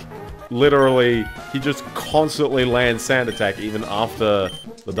that. Like, literally, he just constantly lands sand attack even after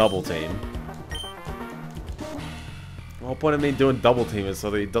the double team. The whole point of me doing double team is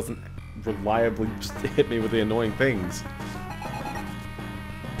so that he doesn't reliably just hit me with the annoying things.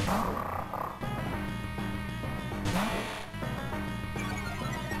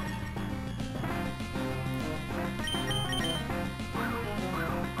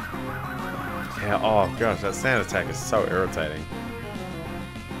 Yeah, oh gosh, that sand attack is so irritating.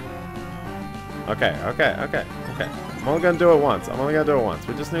 Okay. I'm only gonna do it once.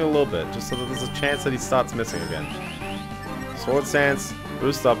 We just need a little bit, just so that there's a chance that he starts missing again. Sword stance,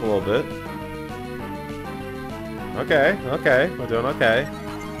 boost up a little bit. Okay, we're doing okay.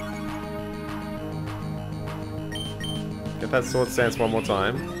 Get that sword stance one more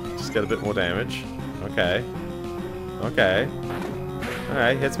time. Just get a bit more damage. Okay.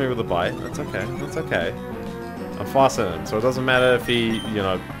 Alright, hits me with a bite. That's okay. I'm faster than him, so it doesn't matter if he, you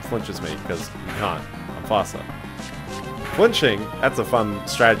know, flinches me, because he can't. I'm faster. Flinching, that's a fun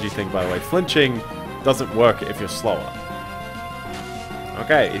strategy thing, by the way. Flinching doesn't work if you're slower.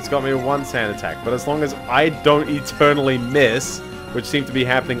 Okay, he's got me with one sand attack, but as long as I don't eternally miss, which seemed to be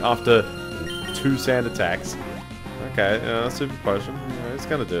happening after 2 sand attacks. Okay, super potion. Yeah, he's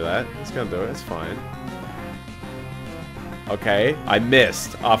gonna do that. He's gonna do it. It's fine. Okay, I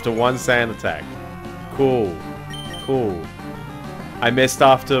missed after 1 sand attack. Cool. I missed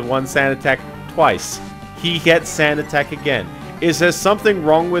after 1 sand attack twice. He gets sand attack again. Is there something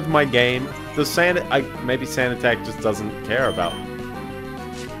wrong with my game? The sand... maybe sand attack just doesn't care about...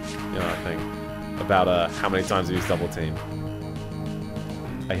 You know, I think. About how many times he used double team.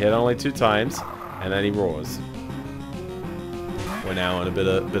 I hit only 2 times, and then he roars. We're now in a bit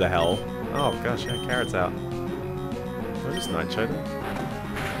of hell. Oh gosh, yeah, carrot's out. Can I just nightshade him?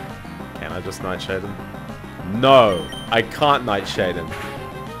 Can I just nightshade him? No! I can't nightshade him.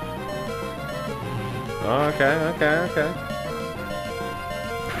 Oh, okay.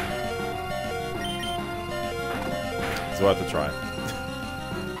 It's worth a try.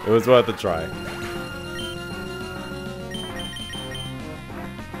 It was worth a try.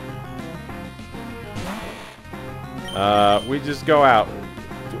 We just go out.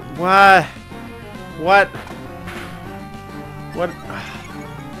 What?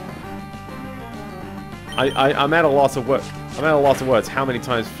 I'm at a loss of words. How many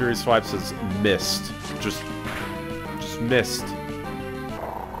times Fury Swipes has missed? Just missed.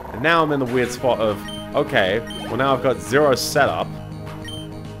 And now I'm in the weird spot of, okay, well now I've got 0 setup.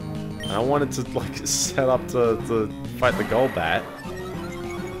 And I wanted to like set up to fight the Golbat.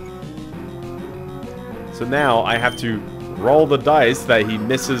 So now I have to roll the dice that he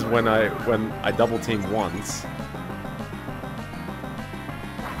misses when I double team once.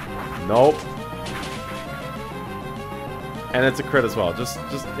 Nope. And it's a crit as well, just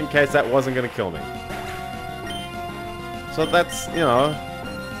in case that wasn't gonna kill me. So that's, you know,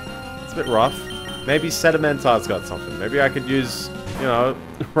 it's a bit rough. Maybe Sedimentar's got something. Maybe I could use, you know,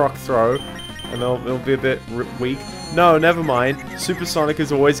 Rock Throw, and it'll be a bit weak. No, never mind. Supersonic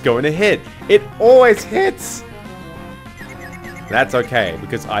is always going to hit. It always hits! That's okay,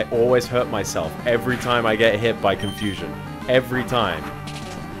 because I always hurt myself every time I get hit by confusion. Every time.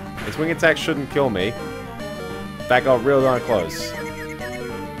 His wing attack shouldn't kill me. That got real darn close.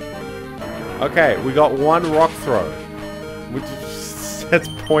 Okay, we got one rock throw. Which is, that's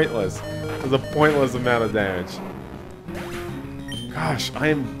pointless. It's a pointless amount of damage. Gosh, I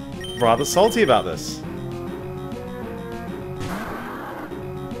am rather salty about this.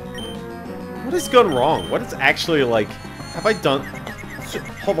 What has gone wrong? What is actually, like... Have I done...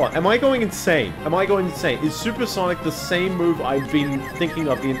 Hold on, am I going insane? Am I going insane? Is Supersonic the same move I've been thinking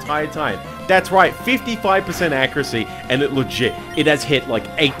of the entire time? That's right, 55% accuracy, and it legit. It has hit like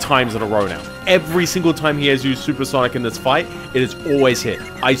 8 times in a row now. Every single time he has used Supersonic in this fight, it has always hit.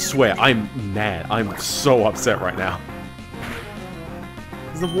 I swear, I'm mad. I'm so upset right now.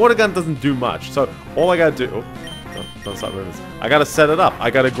 The water gun doesn't do much, so all I gotta do... Oh, don't stop moving this. I gotta set it up. I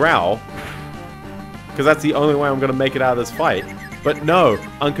gotta growl. Because that's the only way I'm gonna make it out of this fight. But no,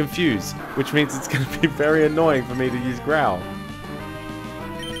 I'm confused, which means it's gonna be very annoying for me to use growl.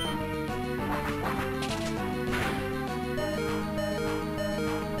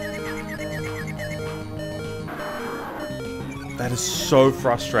 That is so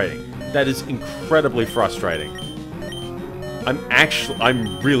frustrating. That is incredibly frustrating.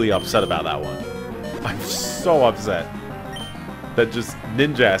 I'm really upset about that one. I'm so upset. That just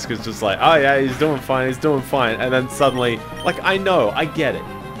Ninjask is just like, oh yeah, he's doing fine, and then suddenly, like, I know, I get it.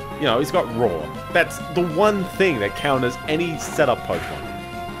 You know, he's got Roar. That's the one thing that counters any setup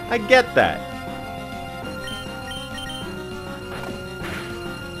Pokemon. I get that.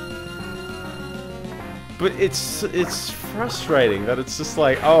 But it's frustrating that it's just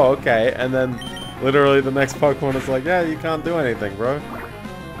like, oh, okay, and then literally the next Pokemon is like, yeah, you can't do anything, bro.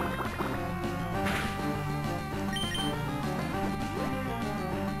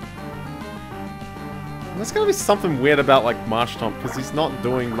 There's gotta be something weird about, like, Marshtomp, because he's not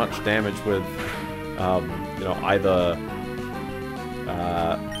doing much damage with, you know, either...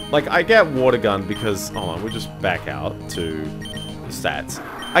 like, I get Water Gun because... Hold on, we'll just back out to the stats.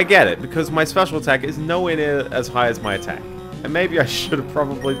 I get it, because my special attack is nowhere near as high as my attack. And maybe I should have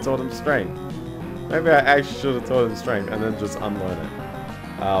probably taught him Strength. Maybe I actually should have taught him Strength and then just unlearn it.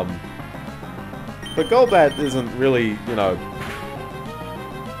 But Golbat isn't really, you know...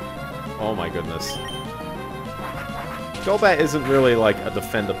 Oh my goodness. Golbat isn't really like a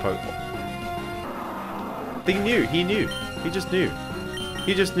defender Pokemon. He knew. He just knew.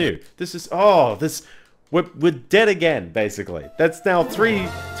 He just knew. This is... Oh, this... We're dead again, basically. That's now three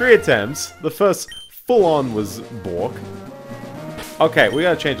attempts. The first full-on was Bork. Okay, we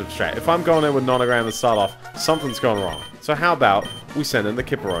gotta change up strat. If I'm going in with Nonogram to start off, something's going wrong. So how about we send in the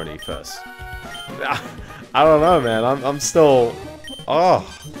Kipperoni first? I don't know, man. I'm still... Oh...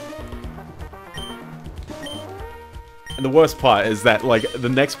 And the worst part is that, like, the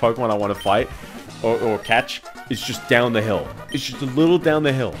next Pokemon I want to fight, or catch, is just down the hill. It's just a little down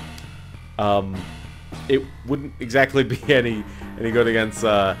the hill. It wouldn't exactly be any good against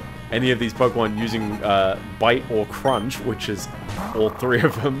any of these Pokemon using Bite or Crunch, which is all 3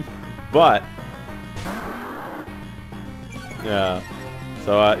 of them. But, yeah.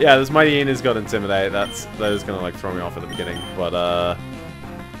 So, yeah, this Mighty Ina's got Intimidate. That is going to, like, throw me off at the beginning. But,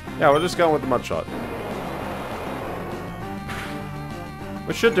 yeah, we're just going with the Mud Shot.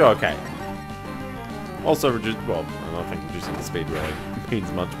 We should do okay. Also, well, I don't think reducing the speed really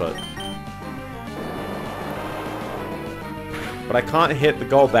means much, but I can't hit the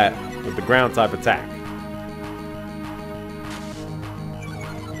Golbat with the ground type attack.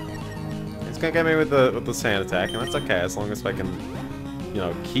 It's gonna get me with the sand attack, and that's okay as long as I can, you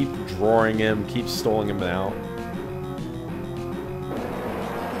know, keep drawing him, keep stalling him out.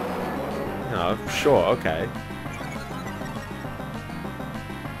 No, sure, okay.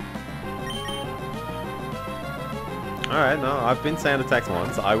 Alright, no, I've been sand attacked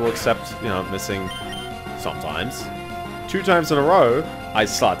once. I will accept, you know, missing sometimes. 2 times in a row, I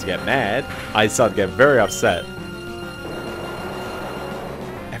start to get mad. I start to get very upset.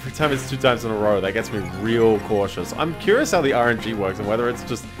 Every time it's 2 times in a row, that gets me real cautious. I'm curious how the RNG works and whether it's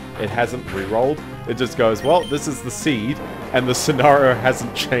just, it hasn't re-rolled. It just goes, well, this is the seed, and the scenario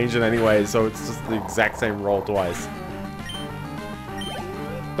hasn't changed in any way, so it's just the exact same roll twice.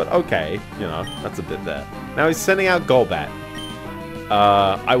 But okay, you know, that's a bit there. Now he's sending out Golbat.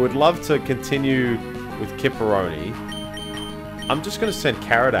 I would love to continue with Kipperoni. I'm just going to send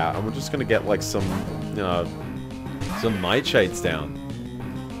Carrot out, and we're just going to get, like, some, you know, some Nightshades down.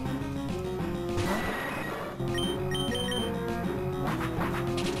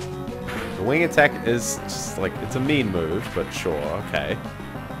 The wing attack is just, like, it's a mean move, but sure, okay.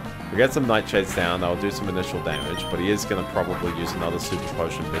 We get some nightshades down, that'll do some initial damage, but he is going to probably use another super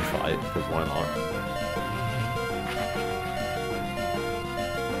potion mid-fight, because why not?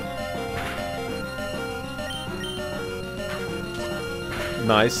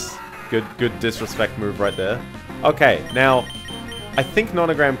 Nice. Good disrespect move right there. Okay, now, I think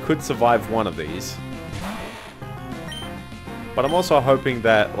Nonogram could survive one of these. But I'm also hoping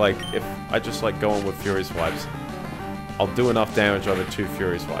that, like, if I just, like, go in with Fury Swipes, I'll do enough damage over 2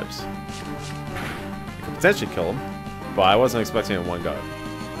 Fury Swipes. I could potentially kill him, but I wasn't expecting it in one go.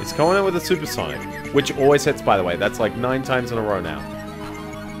 He's going in with a Supersonic, which always hits, by the way. That's like 9 times in a row now.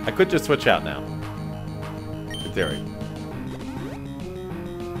 I could just switch out now. In theory.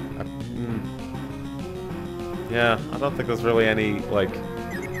 Yeah, I don't think there's really any, like,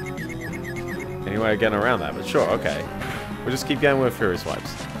 any way of getting around that, but sure, okay. We'll just keep getting with Fury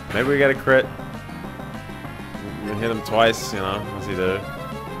Swipes. Maybe we get a crit. We hit him twice, you know. What's he do?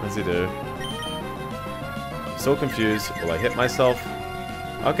 What's he do? I'm still confused. Will I hit myself?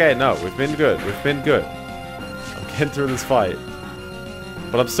 Okay, no, we've been good. We've been good. I'm getting through this fight.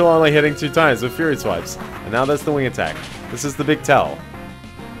 But I'm still only hitting 2 times with Fury Swipes. And now there's the wing attack. This is the big tell.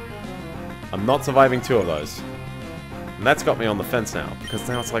 I'm not surviving 2 of those. And that's got me on the fence now. Because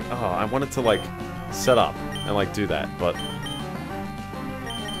now it's like, oh, I wanted to, like, set up and, like, do that. But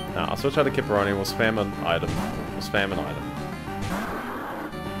no, I'll switch out to Kipperoni. We'll spam an item. We'll spam an item.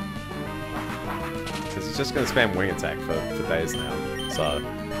 Because he's just going to spam wing attack for days now. So.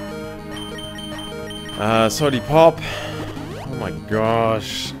 Sody Pop. Oh my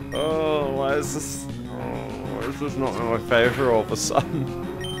gosh. Oh, why is this not in my favor all of a sudden?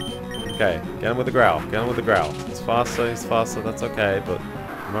 Okay, get him with the growl. Get him with the growl. He's faster, that's okay, but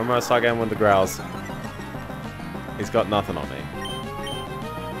remember I start getting with the growls. He's got nothing on me.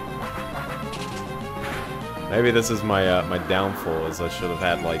 Maybe this is my my downfall, is I should have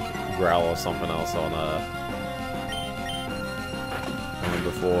had like growl or something else on him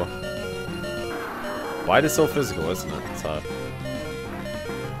before. Bite is so physical, isn't it? So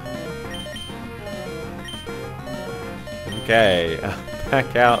okay,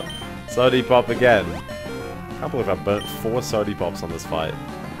 back out. Sody Pop again. Can't believe I burnt 4 Sody Pops on this fight.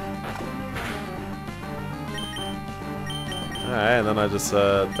 Alright, and then I just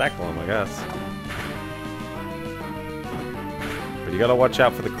tackle him, I guess. But you gotta watch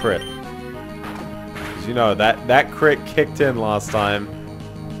out for the crit. Because you know, that crit kicked in last time.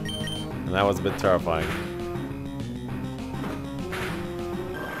 And that was a bit terrifying.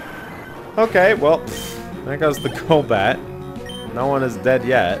 Okay, well, there goes the Golbat. No one is dead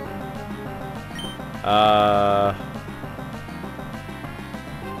yet.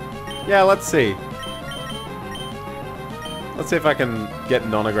 Yeah, let's see. Let's see if I can get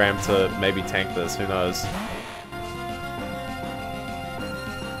Nonogram to maybe tank this. Who knows?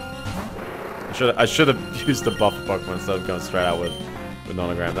 I should have used the buffer Pokemon instead of going straight out with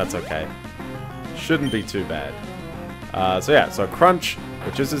Nonogram. That's okay. Shouldn't be too bad. So yeah, so Crunch,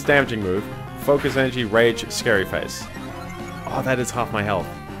 which is his damaging move. Focus Energy, Rage, Scary Face. Oh, that is half my health.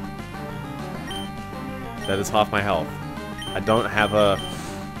 That is half my health. I don't have a...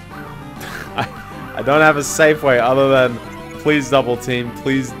 I don't have a safe way other than please double team,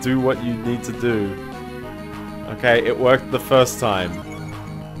 please do what you need to do. Okay, it worked the first time.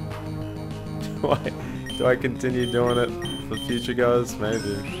 Do I continue doing it for future goes?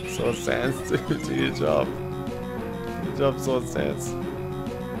 Maybe. Sword Stance, do your job. Good job, Sword Stance.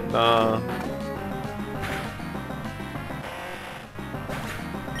 Nah.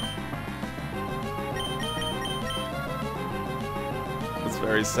 It's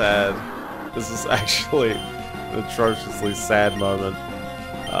very sad. This is actually an atrociously sad moment.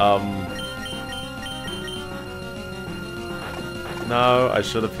 No, I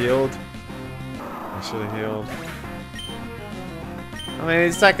should have healed. I should have healed. I mean,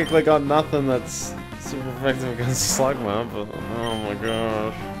 he's technically got nothing that's super effective against Slugma, but oh my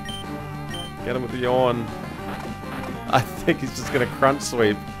gosh. Get him with the yawn. I think he's just gonna crunch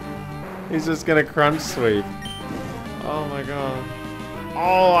sweep. He's just gonna crunch sweep. Oh my god.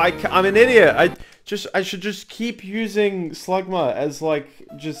 Oh, I'm an idiot. I should just keep using Slugma as like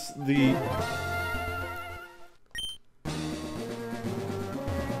just the...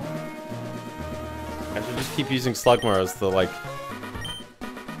 I should just keep using Slugma as the like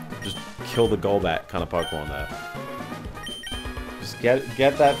just kill the Golbat kind of Pokemon there. Just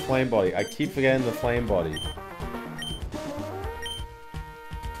get that Flame Body. I keep forgetting the Flame Body.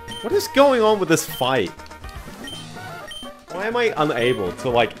 What is going on with this fight? Why am I unable to,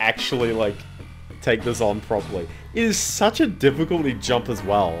 like, actually, like, take this on properly? It is such a difficulty jump as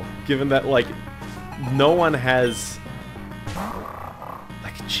well, given that, like, no one has,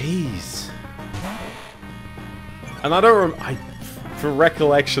 like, Jeez. And I don't for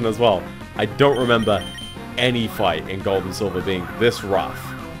recollection as well, I don't remember any fight in Gold and Silver being this rough.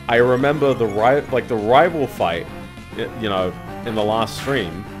 I remember the rival fight, you know, in the last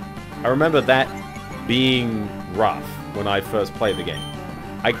stream. I remember that being rough when I first played the game.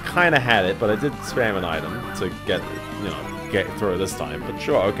 I kind of had it, but I did spam an item to get, you know, get through it this time. But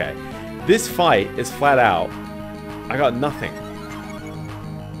sure, okay. This fight is flat out, I got nothing.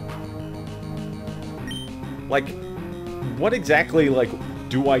 Like, what exactly, like,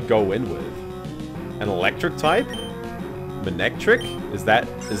 do I go in with? An electric type? Manectric? Is that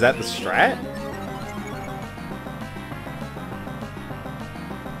the strat?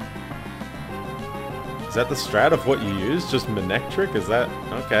 Is that the strat of what you use? Just Manectric? Is that...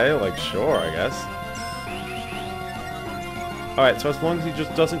 Okay, like, sure, I guess. Alright, so as long as he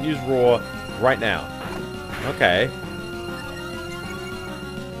just doesn't use Roar right now. Okay.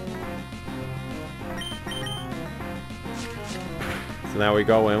 So now we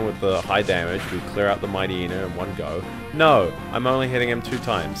go in with the high damage, we clear out the Mighty Ina in one go. No, I'm only hitting him 2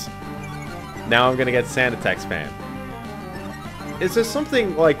 times. Now I'm gonna get Sand Attack spam. Is there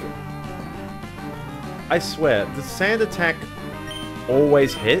something, like... I swear, does Sand Attack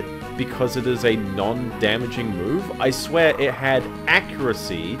always hit because it is a non-damaging move? I swear it had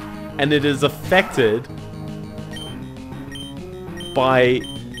accuracy, and it is affected by...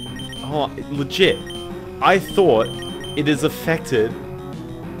 Oh, legit. I thought it is affected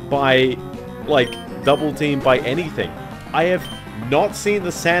by, like, double team by anything. I have not seen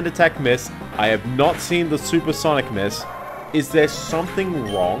the Sand Attack miss. I have not seen the Supersonic miss. Is there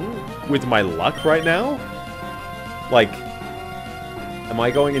something wrong with my luck right now? Like, am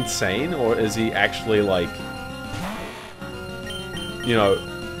I going insane? Or is he actually, like, you know,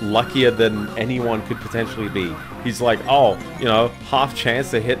 luckier than anyone could potentially be? He's like, oh, you know, half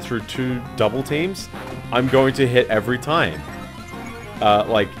chance to hit through 2 double teams. I'm going to hit every time.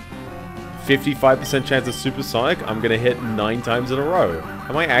 Like, 55% chance of Supersonic, I'm gonna hit 9 times in a row.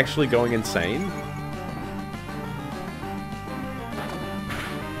 Am I actually going insane?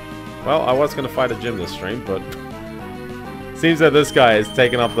 Well, I was gonna fight a gym this stream, but... seems that this guy is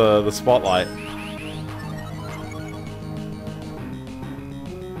taking up the spotlight.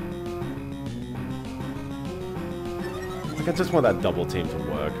 Like, I just want that double team to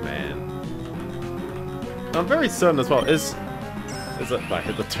work, man. I'm very certain as well. Is it? I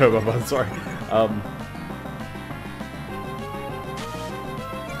hit the turbo button. Sorry.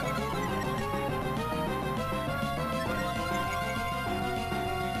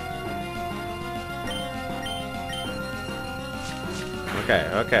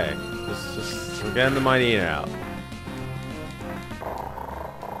 Okay. Just we're getting the Mighty Ina out.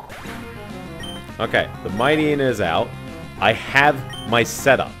 Okay, the Mighty Ina is out. I have my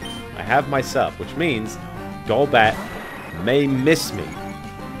setup. Which means Golbat may miss me.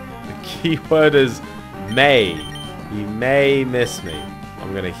 The keyword is may. He may miss me.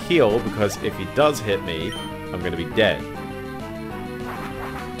 I'm gonna heal because if he does hit me, I'm gonna be dead.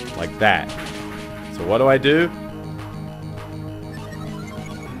 Like that. So what do?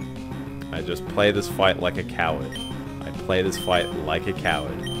 I just play this fight like a coward. And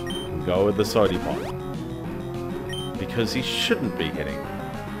go with the Sody Pop. Because he shouldn't be hitting.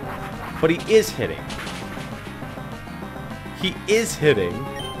 But he is hitting.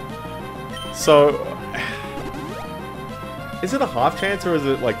 So... is it a half chance or is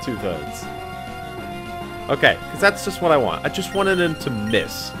it like 2/3? Okay, because that's just what I want. I just wanted him to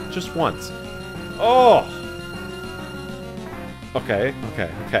miss. Just once. Oh! Okay.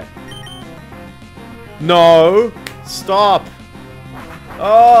 No! Stop!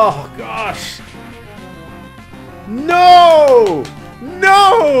 Oh, gosh! No!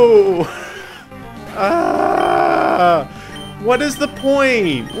 No! What is the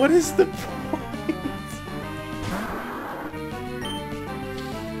point?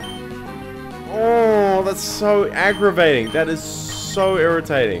 Oh, that's so aggravating. That is so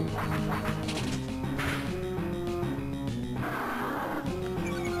irritating.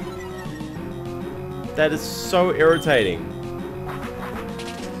 That is so irritating.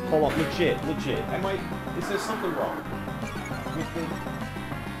 Hold on, legit. Is there something wrong with the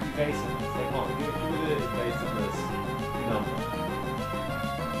evasiveness? Like, hold on, give me the evasiveness number.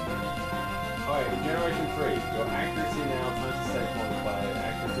 Alright, Generation 3, your accuracy now times the set modifier,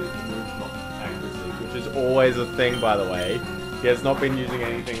 accuracy to move accuracy, which is always a thing, by the way. He has not been using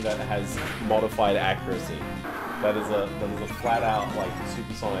anything that has modified accuracy. That is a flat out, like,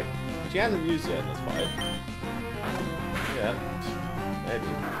 supersonic, which he hasn't used yet in this fight. Yeah, maybe.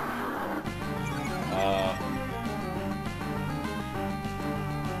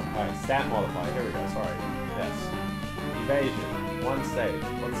 Alright, stat modifier. Here we go. Sorry. Yes. Evasion. 1 stage.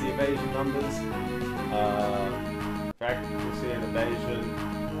 What's the evasion numbers? Accuracy and evasion.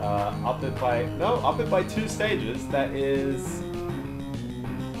 Up it by... No, up it by 2 stages. That is...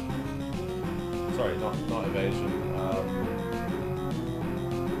 Sorry, not evasion.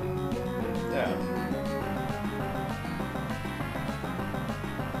 Yeah.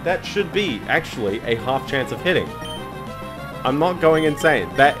 That should be, actually, a half chance of hitting. I'm not going insane.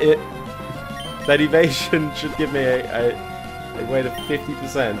 That evasion should give me a weight of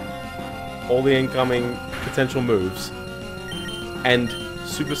 50%. All the incoming potential moves. And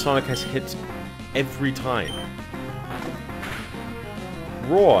Supersonic has hit every time.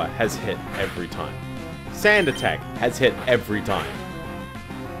 Roar has hit every time. Sand Attack has hit every time.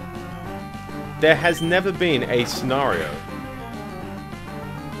 There has never been a scenario.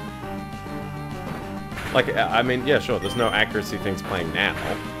 Like, I mean, yeah, sure, there's no accuracy things playing now.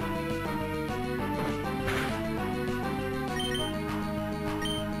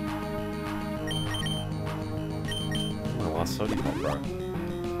 My last Sody Pop, bro.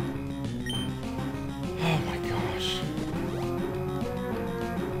 Oh my gosh.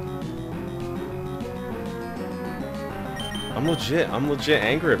 I'm legit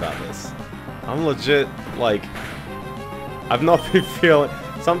angry about this. I'm legit, like, I've not been feeling,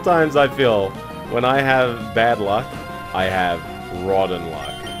 sometimes I feel, when I have bad luck, I have rotten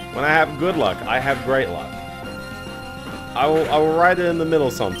luck. When I have good luck, I have great luck. I will ride it in the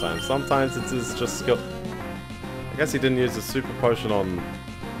middle sometimes. Sometimes it is just skill. I guess he didn't use the super potion on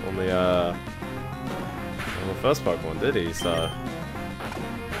the first Pokemon, did he? So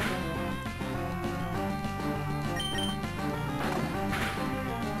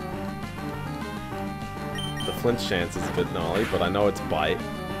the flinch chance is a bit gnarly, but I know it's bite.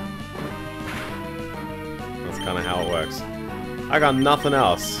 That's kind of how it works. I got nothing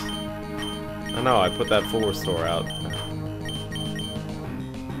else. I know, I put that full restore out.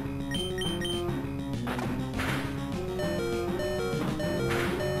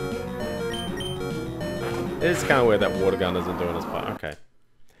 It is kind of weird that water gun isn't doing his part. Okay.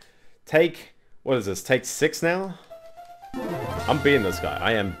 Take, what is this? Take 6 now? I'm beating this guy.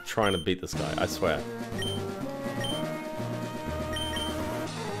 I am trying to beat this guy, I swear.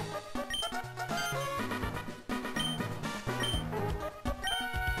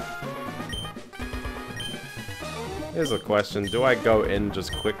 Here's a question. Do I go in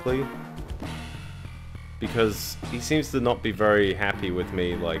just quickly? Because he seems to not be very happy with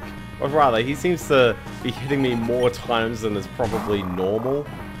me, like... Or rather, he seems to be hitting me more times than is probably normal.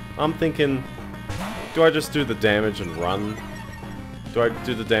 I'm thinking, do I just do the damage and run? Do I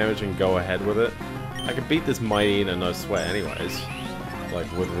do the damage and go ahead with it? I could beat this Mightyena no sweat anyways. Like,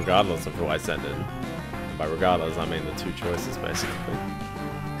 with regardless of who I send in. And by regardless, I mean the 2 choices, basically.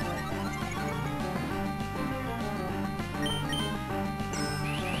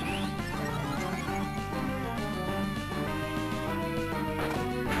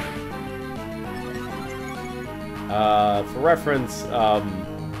 For reference,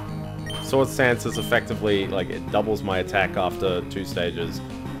 Sword Stance is effectively, like, it doubles my attack after 2 stages,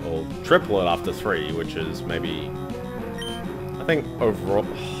 or triple it after 3, which is maybe, I think, overall...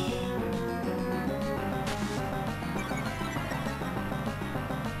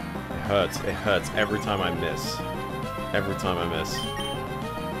 It hurts every time I miss. Every time I miss.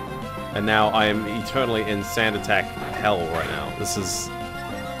 And now I am eternally in Sand Attack hell right now. This is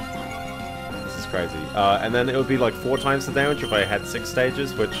crazy. And then it would be like 4 times the damage if I had 6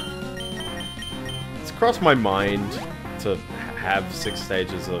 stages, which... It's crossed my mind to have 6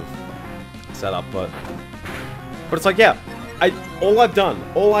 stages of setup, but it's like, yeah, all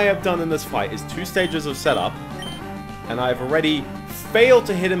I have done in this fight is 2 stages of setup, and I've already failed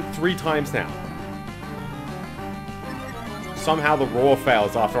to hit him 3 times now. Somehow the roar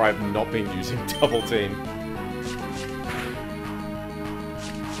fails after I've not been using double team.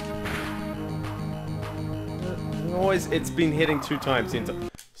 It's been hitting 2 times into...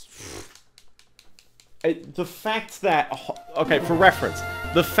 The fact that... Okay, for reference.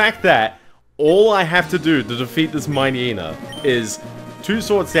 The fact that all I have to do to defeat this Mightyena is 2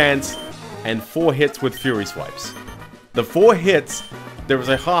 Sword Stance and 4 hits with Fury Swipes. The 4 hits, there is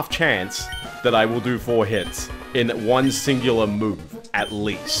a half chance that I will do 4 hits in 1 singular move, at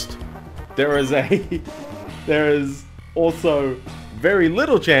least. There is also very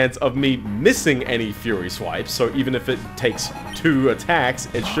little chance of me missing any Fury Swipes, so even if it takes 2 attacks,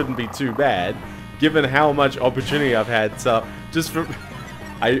 it shouldn't be too bad, given how much opportunity I've had. So, just for...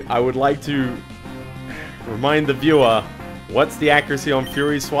 I would like to remind the viewer, what's the accuracy on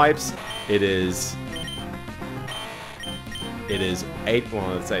Fury Swipes? It is it is 8...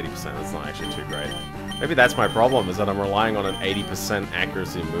 Well, it's 80%. That's not actually too great. Maybe that's my problem, is that I'm relying on an 80%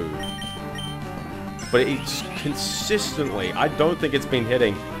 accuracy move. But it's consistently... I don't think it's been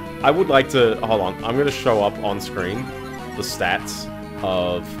hitting... I would like to... Hold on. I'm going to show up on screen the stats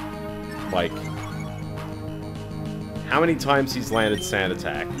of, like... how many times he's landed Sand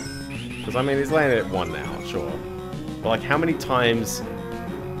Attack. Because, I mean, he's landed it 1 now, sure. But, like, how many times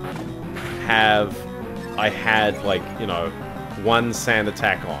have I had, like, you know, 1 Sand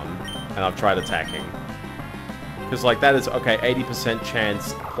Attack on, and I've tried attacking? Because, like, that is, okay, 80%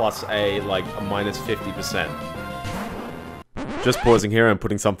 chance plus a, like, a minus 50%. Just pausing here and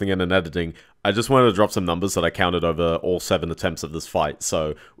putting something in and editing, I just wanted to drop some numbers that I counted over all 7 attempts of this fight.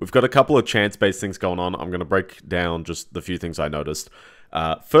 So, we've got a couple of chance-based things going on. I'm going to break down just the few things I noticed.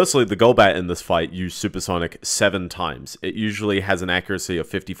 Firstly, the Golbat in this fight used Supersonic 7 times. It usually has an accuracy of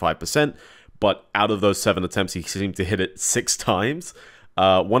 55%, but out of those 7 attempts, he seemed to hit it 6 times.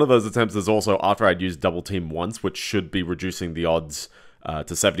 One of those attempts is also after I'd used Double Team once, which should be reducing the odds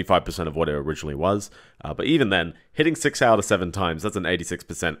to 75% of what it originally was. But even then, hitting 6 out of 7 times, that's an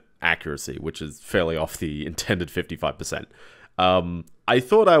 86% accuracy, which is fairly off the intended 55%. I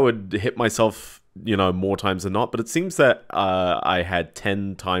thought I would hit myself, you know, more times than not, but it seems that I had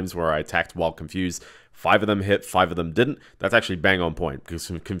 10 times where I attacked while confused. 5 of them hit, 5 of them didn't. That's actually bang on point,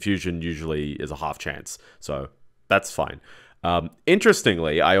 because confusion usually is a half chance, so that's fine.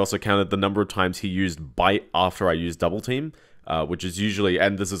 Interestingly, I also counted the number of times he used Bite after I used Double Team, which is usually,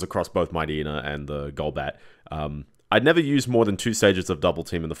 and this is across both Mightyena and the Golbat. I'd never used more than 2 stages of Double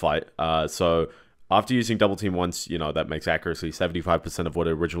Team in the fight, so after using Double Team once, you know, that makes accuracy 75% of what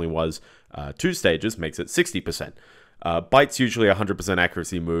it originally was. 2 stages makes it 60%. Bite's usually a 100%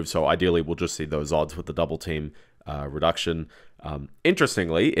 accuracy move, so ideally we'll just see those odds with the Double Team reduction.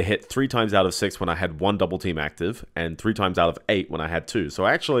 Interestingly, it hit 3 times out of 6 when I had 1 Double Team active, and 3 times out of 8 when I had 2. So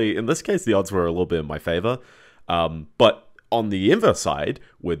actually, in this case, the odds were a little bit in my favor. But on the inverse side,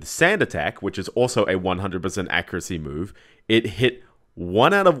 with Sand Attack, which is also a 100% accuracy move, it hit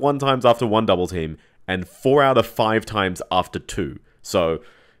 1 out of 1 times after 1 Double Team, and 4 out of 5 times after 2. So,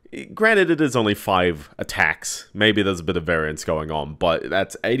 granted, it is only 5 attacks. Maybe there's a bit of variance going on, but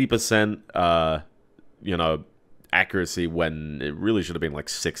that's 80%, you know, accuracy when it really should have been like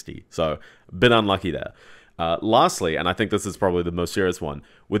 60. So, a bit unlucky there. Lastly, and I think this is probably the most serious one,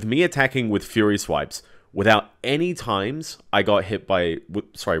 with me attacking with Fury Swipes, without any times I got hit by,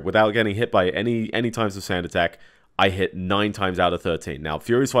 without getting hit by any times of Sand Attack, I hit 9 times out of 13. Now,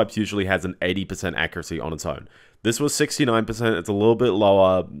 Fury Swipes usually has an 80% accuracy on its own. This was 69%. It's a little bit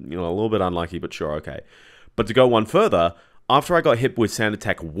lower, you know, a little bit unlucky, but sure, okay. But to go one further, after I got hit with Sand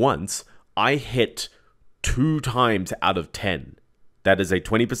Attack once, I hit 2 times out of 10. That is a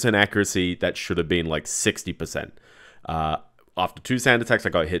 20% accuracy that should have been like 60%. After 2 Sand Attacks, I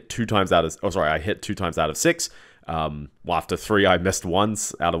got hit 2 times out of... Oh, sorry, I hit 2 times out of 6. Well, after 3, I missed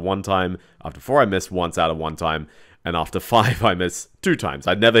once out of 1 time. After 4, I missed once out of 1 time. And after 5, I missed 2 times.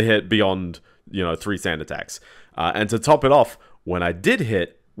 I'd never hit beyond, you know, 3 Sand Attacks. And to top it off, when I did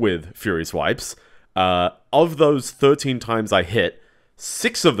hit with Fury Swipes, of those 13 times I hit,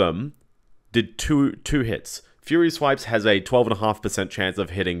 6 of them did two hits. Fury Swipes has a 12.5% chance of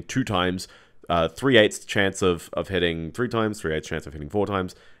hitting 2 times, 3/8 chance of hitting 3 times, 3/8 chance of hitting 4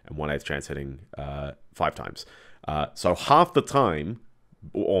 times, and 1/8 chance hitting 5 times. So half the time,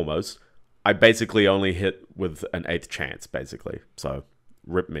 almost, I basically only hit with an 1/8 chance, basically. So,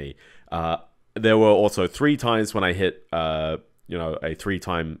 rip me. There were also 3 times when I hit, you know, a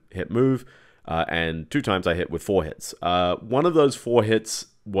 3-time hit move, and 2 times I hit with 4 hits. One of those 4 hits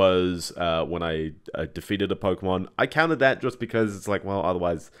was when I defeated a Pokemon. I counted that just because it's like, well,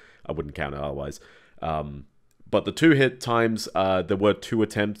 otherwise, I wouldn't count it otherwise. But the 2 hit times, there were 2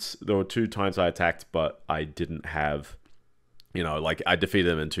 attempts. There were 2 times I attacked, but I didn't have, you know, like, I defeated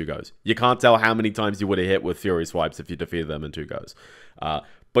them in 2 goes. You can't tell how many times you would have hit with Fury Swipes if you defeated them in 2 goes.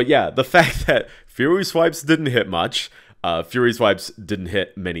 But yeah, the fact that Fury Swipes didn't hit much, Fury Swipes didn't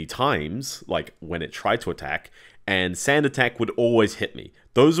hit many times, like when it tried to attack, and Sand Attack would always hit me.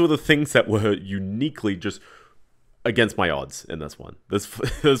 Those were the things that were uniquely just against my odds in this one. This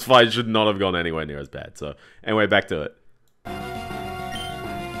fight should not have gone anywhere near as bad. So, anyway, back to it.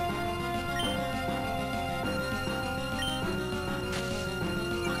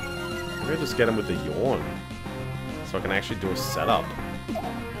 Maybe I'll just get him with the Yawn, so I can actually do a setup.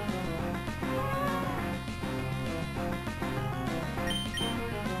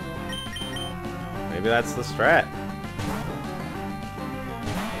 Maybe that's the strat.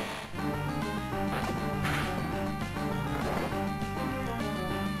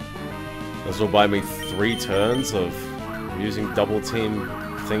 This will buy me 3 turns of using double team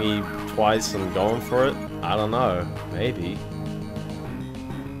thingy twice and going for it? I don't know. Maybe.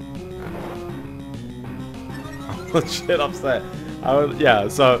 I'm legit upset. Yeah,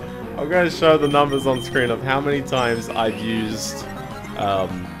 so I'm going to show the numbers on screen of how many times I've used, how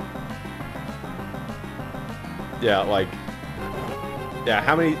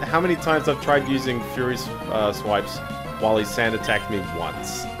many times I've tried using Fury swipes while he sand attacked me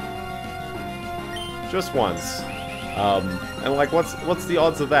once. Just once. And like, what's the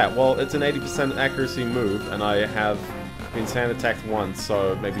odds of that? Well, it's an 80% accuracy move, and I have been sand attacked once,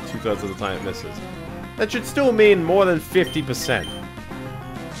 so maybe 2/3 of the time it misses. That should still mean more than 50%.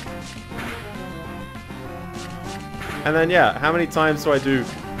 And then, yeah, how many times do I do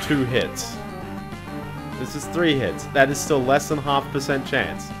 2 hits? This is 3 hits. That is still less than 0.5%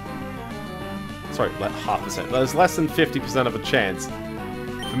 chance. Sorry, 0.5%. There's less than 50% of a chance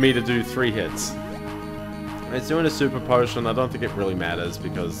for me to do 3 hits. It's doing a super potion. I don't think it really matters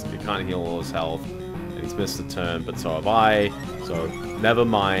because it can't heal all his health. And he's missed a turn, but so have I. So, never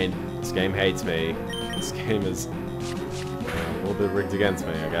mind. This game hates me. This game is a little bit rigged against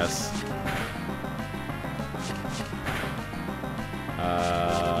me, I guess.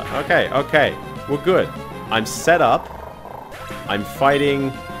 Okay. We're good. I'm set up. I'm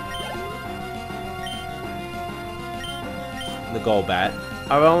fighting the Golbat.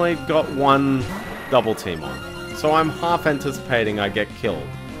 I've only got 1 double team on. So I'm half anticipating I get killed.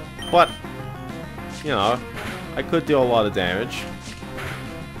 But, you know, I could deal a lot of damage.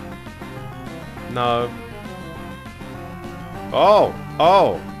 No. Oh,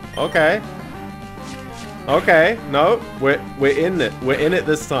 okay. Okay, no, we're in it. We're in it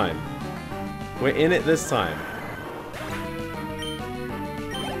this time. We're in it this time.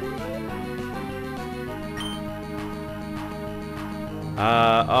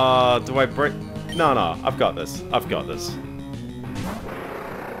 Do I break? No, I've got this.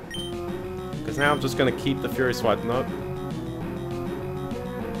 Because now I'm just gonna keep the Fury Swipe. Nope.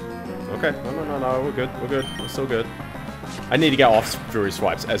 Okay, no, we're good. We're still good. I need to get off Fury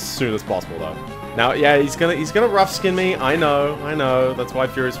Swipes as soon as possible, though. Now, yeah, he's gonna rough skin me. I know. That's why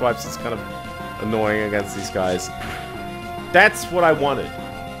Fury Swipes is kind of annoying against these guys. That's what I wanted.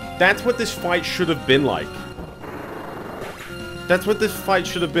 That's what this fight should have been like. That's what this fight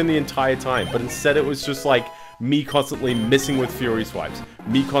should have been the entire time. But instead, it was just like me constantly missing with Fury Swipes,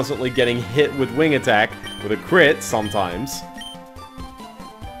 me constantly getting hit with Wing Attack with a crit sometimes.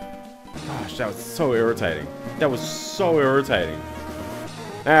 Gosh, that was so irritating.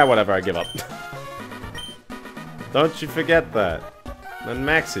 Ah, whatever, I give up. Don't you forget that. When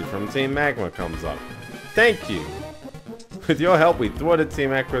Maxi from Team Magma comes up. Thank you. With your help, we thwarted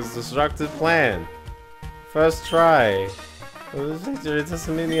Team Aqua's destructive plan. First try. This victory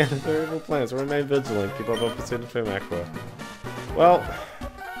doesn't mean the end of their evil plans. So remain vigilant. Keep up our pursuit of Team Aqua. Well,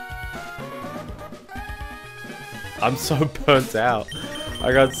 I'm so burnt out.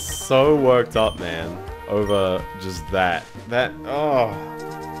 I got so worked up, man, over just that. I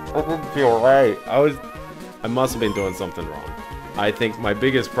didn't feel right. I must have been doing something wrong. I think my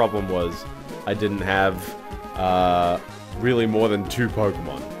biggest problem was I didn't have really more than 2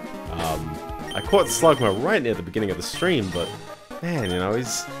 Pokemon. I caught Slugma right near the beginning of the stream, but man, you know,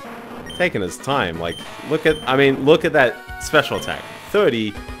 he's taking his time. Like, look at that special attack.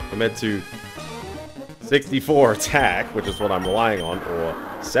 30 compared to 64 attack, which is what I'm relying on, or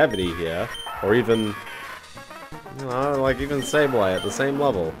 70 here, or even, you know, like even Sableye at the same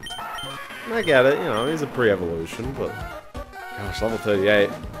level. I get it, you know, he's a pre-evolution, but gosh, level 38.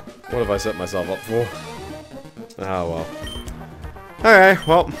 What have I set myself up for? Oh well. Alright,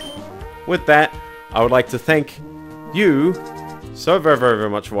 well, with that, I would like to thank you so very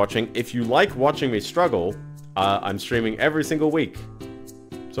much for watching. If you like watching me struggle, I'm streaming every single week.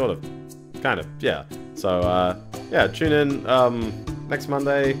 Sort of. Kind of, yeah. So, yeah, tune in next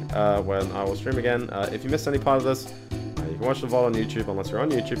Monday when I will stream again. If you missed any part of this, you can watch the VOD on YouTube, unless you're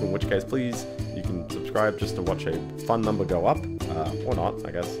on YouTube, in which case, please, you can subscribe just to watch a fun number go up. Or not,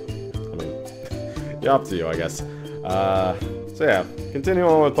 I guess. I mean, yeah, up to you, I guess. So yeah, continue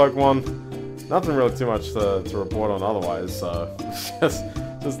on with Pokemon. Nothing really too much to report on otherwise, so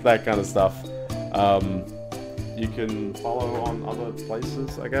just that kind of stuff. You can follow on other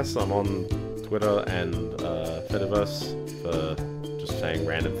places, I guess. I'm on Twitter and Fediverse for just saying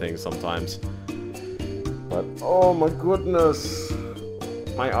random things sometimes. But, oh my goodness!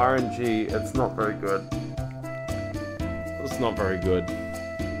 My RNG, it's not very good. It's not very good.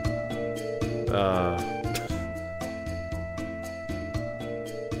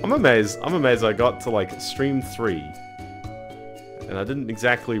 I'm amazed I got to, like, stream 3. And I didn't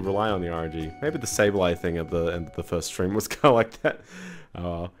exactly rely on the RNG. Maybe the Sableye thing at the end of the first stream was kind of like that. Oh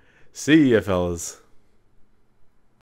well. See ya, fellas.